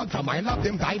up my mag from my lap,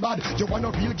 them die bad. You want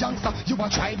a real gangster, you a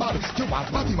try bad. You a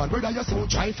batty man, brother you so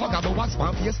try fag. But what's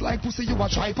my face like pussy, you a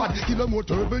tripod. Kill a more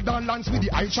turtle than lance with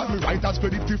the eye shot. Me right as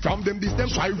credit free from them, this them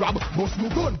try rob. Bust me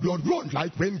gun, blood run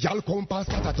like when gal come past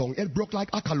Cataton. Head broke like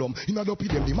a column, in a dopey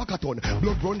them the macathon.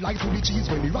 Blood run like to the cheese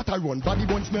when the ratta run. Body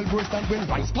bun smell worse than when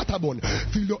rice patter bun.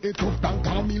 Feel your head tough than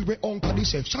Camille when uncle the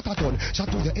chef shot a ton. Shot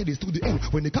to your head is to the end.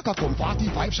 When the caca come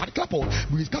 45 shot clap out.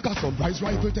 Breeze caca some rise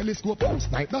rifle telescope out.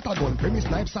 Snipe not a gun, premise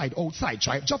snipe side outside.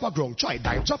 Try drop a ground, try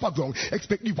dive drop a ground.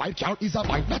 Expect the white car is a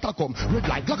bite not a come. Red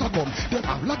light glocka come. Them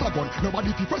have lot a gun.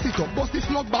 Nobody fi press it up. Bust this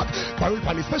slug back. Barrel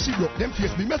pan is special block. Them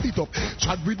face me mess it up.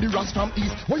 Chat with the ras from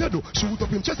east. What you do? Shoot up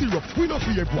him chest up. We no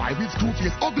fear boy with screw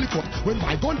face ugly cut. When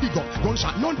my gun dig up,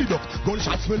 gunshot none deduct.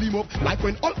 Gunshot swell him up like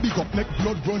when all big up. Neck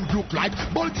blood run look like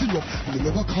bulky up. We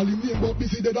never call him name but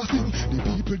busy dead a sing. The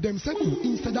people them say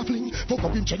instead of fling. Fuck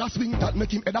up him cheddar swing that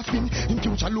make him head a spin. In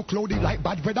future look cloudy like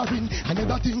bad weather ring.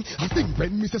 Another thing I sing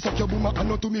when me say suck your boomer and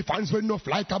not to me fans when no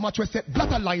fly come at we set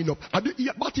blatter line up. And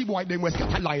the 8 batty boy them we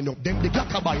scatter line up. Them the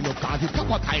glacker bind up cause it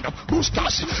copper kind up. Bush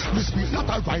cash. Me speak not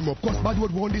a rhyme up. Cause bad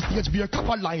word won the stage be a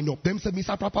copper line up. Them say miss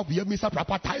a proper wave, miss a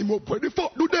proper time up. Where the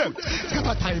fuck do them?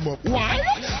 Scatter time up. Why?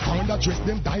 Found a dress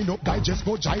them dine up. Digest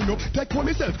go gine up. Take for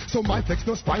myself. So my flex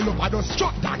no spine up. I don't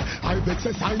struck down. I vex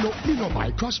a sign up. Me no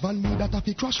buy crash van. Me that a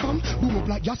fi crash from. Boom up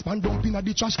like gas pan dump in a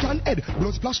the trash can. Head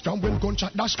blood splash from when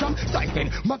gunshot dash from. Side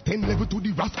 10. Mark 10 level to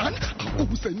the rat hand.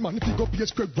 Who send man pick up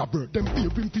page Craig Robber. Them fear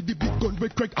him to the big gun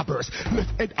with Craig Abbers.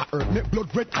 Left head a earth. Neck blood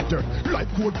red a dirt. Like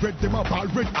cold red them a ball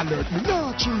red alert. Me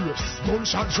not serious.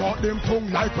 Gunshot shot them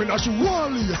tongue like when I shoot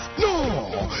Wallace.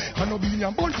 No. I no be in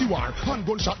a bunty war. And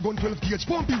gunshot gun 12 gauge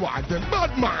pumpy war. Them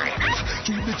bad mind.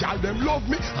 Treat the gal them love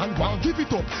me and want give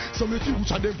it up. So me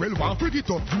future them well want freak it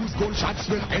up. Use gunshots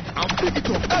well head and pick it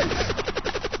up. Hey.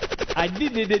 I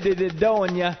did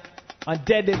doing ya on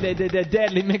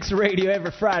Deadly Mix Radio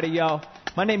every Friday, y'all.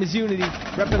 My name is Uni-T,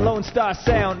 repping Lonestar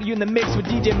Sound. You in the mix with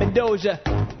DJ Mendoza.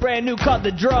 Brand new called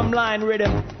the Drumline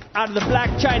Rhythm. out of the Black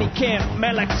Chinese camp,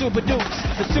 man like Super Dukes,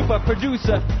 the super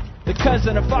producer, the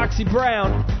cousin of Foxy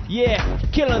Brown. Yeah,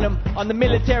 killing them on the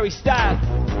military style,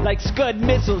 like Scud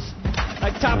missiles,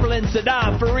 like toppling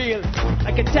Saddam for real,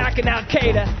 like attacking Al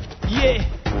Qaeda. Yeah,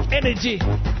 energy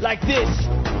like this.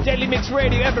 Daily Mix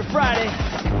Radio every Friday.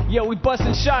 Yo, we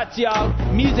busting shots, y'all.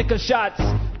 Musical shots,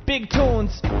 big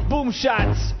tunes, boom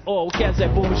shots. Oh, we can't say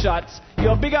boom shots.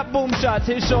 Yo, big up boom shots.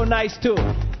 His show nice too.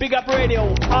 Big up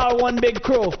radio, all one big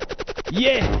crew.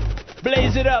 Yeah,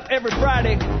 blaze it up every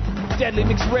Friday. Deadly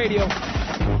Mix Radio.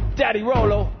 Daddy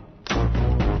Rolo,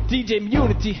 DJ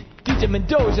Uni-T, DJ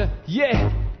Mendoza. Yeah,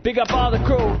 big up all the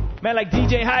crew. Man like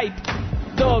DJ Hype,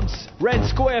 Thugs, Red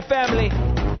Square Family.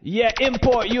 Yeah,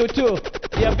 import you too.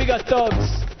 Yeah, big up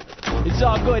Thugs. It's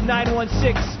all good.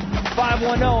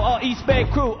 916-510, all East Bay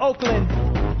crew, Oakland.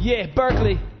 Yeah,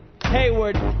 Berkeley,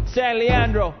 Hayward, San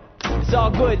Leandro. It's all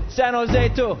good. San Jose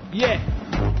too. Yeah.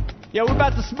 Yeah, we're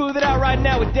about to smooth it out right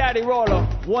now with Daddy Rolo.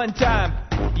 One time.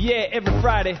 Yeah, every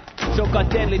Friday. Show called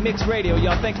Deadly Mix Radio.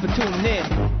 Y'all, thanks for tuning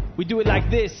in. We do it like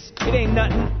this. It ain't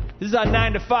nothing. This is our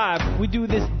 9 to 5. We do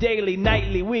this daily,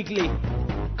 nightly, weekly.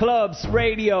 Clubs,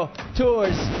 radio,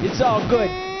 tours. It's all good.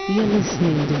 You're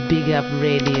listening to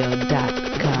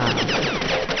BigUpRadio.com.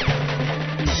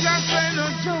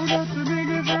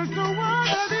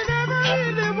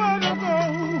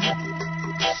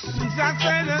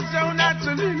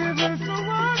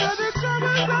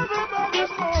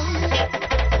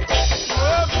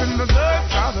 Open the doors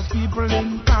for the people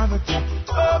in poverty.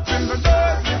 Open the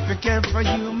doors if you care for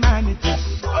humanity.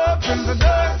 Open the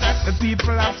doors that the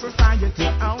people of society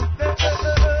out there.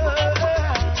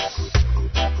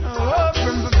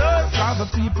 Open the doors for the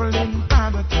people in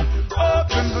poverty.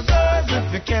 Open the doors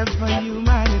if you care for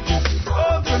humanity.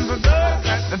 Open the doors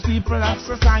that the people of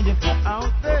society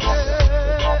out there.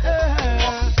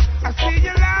 I see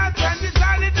you loud and you're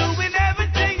jolly doing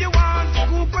everything you want.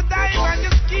 Cooper dive and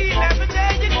you ski every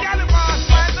day you carry on.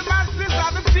 While the masses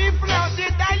of the people out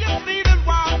there dying, feeling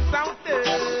wants out there.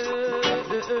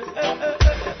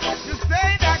 You say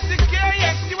that you care,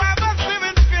 yes, you have a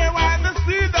living fear. While the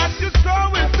seed that you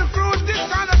sow is the fruit it's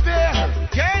gonna bear.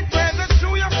 Can't wear the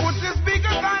shoe your foot is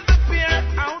bigger than the pear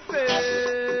out there.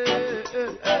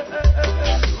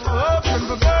 Open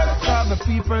the doors for the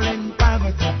people in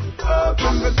poverty.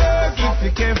 Open the doors if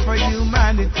you care for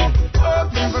humanity.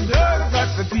 Open the doors that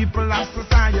the people of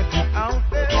society out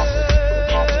there.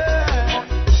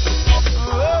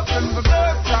 Open the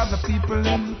doors for the people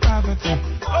in poverty.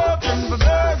 Open the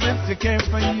doors if you care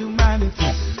for humanity.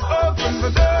 Open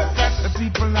the doors that the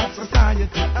people of society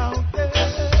out there.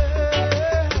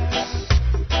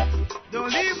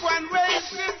 Don't leave one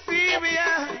race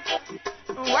inferior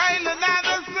while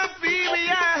another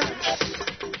superior.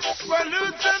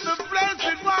 Pollution, the place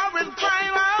with war and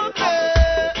crime out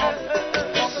there.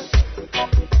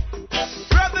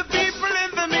 Brother people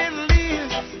in the Middle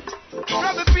East,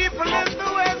 brother people in the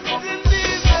West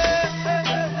Indies.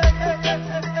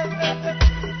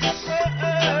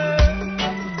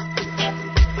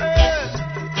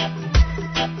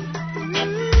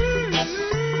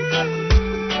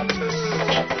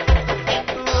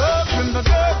 Open the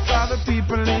doors for the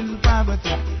people in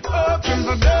poverty. Open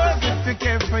the doors if you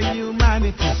care for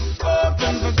humanity.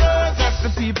 Open the doors that the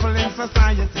people in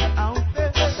society out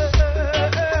there.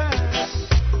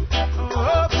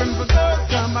 Open the doors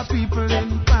to my people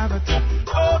in poverty.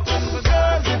 Open the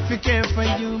doors if you care for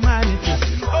humanity.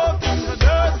 Open the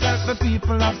doors that the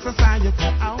people of society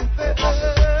out there.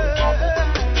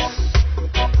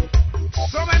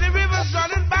 So many rivers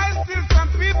running by, still some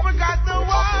people got no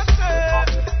water.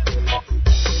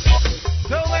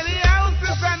 So many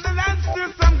houses and the land,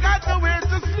 still some got nowhere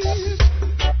to sleep.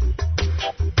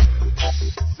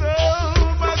 So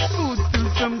much food, still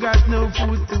some got no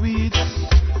food to eat.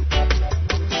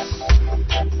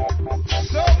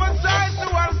 So much time to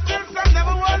work, still some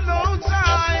never want no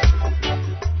time.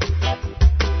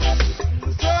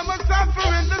 So much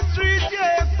suffering in the street,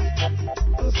 yes.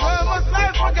 So much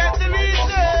life forget to lead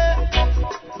there.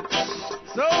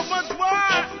 So much war,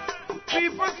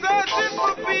 people searching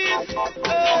for peace.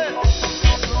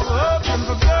 Open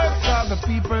the doors for the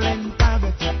people in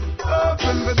poverty.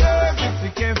 Open the doors if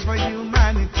you care for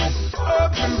humanity.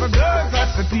 Open the doors that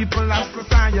the people of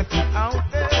society out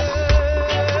there.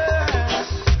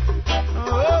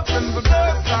 Open the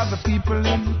doors for the people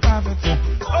in poverty.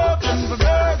 Open the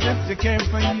doors if you care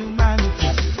for humanity.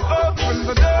 Open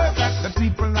the doors that the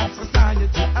people of society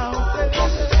out there.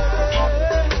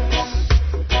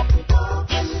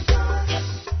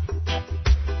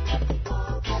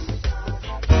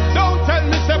 Don't tell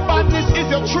me say badness is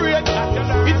your trade.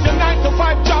 It's your 9 to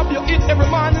 5 job you eat every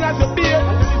morning as a beer.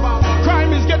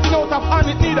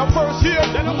 first year.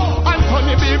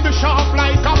 Anthony baby sharp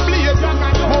like a blade.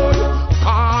 Boy,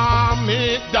 calm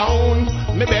it down,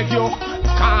 me beg you.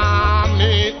 Calm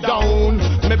it down,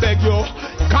 me beg you.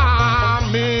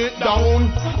 Calm it down.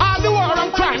 All the war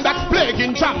and crime that's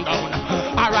plaguing jam down.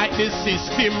 Alright, this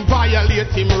system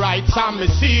violate him rights on me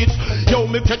seats. Yo,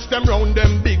 me catch them round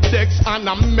them big decks and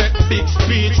I make big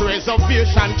speech.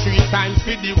 Reservation 3 times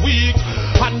for the week.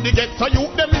 And the ghetto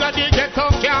youth them in the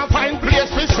ghetto can't find place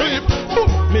to sleep.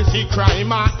 Boom, me see crime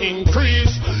a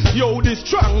increase. Yo, the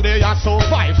strong they are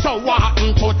survive. So what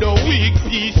happened to the weak?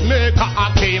 Peacemaker I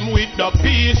came with the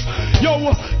peace.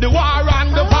 Yo, the war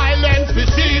and the violence we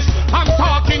cease. I'm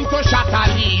talking to Shatta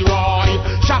Leroy.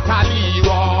 Shatta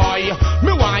Leroy.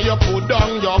 Me want you put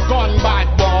down your gun,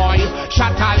 bad boy.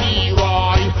 Shatta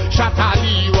Leroy. Shatta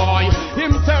Leroy.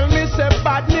 Him tell me say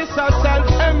badness a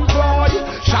self-employed.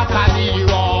 Shatta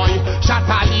Leroy.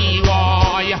 Shatta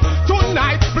Leroy.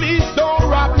 Tonight please don't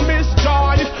rob Miss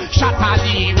Joy. Shatta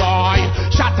Leroy.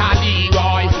 Shatta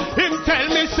Leroy. Him tell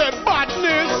me say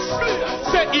badness.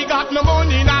 Say he got no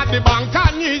money in the bank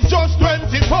and he's just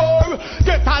 24.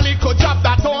 Get a little job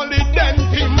that only dent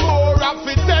him more. Have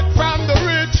to take from the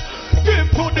rich, give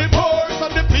to the poor, so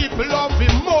the people love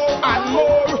him more and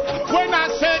more. When I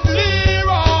said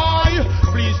Leroy,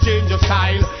 please change your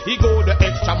style. He go the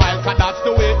extra mile, cause that's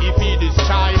the way he feed his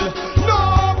child.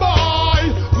 No boy,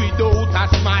 without a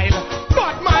smile,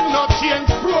 but man not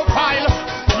change profile.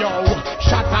 Yo,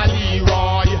 Shatta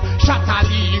Leroy, Shatta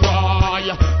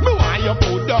Leroy. Me want you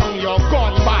put down your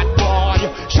gun, bad boy.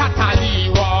 Shatta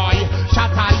Leroy,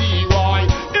 Shatta Leroy.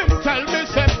 Him tell me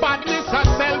say badness a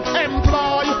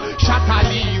self-employed. Shatta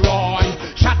Leroy,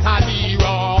 Shatta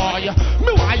Leroy.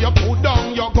 Me want you put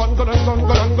down your gun,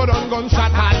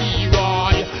 Shatta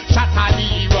Leroy, Shatta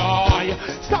Leroy.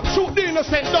 Stop shooting the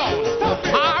innocent down.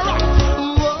 Alright.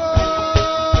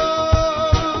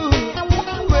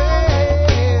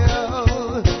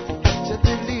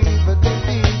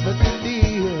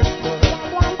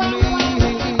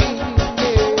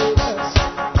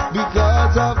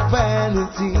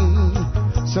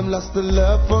 Some lost the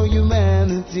love for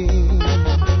humanity,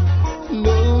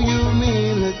 no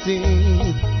humility,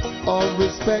 or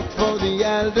respect for the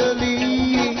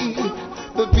elderly.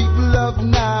 The people of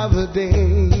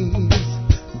nowadays,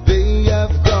 they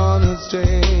have gone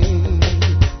astray.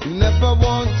 Never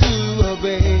want to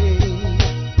obey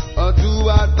or do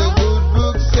what the good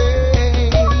book say.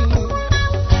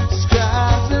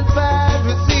 Scribes and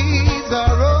Pharisees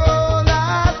are all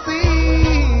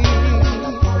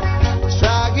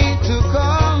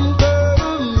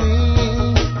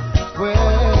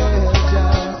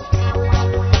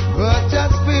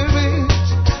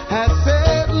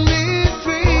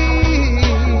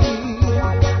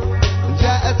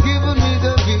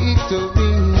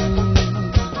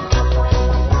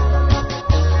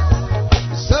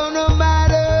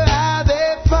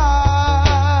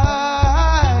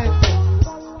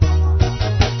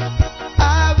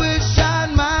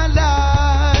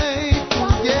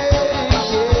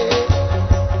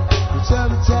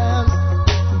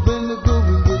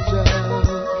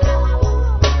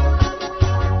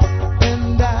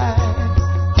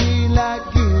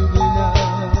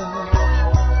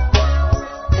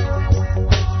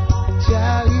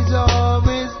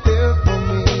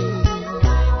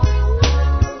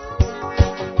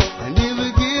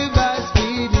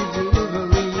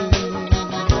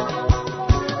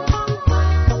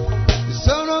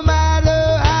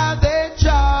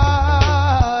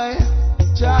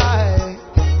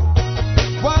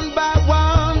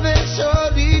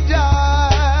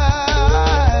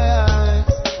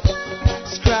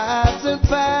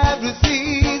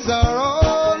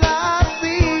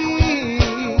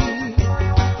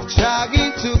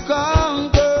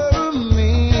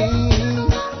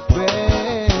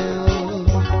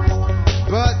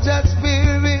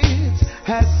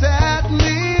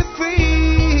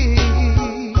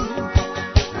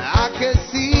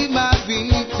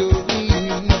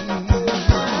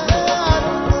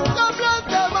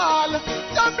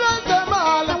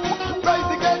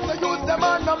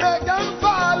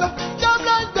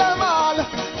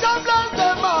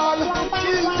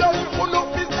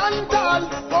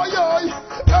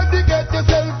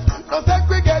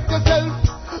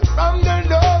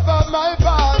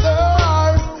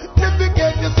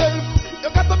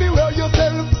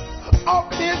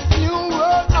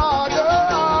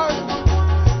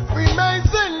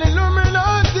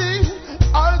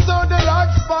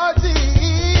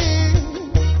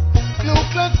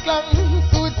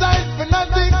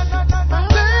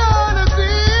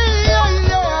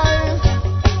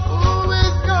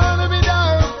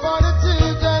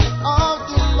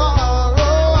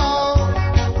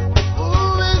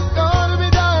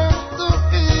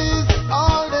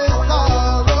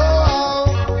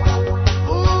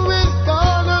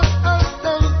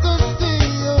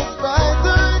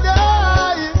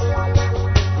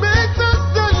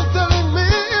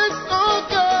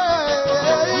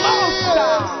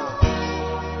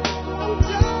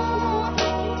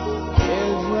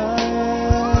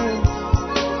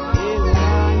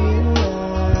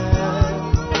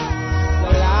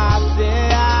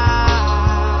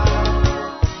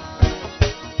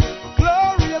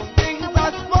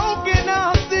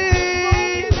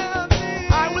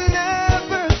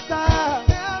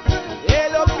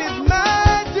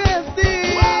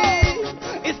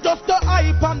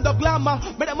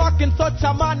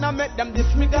a man, I make them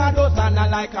disregard those and I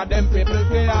like how them people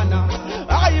piano.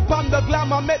 Hype on the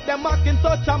glamour, make them act in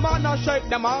such a manner. Shake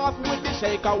them off with the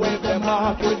shaker, wave them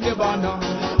off with the banner.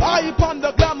 Hype on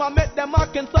the glamour, make them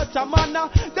act in such a manner.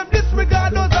 Them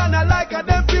disregard those and I like how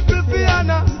them people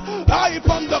piano. Hype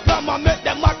on the glamour, make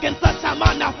them act in such a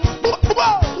manner.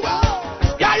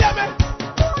 Yeah, yeah, man.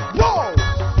 Whoa.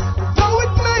 Though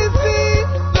it may seem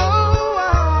so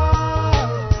hard,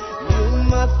 you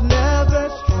must never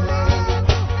stray.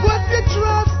 Put your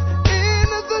trust in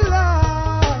the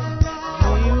Lord,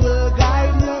 He will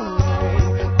guide your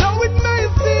way. Though it may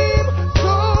seem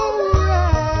so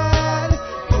red,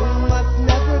 you must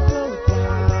never go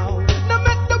down. No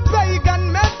make the pagan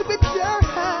mess with your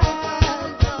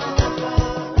head.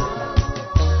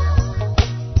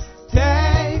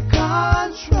 Take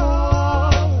control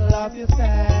of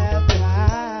yourself,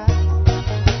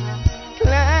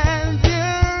 cleanse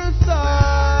your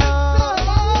soul.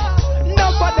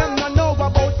 None of them don't know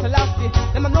about Selassie,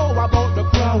 them don't know about the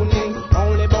crowning,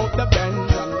 only about the bend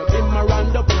and the bimmer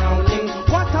and the browning.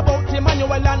 What about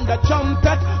Emmanuel and the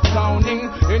trumpet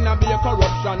sounding? In a be a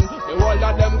corruption, the whole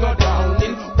of them go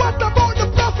drowning. What about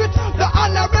the prophet, the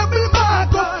honorable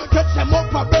Marcus? Catch them up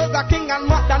for Burger King and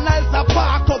McDonald's a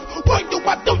park up. Why do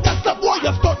what do just a boy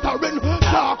you're stuttering?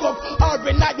 Talk up,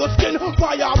 Arvin like your skin,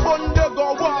 fire burn, they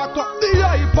go walk up. The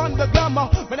hype and the glamour,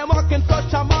 when I'm walking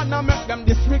such a manner, make them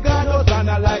disregard those and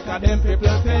I like how them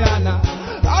people piano.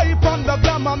 Hype and the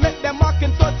glamour, make them walk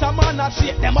in such a manner.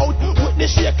 Shake them out with the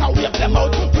shaker, wave them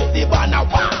out with the banner.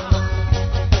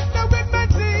 Now with my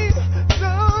team,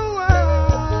 so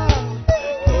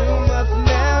you must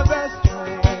never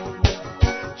stray.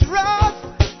 Trust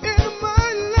in my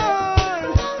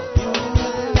Lord, you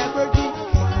will never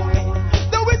decay.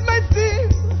 Though it may seem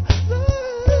so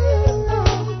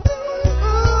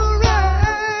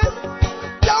alright,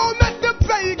 don't let the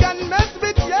pagan mess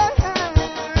with your head.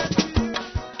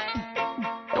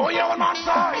 Oh, yeah, on my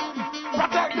side.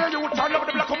 Protect the youth and love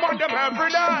the black among them every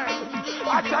day.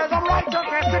 I tell them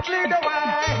righteousness to lead the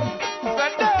way. So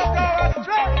don't go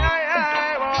astray.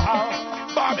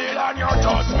 Babylon, your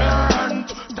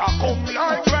judgment, that come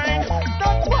like rain.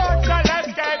 That word shall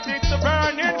escape, it's a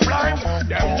burning flame.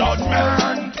 Them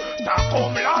judgment, that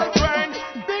come like rain.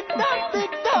 Big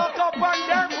dark upon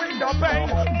them with the pain.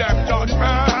 Them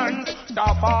judgment,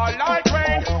 that fall like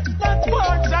rain. That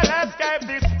word shall escape,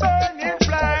 this burning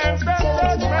flame. Them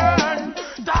judgment,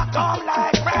 that come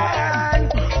like rain.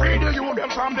 Free the youth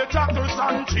them from the shackles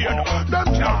and chain. Them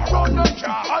can't run, them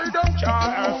can't hide, them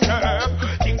can't escape.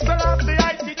 King Selassie,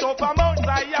 I sit up a Mount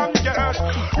Zion gate.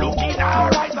 Look in our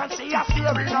eyes and see a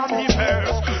staring on me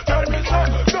face. Tell me, say,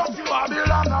 don't you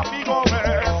Babylon a big old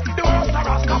mess. The worst of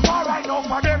Rastafari, no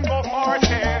for them go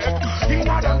partake.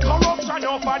 Inna them corruption,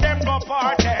 no for them go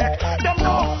partake. Them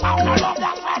know how to love,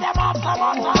 that's why them have so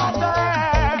much to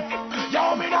say.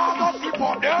 Yo, me now go sip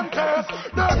up them taste.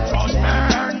 Them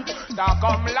judgment, that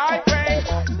come like rain.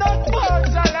 That word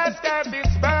shall escape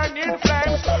this burning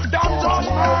flames. Them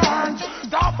judgment,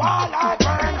 that fall like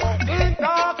rain. Tick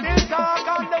tock,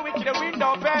 and the wicked the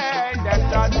window pane. Them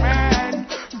judgment,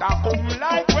 that come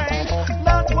like rain.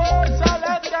 That word shall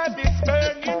escape this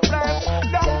burning flames.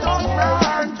 Them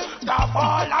judgment, that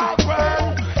fall like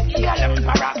rain. Yeah, them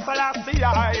Selassie,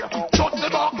 I touch the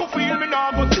back to feel me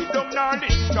now, but sit down now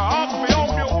linger. Ask me how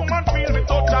the woman feel me,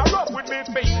 touch her up with me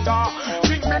finger.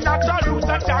 Think me natural use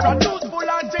and carrot juice full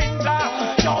of ginger.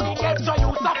 Now he gets to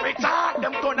use of it,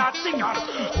 them gonna singers.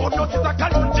 But not is a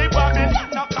Kalunji Babylon,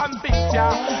 no convict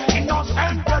ya.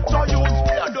 Innocent get to use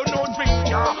blood, no drink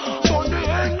ya. But the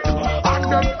end, and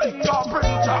them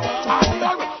fingerprint ya. And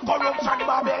the corruption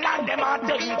Babylon, them a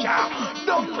think ya.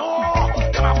 Don't know,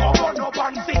 them a go run up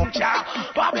and sink ya.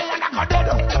 Babylon a go dead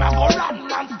up, them a go run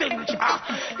and stink ya.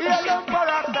 Hear them for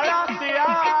us, the last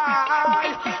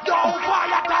eye. Don't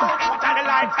fire talk, but the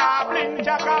lights are blink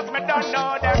ya. Cause me don't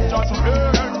know them just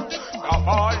burn. Come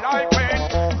all like rain.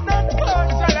 That word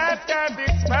shall escape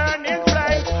this burning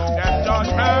flame. Them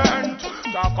judgment,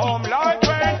 to come like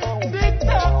rain. Tick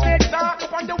tock,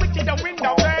 upon the wicked the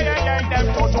window pane. Them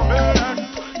judgment,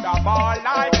 to fall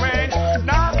like rain.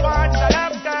 That word shall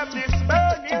escape this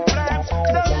burning flame.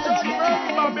 Them judgment,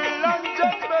 Babylon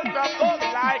judgment, to come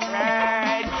like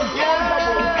rain.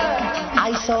 Yeah.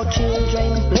 I saw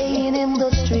children playing in the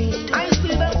street. I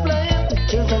see them playing.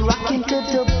 Children rocking to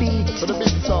the beat.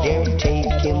 They're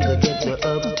taking the ghetto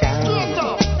uptown.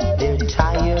 They're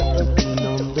tired of being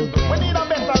on the ground. We need a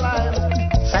better life.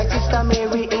 Sight Sister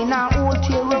Mary in her old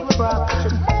tear of frock.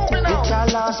 With her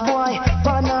last boy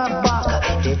on her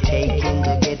back. They're taking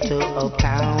the ghetto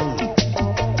uptown.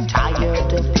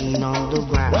 Tired of being on the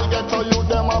ground. Well, ghetto you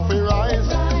them have to rise,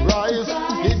 rise.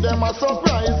 them a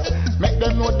surprise. Make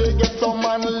them know they get some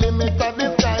unlimited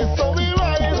disguise. So we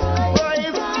rise,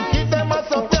 give them a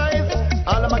surprise.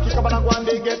 All of my kick up and go and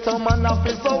they get some man off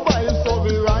to survive. So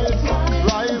we rise,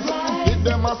 give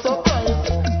them a surprise.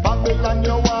 Babylon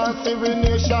you want see we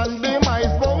nation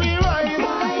demise. But we rise,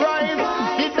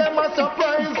 give them a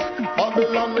surprise.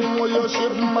 Babylon we know your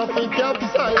ship must be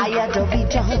capsized. I had to be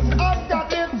done. I've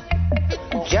got it.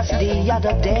 Just the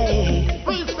other day.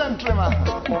 Recently, man.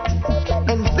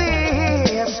 And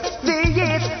this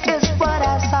is what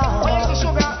I saw. Where's the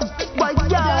sugar? Why,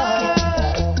 yeah.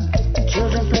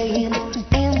 Children playing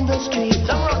in the street.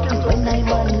 When I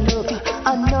man look,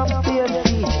 enough bare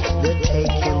feet. They're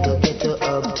taking the ghetto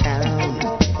uptown.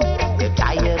 They're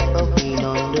tired of being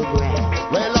on the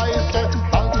ground. Well, I say,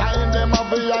 sometime them a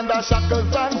be under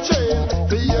shackles and chains.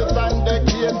 For years and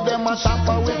decades, them a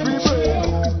suffer with we brain.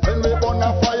 When we burn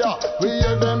a fire, we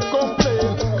hear them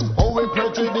complain. Oh, we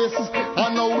prejudice,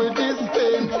 and now we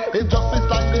disdain. Injustice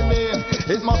like the name,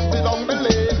 it must be down the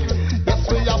lane. Yes,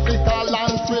 we have it all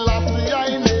and still have the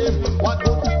I name. What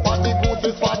good for the good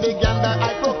is for the gang that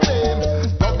I proclaim.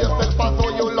 Love yourself as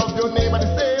though you love your neighbor the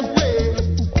same way.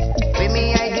 For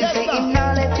me, I did say him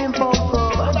now let him for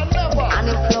good. And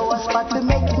if flow a spot to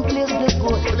make him place the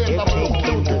good. They're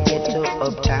taking the ghetto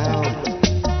uptown.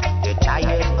 They're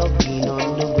tired of being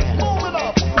on the ground.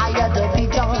 I had to be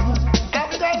done.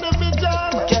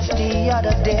 Just the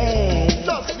other day.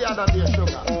 Just the other day,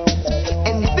 sugar.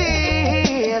 And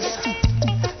this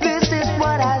is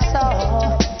what I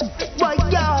saw. Why,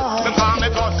 yeah. Because me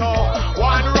go so,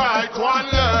 one right, one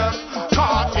left.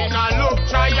 Caught in a look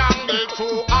triangle,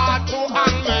 too hard to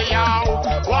angle, yow.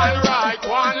 One right,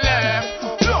 one left.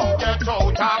 Look, get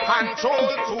out of control,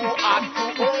 too hard to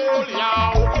hold,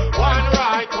 yow. One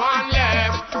right, one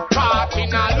left. Caught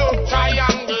in a look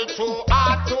triangle, too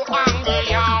hard to angle,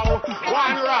 yow.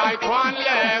 One right, one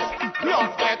left.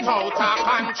 Look, get out of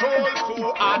control,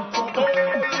 too hard to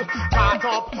hold. Caught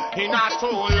up in a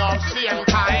tool of same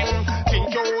time.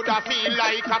 Think you woulda feel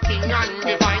like a king and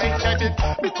divine. Instead it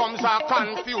becomes a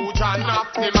confusion of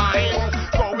the mind.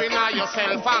 Go in on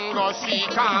yourself and go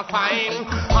seek and find.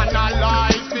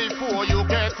 Analyze before you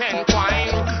get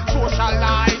entwined.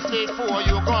 Socialize before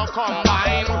you go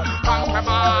combine.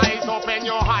 Compromise, open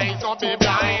your eyes, don't be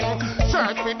blind.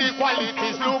 Search for the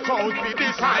qualities, look out for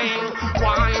the sign.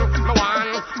 One,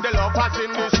 the lovers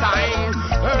in this time.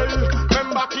 Hey,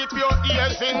 remember keep your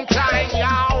ears inclined,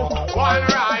 yow. One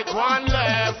right, one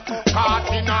left.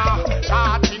 Katina,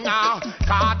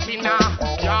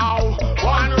 yow.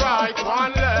 One right,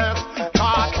 one left.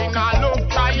 Katina, look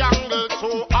triangle,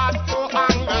 too hard to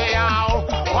angle, yow.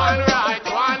 One right,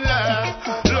 one left.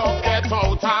 Look, get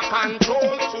out of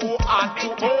control, too hard to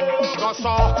hold. Go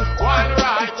so, one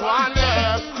right, one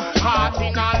left.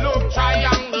 Katina, look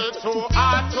triangle, too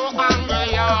hard to angle,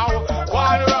 yow.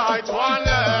 One right, one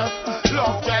left.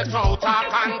 Look, get out of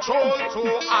control, too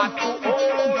hard to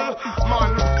hold.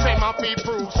 Man, say my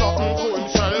people something to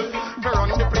himself. To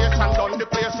run the place and done the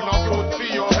place no good for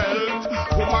your health.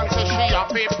 Woman say she a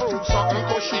pay proof something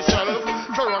to herself.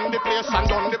 To run the place and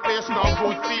done the place no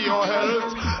good for your health.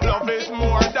 Love is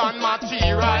more than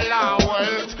material and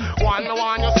wealth. One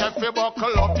yourself to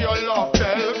buckle up your love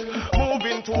belt.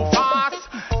 Moving too fast,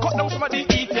 cut down some of the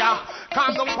heat, yeah.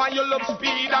 Calm down for your love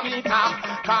speed a meter.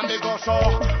 Can me go so,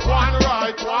 one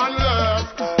right, one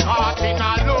left. Heart in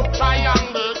a look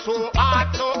triangle, too hard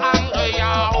to angle,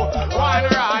 yow. One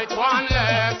right, one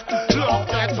left. Look,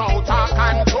 get out of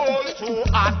control, too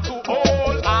hard to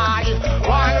hold, aye.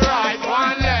 One right,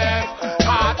 one left.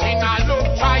 Heart in a look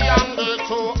triangle,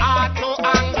 too hard to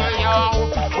angle, yow.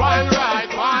 One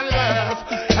right, one left.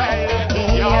 Hey,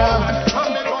 yow. Can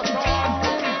me go so.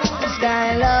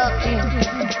 Skylocking,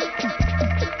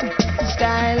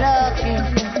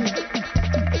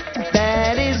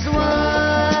 that is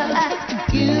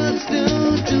what you do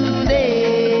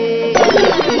today.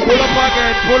 Pull up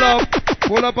again,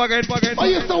 pull up again. Oh,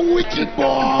 you're so wicked,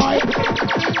 boy.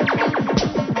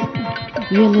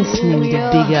 You're listening to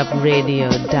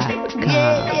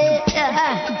BigUpRadio.com.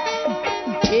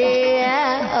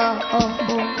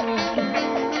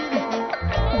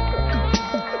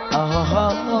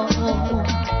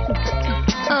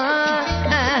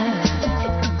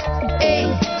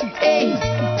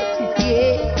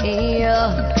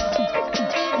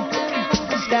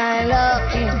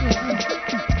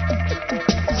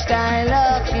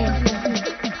 Skylocking,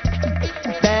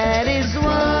 that is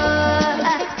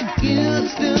what you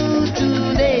do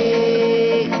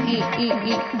today.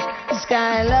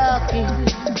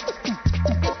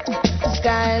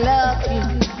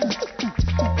 Skylocking,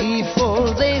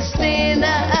 before they stand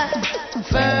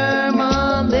firm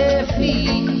on their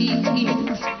feet.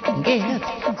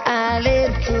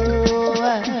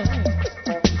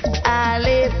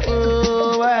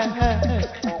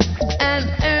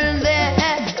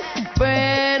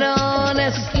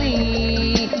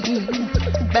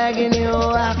 begging you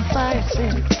at 5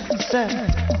 cents, sir.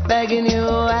 Begging you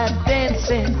at 10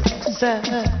 cents, sir.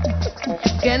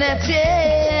 Can I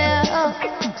tell?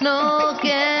 No,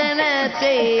 can I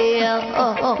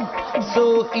tell? So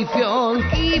if you all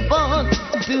keep on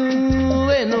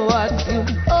doing what you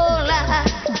all are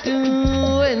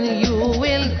doing, you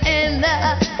will end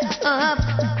up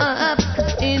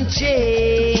in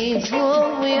chains.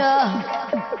 Oh, we are.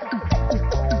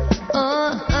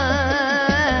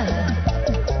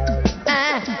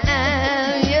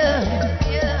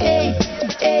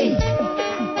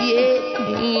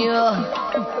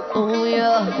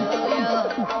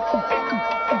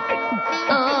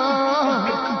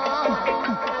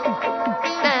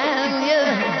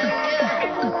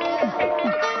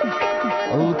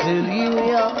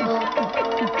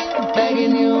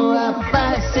 Begging you at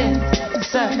 5 cents,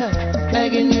 sir.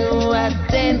 Begging you at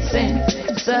 10 cents,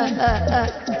 sir.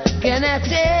 Can I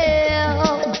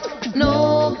tell?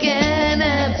 No, can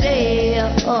I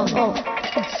tell?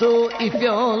 So if you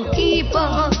all keep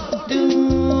on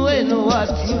doing what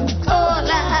you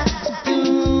all are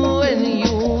doing,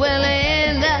 you will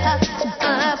end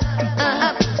up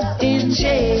in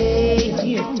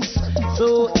chains.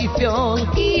 So if you all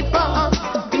keep on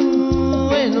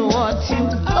doing what you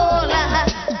all are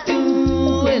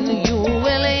doing, you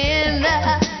will end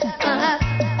up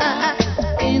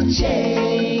in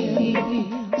chains.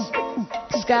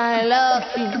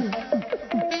 Skylarking,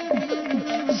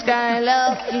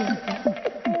 skylarking,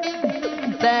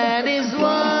 that is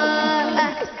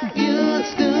what you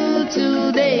do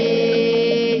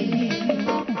today.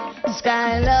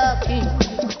 Skylarking,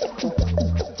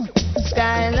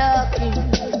 skylarking,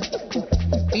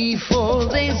 before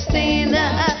they stand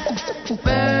up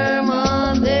firm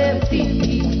on their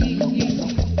feet.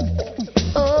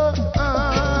 Oh,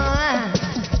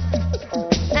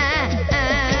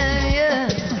 yeah.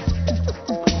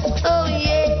 Oh,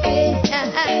 yeah.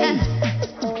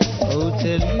 Oh,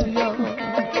 tell you, y'all.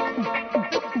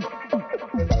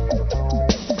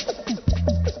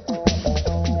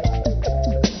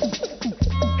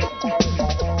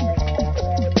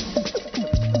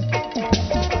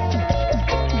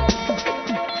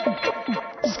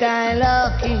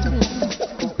 Skylarking,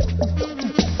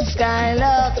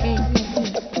 skylarking,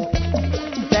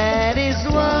 that is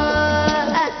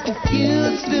what you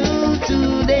do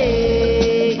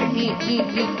today.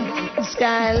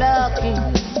 Skylarking,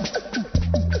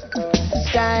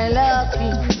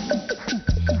 skylarking,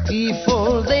 before